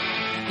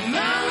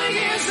 Lonely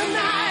is the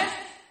night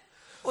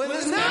when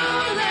there's no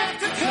one left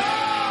to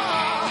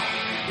call.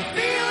 You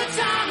feel the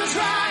time is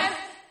right.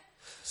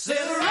 Say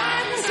the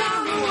writing's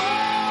on the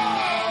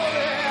wall.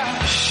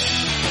 Yeah.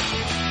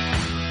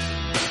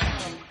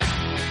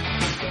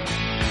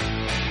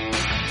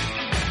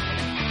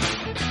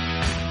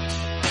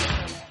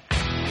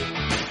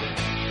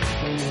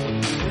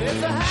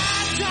 It's a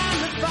hard time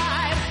to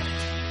fight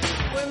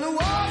when the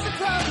walls are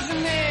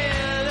closing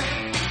in.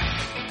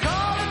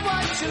 Call it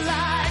what you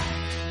like.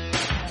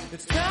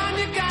 It's time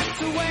you got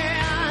to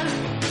win.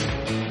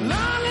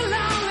 Lonely,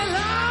 lonely,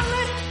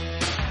 lonely.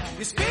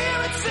 Your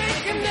spirit's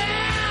sinking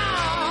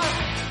down.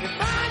 You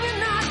find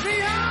you're not the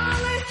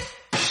only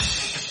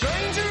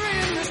stranger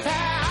in this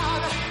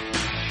town.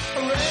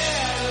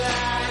 Red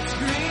lights,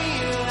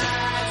 green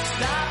lights,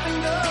 stop and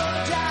go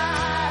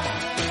drive.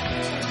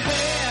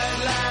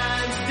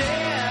 Headlines,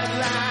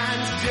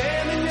 deadlines,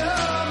 jamming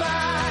your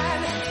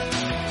mind.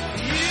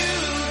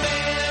 You've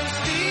been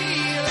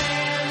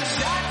stealing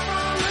shots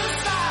from the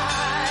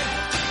side.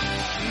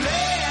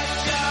 Let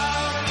your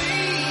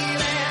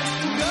feelings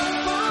go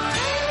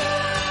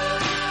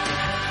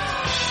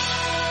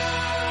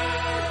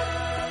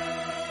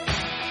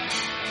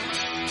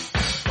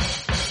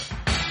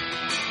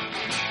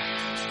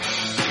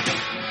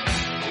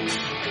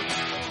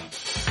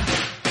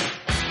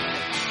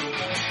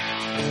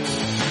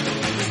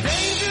There's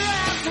danger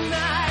out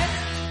tonight.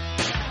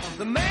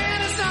 The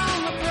man is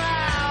on the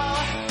prowl.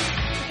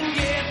 And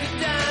get the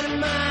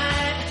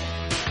dynamite.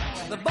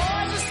 The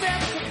boys are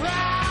set to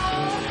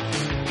prowl.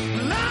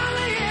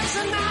 Lonely is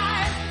the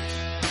night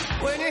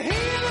when you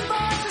hear the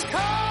voices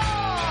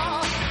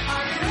call.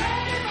 Are you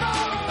ready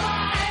for a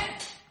fight?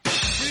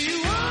 Do you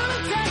wanna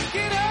take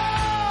it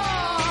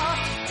all?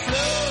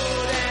 Slow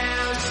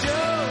down,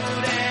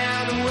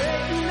 showdown,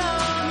 waiting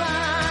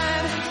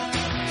online.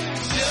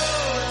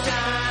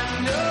 Showtime,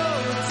 no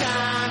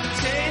time for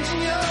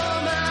changing your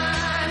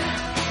mind.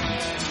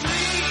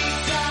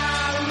 Streets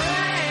are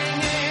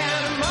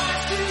ringing,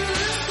 march to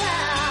the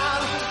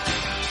sound.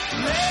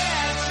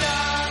 Let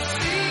your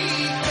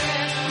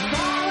secrets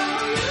follow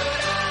you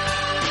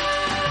down.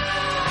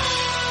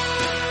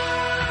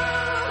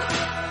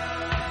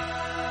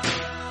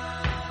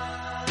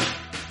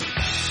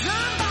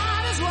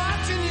 Somebody's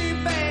watching you,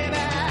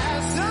 baby.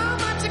 So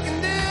much you can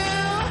do.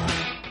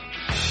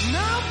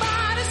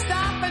 Nobody's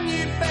stopping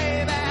you,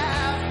 baby,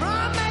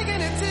 from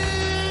making it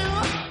two.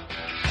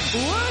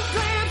 One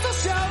glance will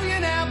show you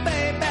now,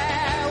 baby,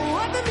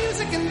 what the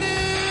music can do.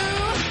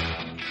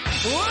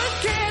 One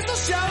kiss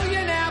will show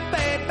you now,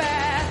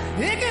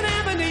 baby, it can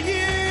happen to you.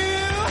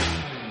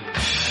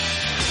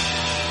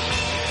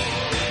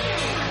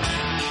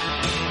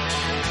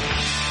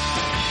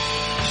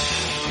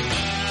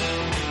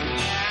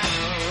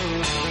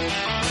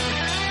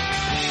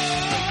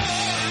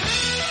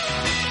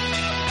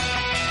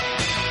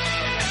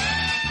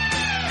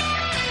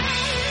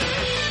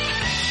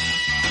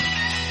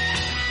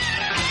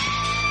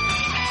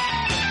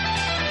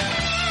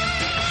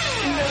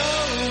 No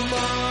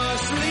more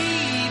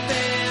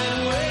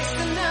sleeping,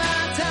 wasting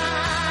our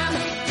time.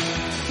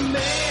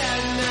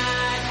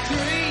 Midnight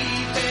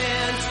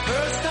creeping's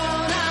first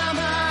on our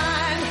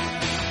mind.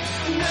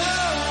 No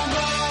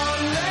more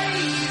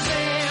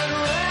lazing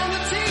around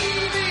the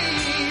TV.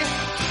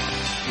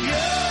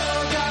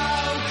 You'll go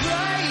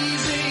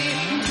crazy,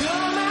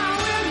 come out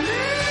with me.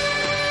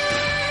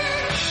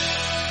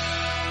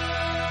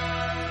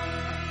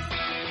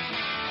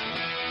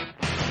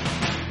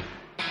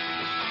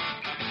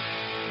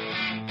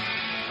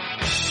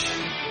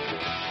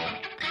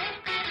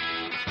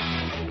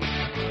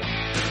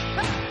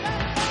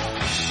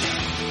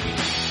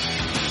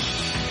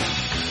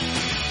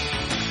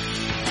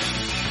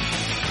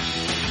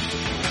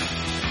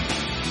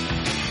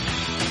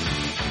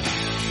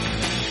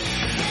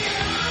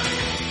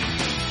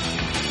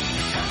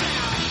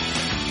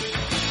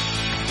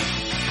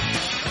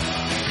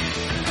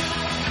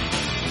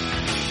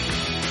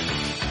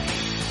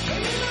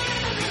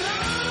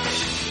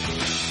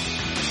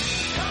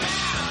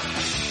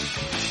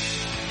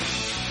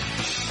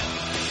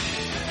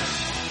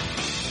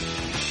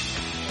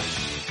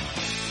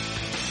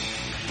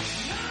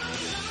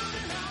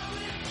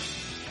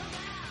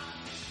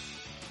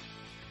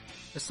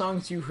 The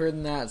songs you heard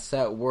in that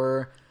set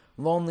were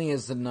Lonely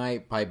is the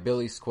Night by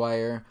Billy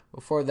Squier.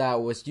 Before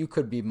that was You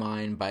Could Be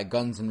Mine by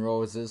Guns N'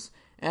 Roses.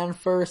 And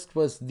first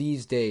was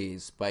These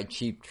Days by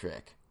Cheap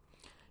Trick.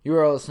 You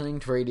are listening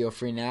to Radio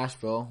Free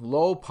Nashville,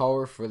 low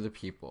power for the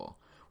people,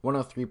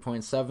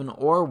 103.7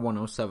 or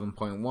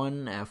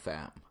 107.1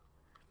 FM.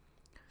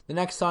 The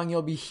next song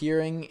you'll be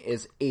hearing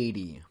is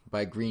 80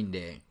 by Green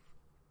Day.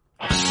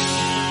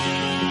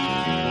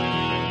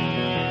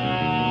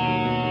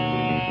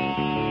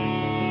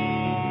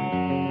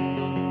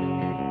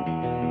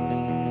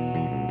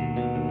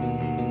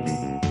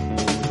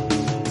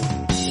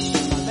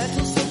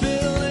 Mental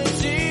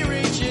stability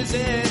reaches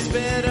its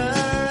bitter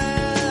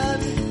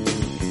end,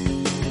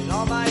 and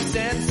all my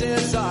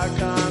senses are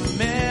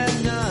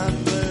coming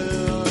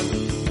unglued.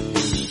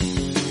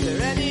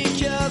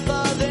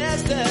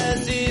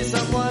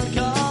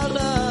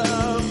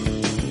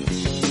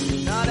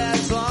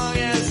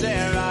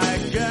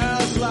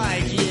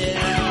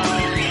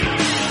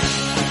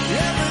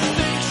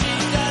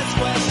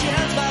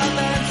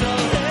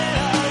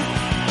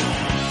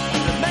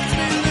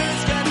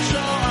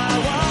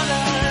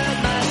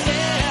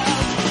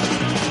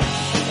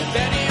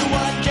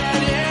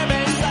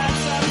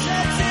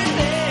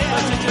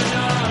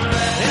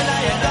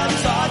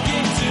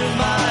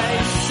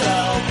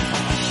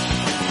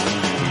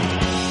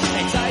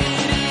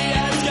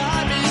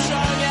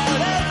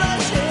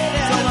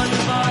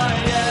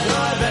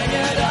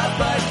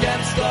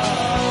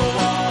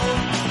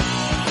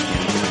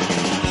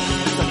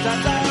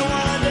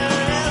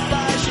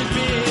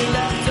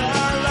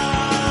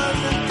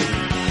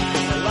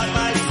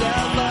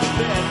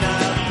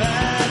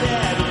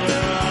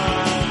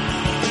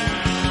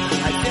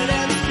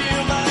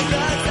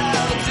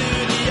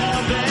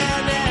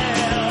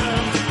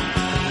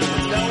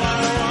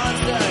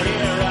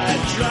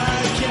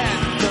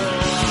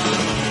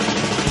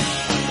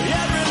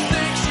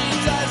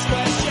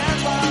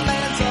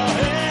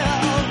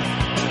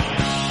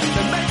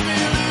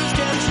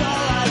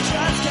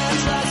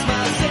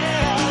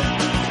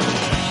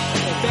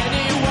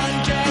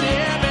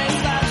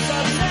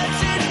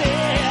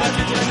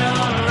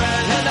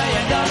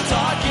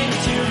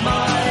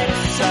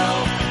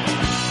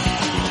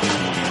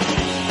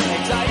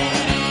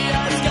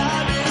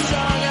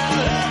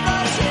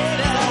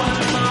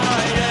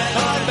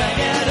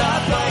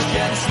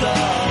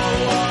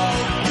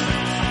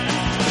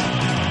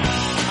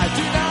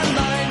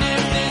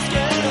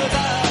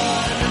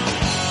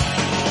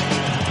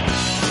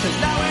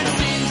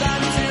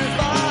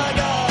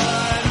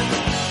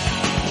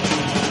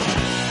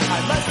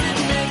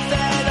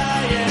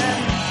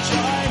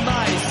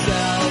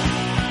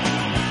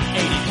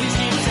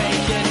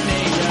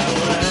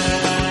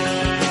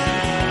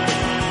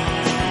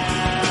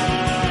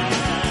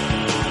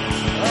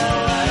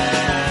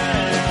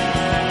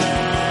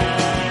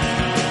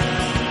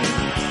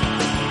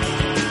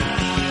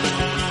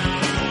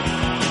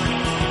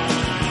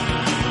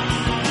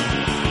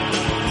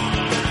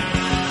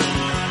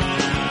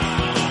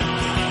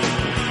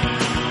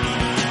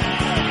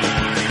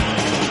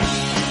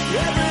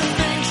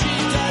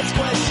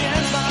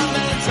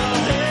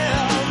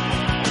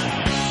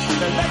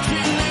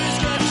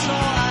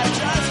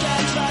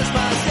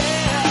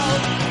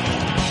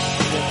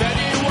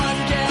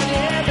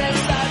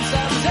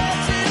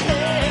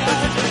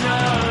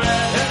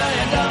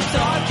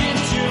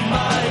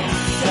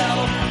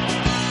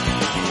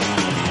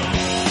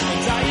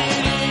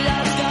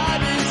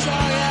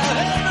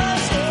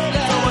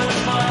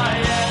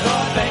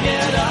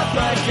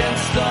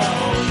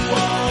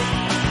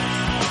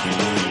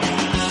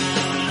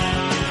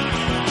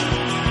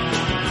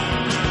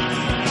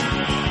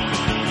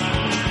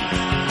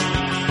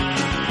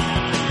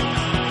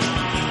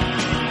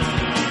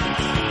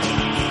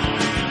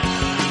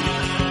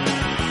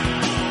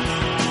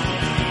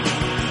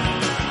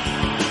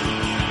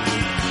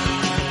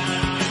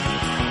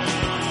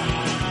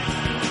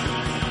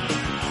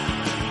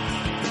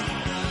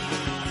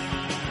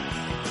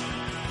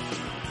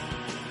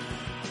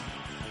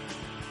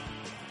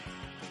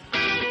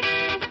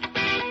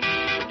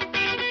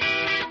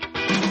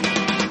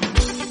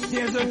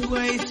 is a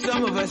place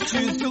some of us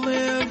choose to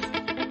live.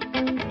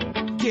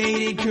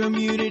 Gated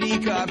community,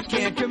 cops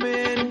can't come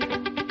in.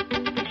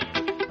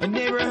 A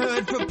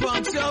neighborhood for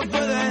punks over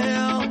the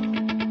hill.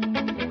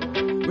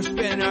 We're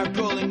spending our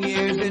golden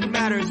years in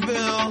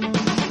Mattersville.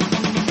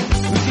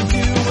 We can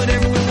do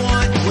whatever we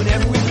want,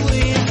 whenever we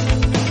please.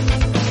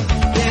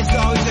 There's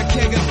always a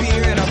keg of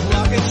beer and a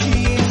block of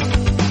cheese.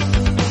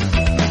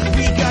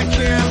 We got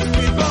caroms,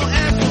 speedball,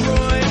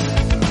 asteroids,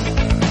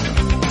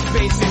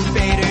 space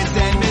invaders,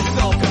 and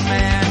missile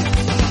command.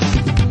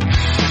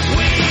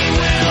 We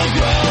will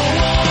grow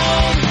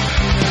old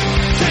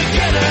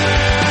together.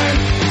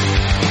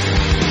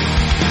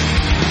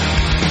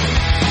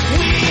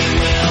 We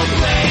will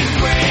play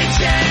bridge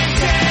and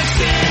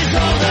Texas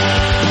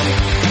Hold'em.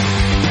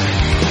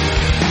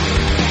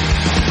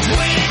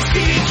 Twin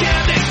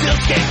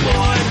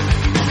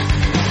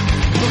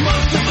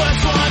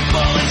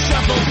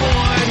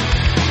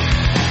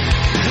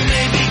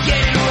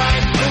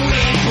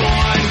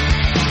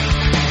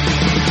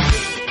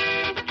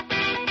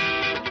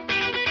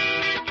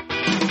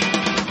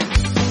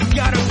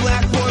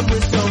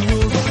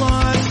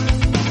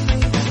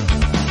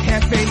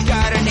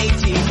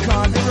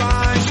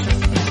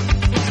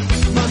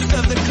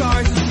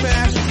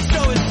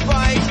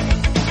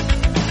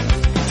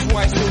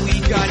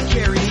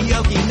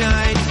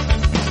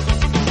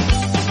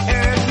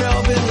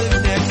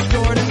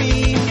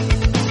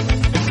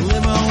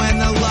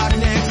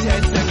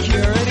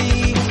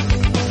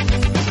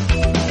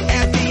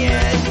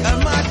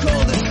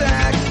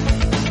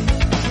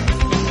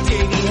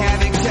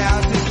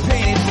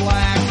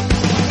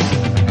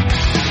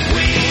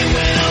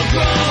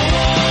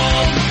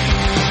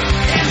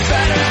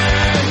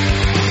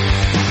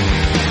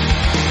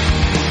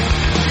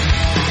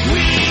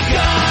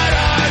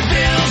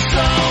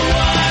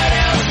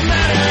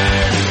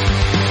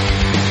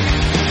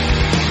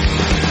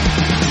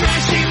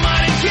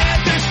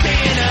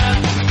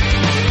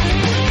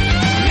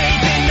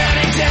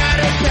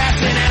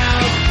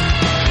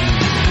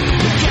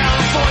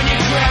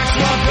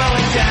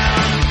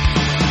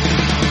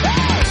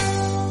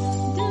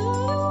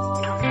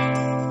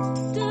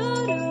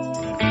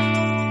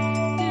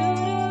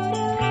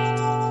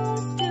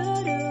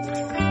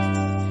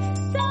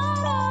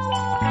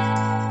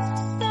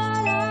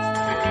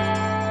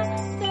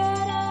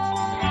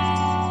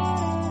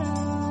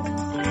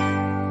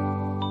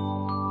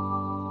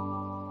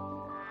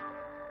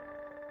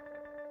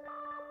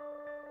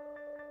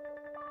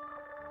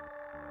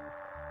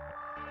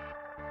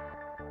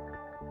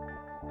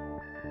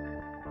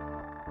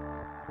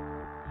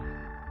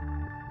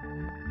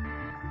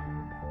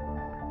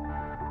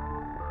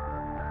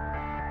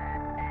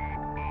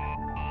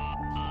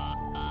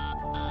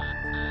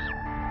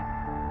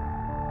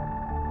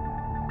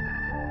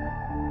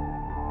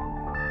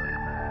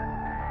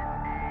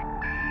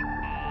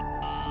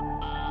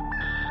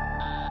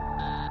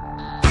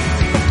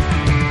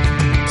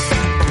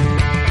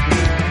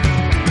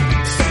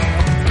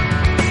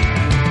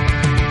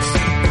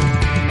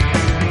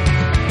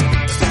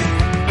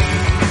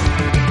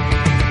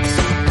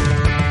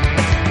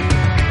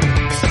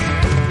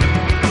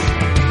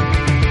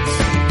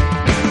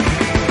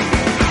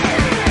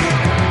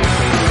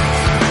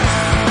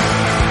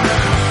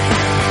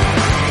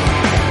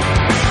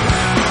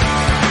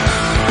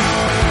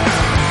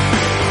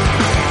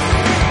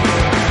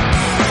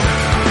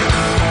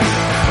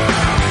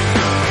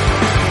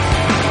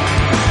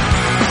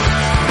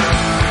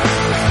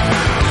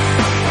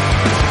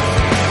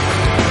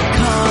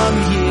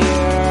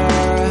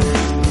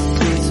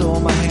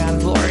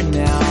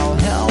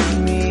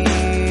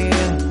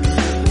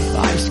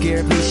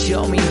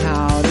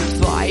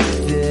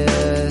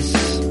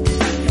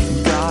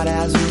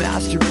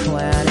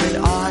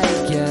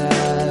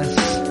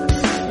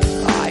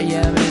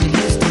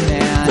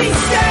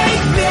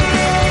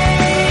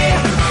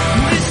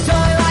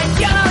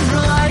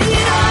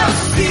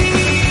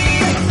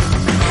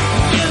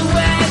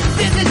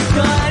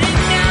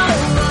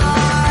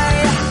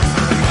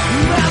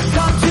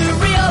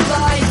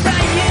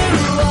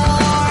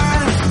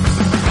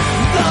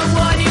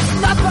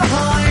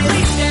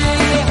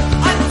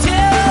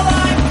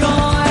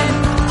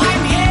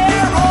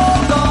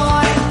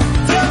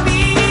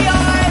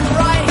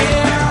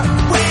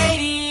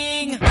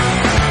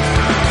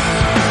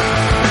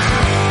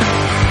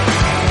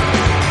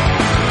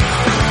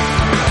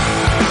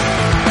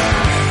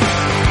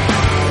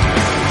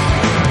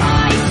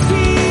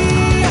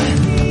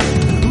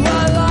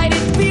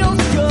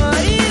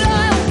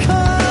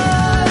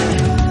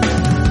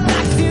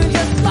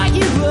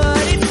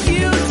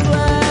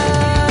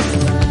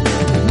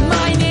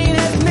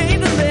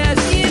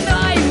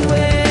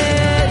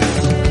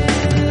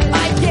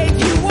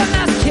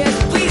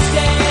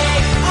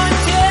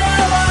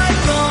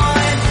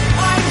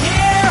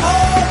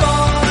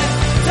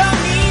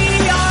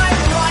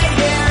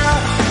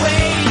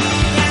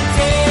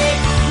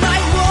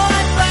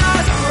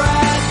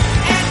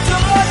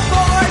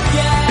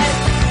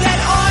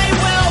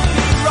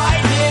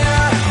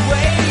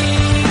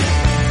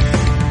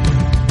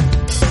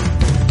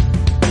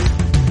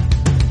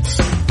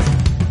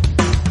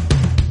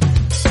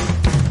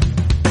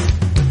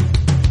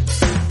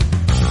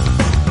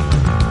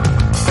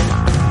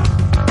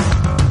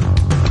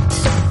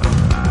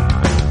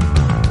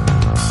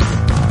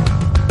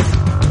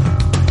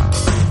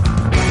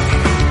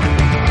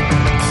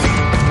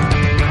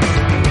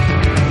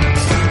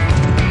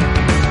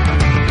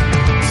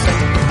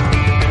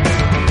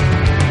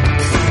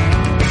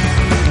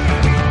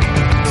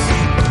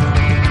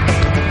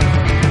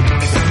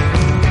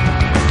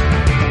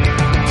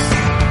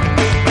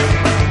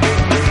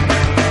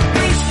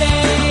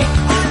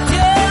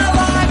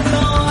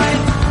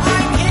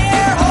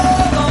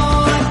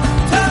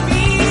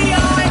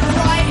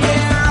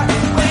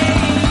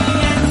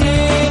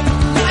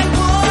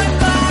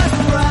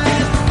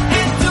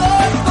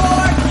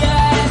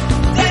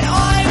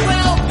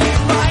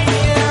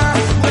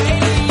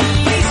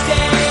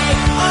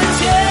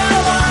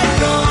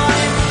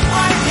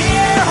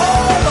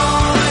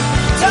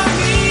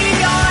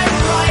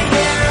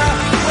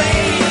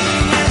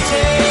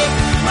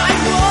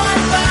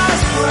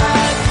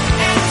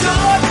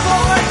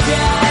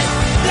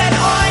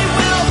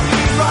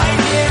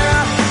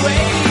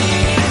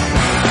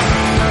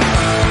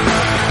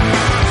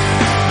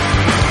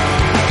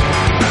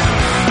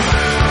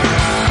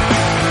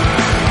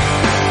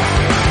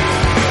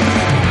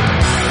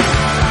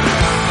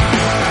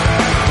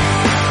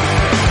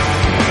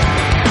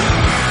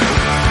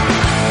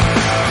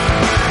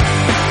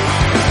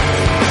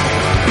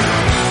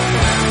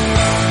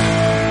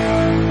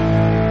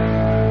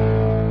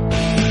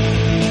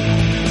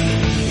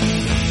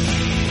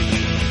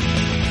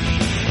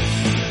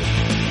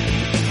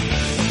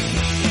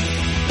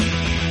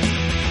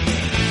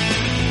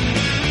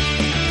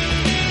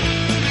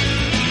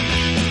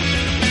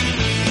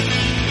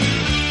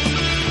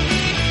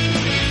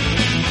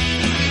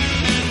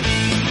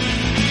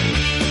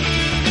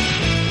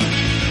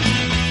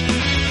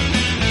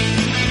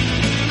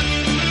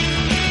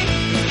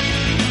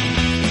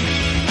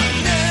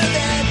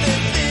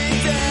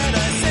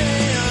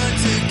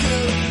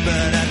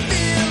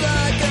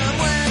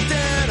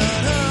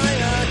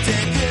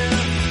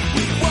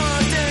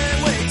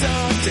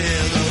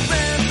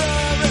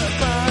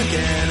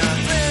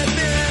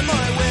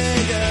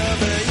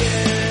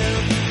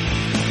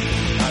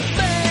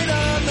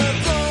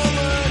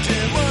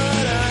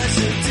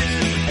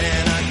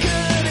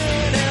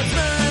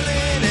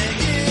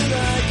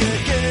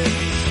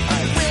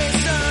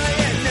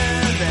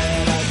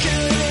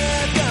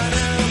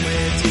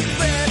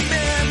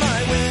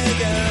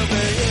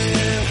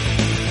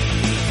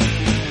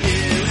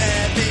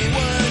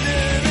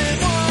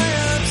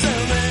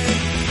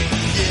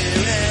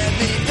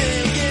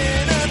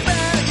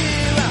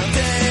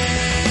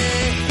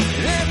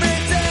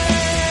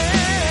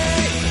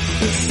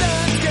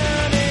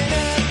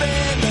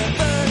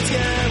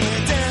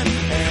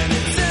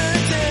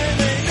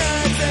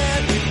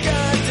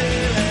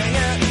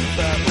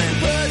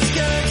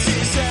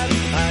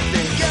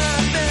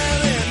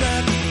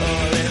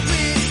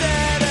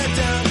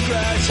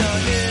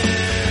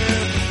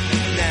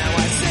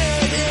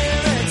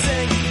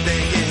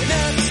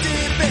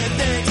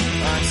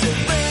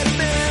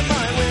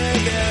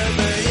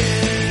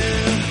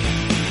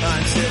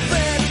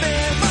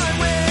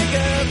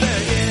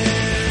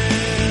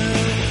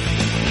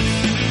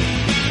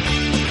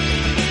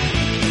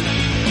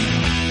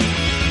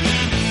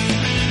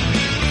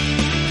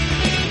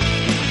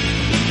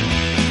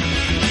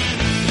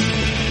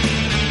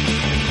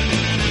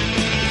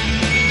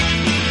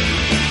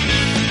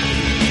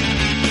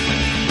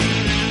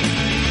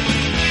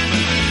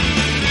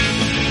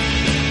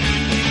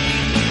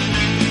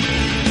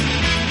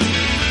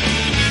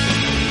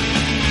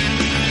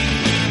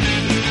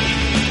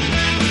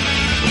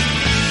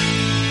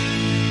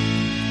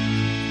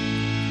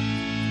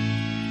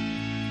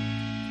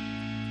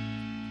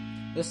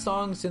The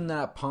songs in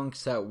that punk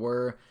set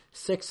were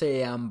 6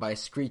 a.m. by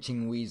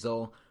Screeching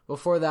Weasel.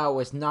 Before that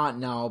was Not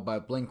Now by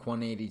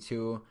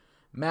Blink-182,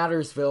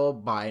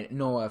 Mattersville by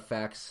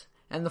NoFX,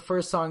 and the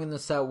first song in the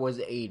set was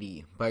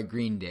 80 by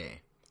Green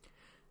Day.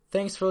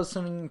 Thanks for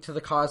listening to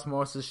the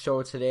Cosmosis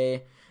show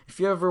today. If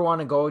you ever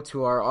want to go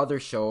to our other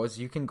shows,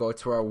 you can go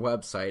to our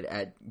website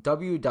at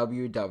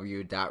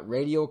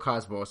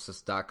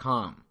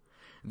www.radiocosmosis.com.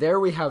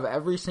 There we have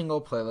every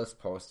single playlist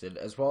posted,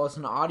 as well as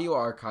an audio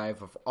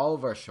archive of all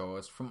of our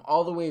shows from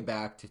all the way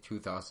back to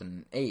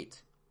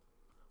 2008.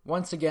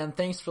 Once again,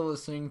 thanks for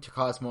listening to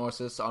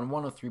Cosmosis on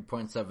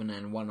 103.7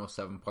 and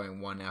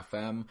 107.1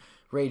 FM,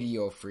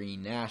 Radio Free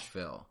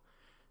Nashville.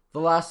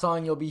 The last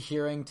song you'll be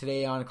hearing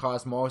today on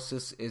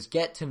Cosmosis is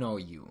Get to Know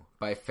You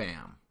by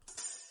Fam.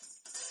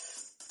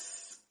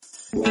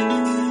 A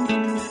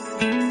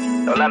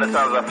lot of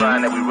times I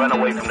find that we run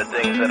away from the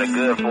things that are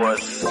good for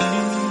us,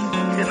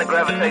 tend to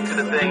gravitate to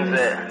the things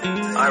that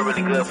aren't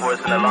really good for us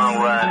in the long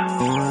run,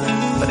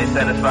 but they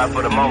satisfy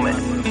for the moment.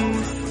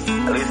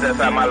 At least that's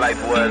how my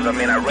life was. I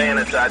mean, I ran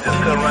until I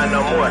just couldn't run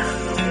no more,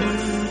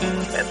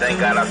 and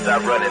thank God I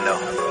stopped running though.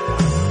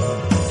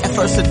 At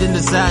first I didn't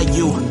desire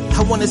you.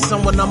 I wanted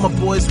someone all my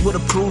boys would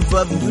approve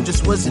of, and you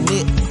just wasn't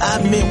it. I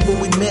admit when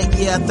we met,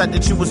 yeah, I thought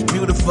that you was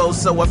beautiful,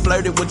 so I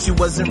flirted with you,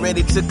 wasn't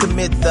ready to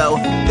commit though.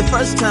 The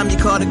first time you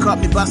called, it caught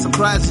me by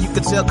surprise, and you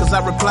could tell cause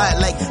I replied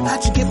like,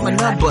 how'd you get my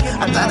number?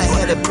 I thought I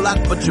had it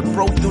blocked, but you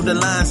broke through the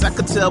lines. I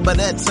could tell by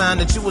that time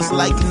that you was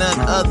like none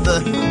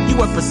other. You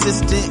were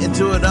persistent,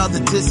 endured all the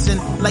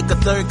dissing, like a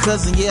third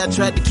cousin, yeah, I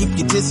tried to keep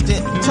you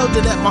distant. Told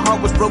you that my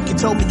heart was broke, you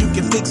told me you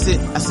can fix it.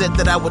 I said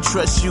that I would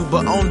trust you,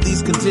 but on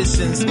these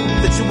conditions,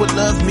 that you would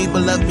love me,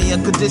 but love me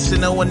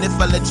unconditional. And if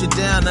I let you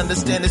down,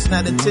 understand it's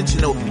not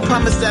intentional.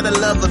 Promise that I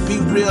love will be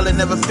real and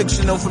never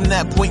fictional. From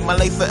that point, my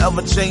life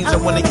forever changed. I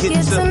wanna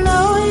get to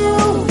know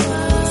you,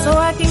 so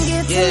I can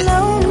get to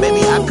know me.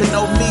 Maybe I could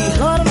know me.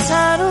 Lord, I'm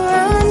tired of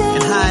running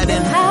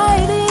and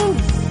hiding.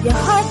 Your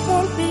heart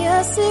won't be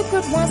a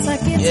secret once I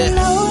get to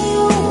know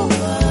you,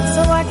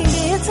 so I can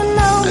get to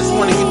know I just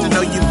wanna get to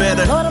know you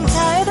better. Lord, I'm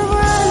tired of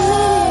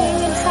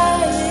running and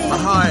hiding. My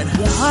heart.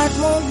 Your heart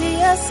won't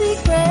be a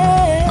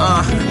secret.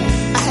 I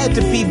had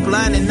to be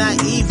blind and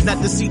naive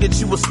not to see that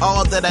you was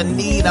all that I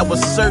need. I was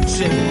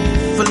searching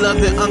for love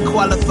in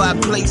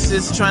unqualified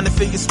places, trying to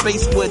fill your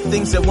space with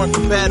things that weren't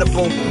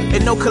compatible.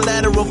 And no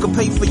collateral could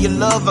pay for your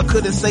love. I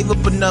couldn't save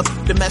up enough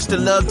to match the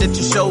love that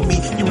you showed me.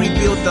 You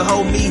rebuilt the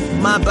whole me,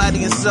 mind,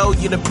 body, and soul.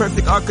 You're the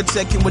perfect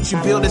architect, and what you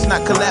build is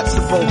not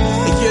collapsible.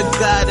 And you're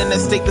God, and that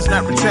statement's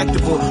not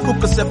retractable. Who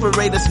could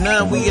separate us?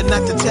 None. We are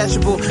not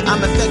detachable.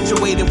 I'm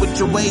infatuated with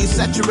your ways,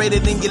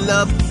 saturated in your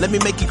love. Let me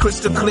make it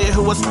crystal clear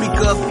who I speak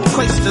of.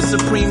 Christ, the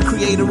supreme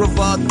creator of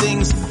all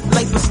things.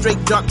 Life was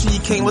straight dark till you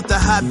came with the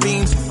high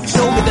beams.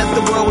 Show me that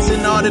the world was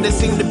in order that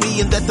seemed to be,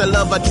 and that the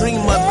love I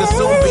dream of could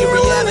soon be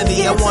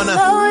reality. I wanna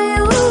know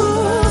you,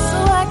 so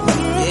I can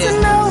get to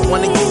know I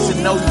wanna get to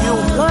know you.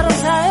 Lord, I'm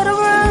tired of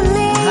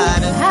running,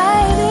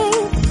 hiding.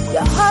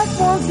 Your heart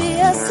won't be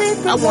a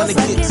secret. I wanna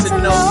get to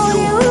know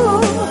you,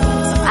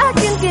 so I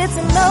can get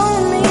to know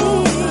me.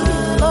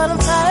 Lord, I'm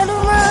tired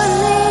of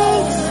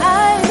running,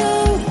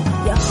 hiding.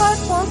 Your heart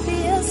won't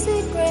be a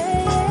secret.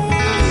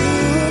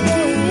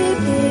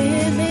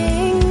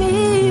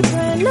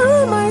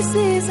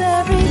 Mercies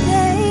every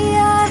day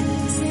I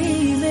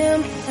see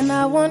them, and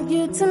I want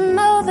you to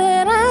know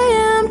that I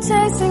am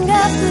chasing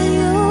after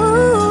you,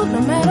 no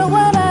matter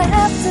what I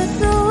have to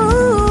do.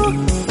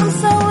 I'm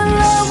so in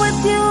love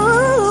with you.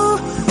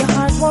 Your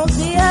heart won't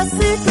be a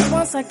secret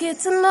once I get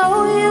to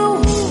know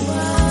you,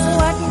 so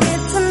I can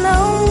get to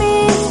know me.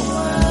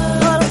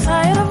 But I'm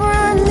tired of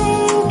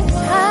running,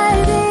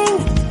 hiding.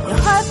 Your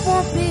heart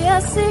won't be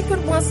a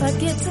secret once I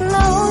get to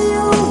know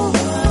you,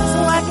 so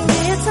I can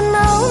get to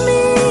know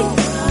me.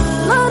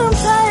 Lord, I'm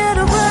tired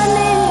of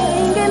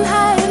running and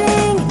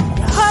hiding.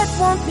 Your heart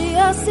won't be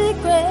a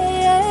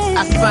secret.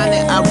 I find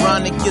it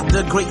ironic you're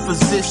the great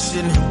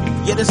physician,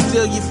 yet and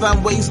still you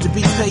find ways to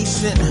be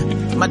patient.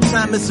 My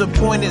time is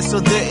appointed, so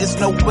there is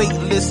no wait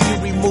list. You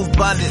remove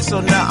bondage,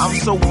 so now I'm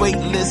so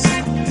weightless.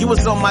 You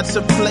was on my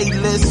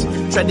playlist,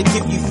 tried to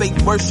give you fake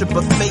worship,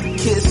 a fake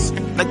kiss.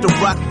 Like the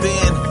rock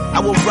band, I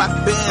will rock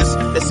bands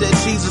that said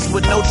Jesus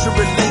with no true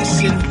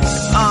relation.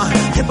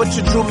 But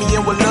you drew me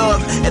in with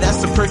love, and that's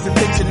the perfect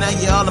picture, now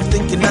you're all I'm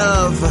thinking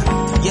of.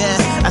 Yeah,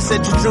 I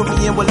said you drew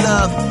me in with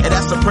love, and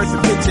that's the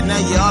perfect picture, now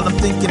you're all I'm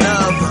thinking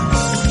of.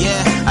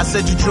 Yeah, I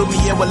said you drew me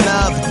in with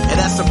love, and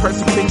that's the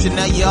perfect picture,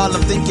 now you're all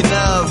I'm thinking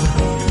of.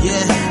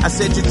 Yeah, I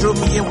said you drew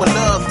me in with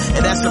love,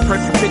 and that's the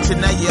perfect picture,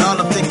 now you're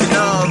all I'm thinking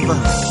of.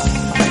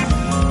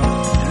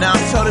 Now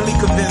I'm totally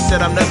convinced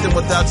that I'm nothing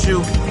without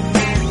you.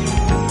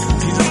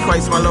 Jesus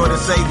Christ, my Lord and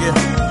Savior,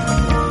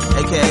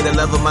 aka the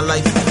love of my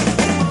life. Yeah.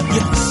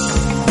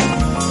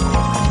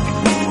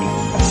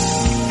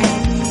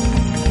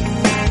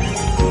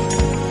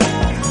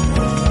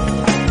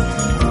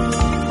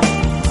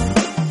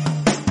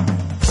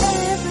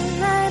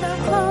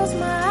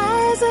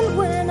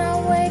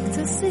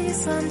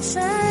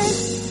 Sunshine,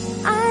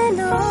 I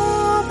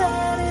know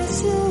that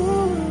it's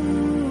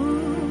you.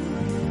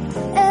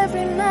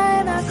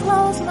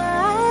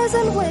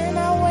 days and when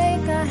I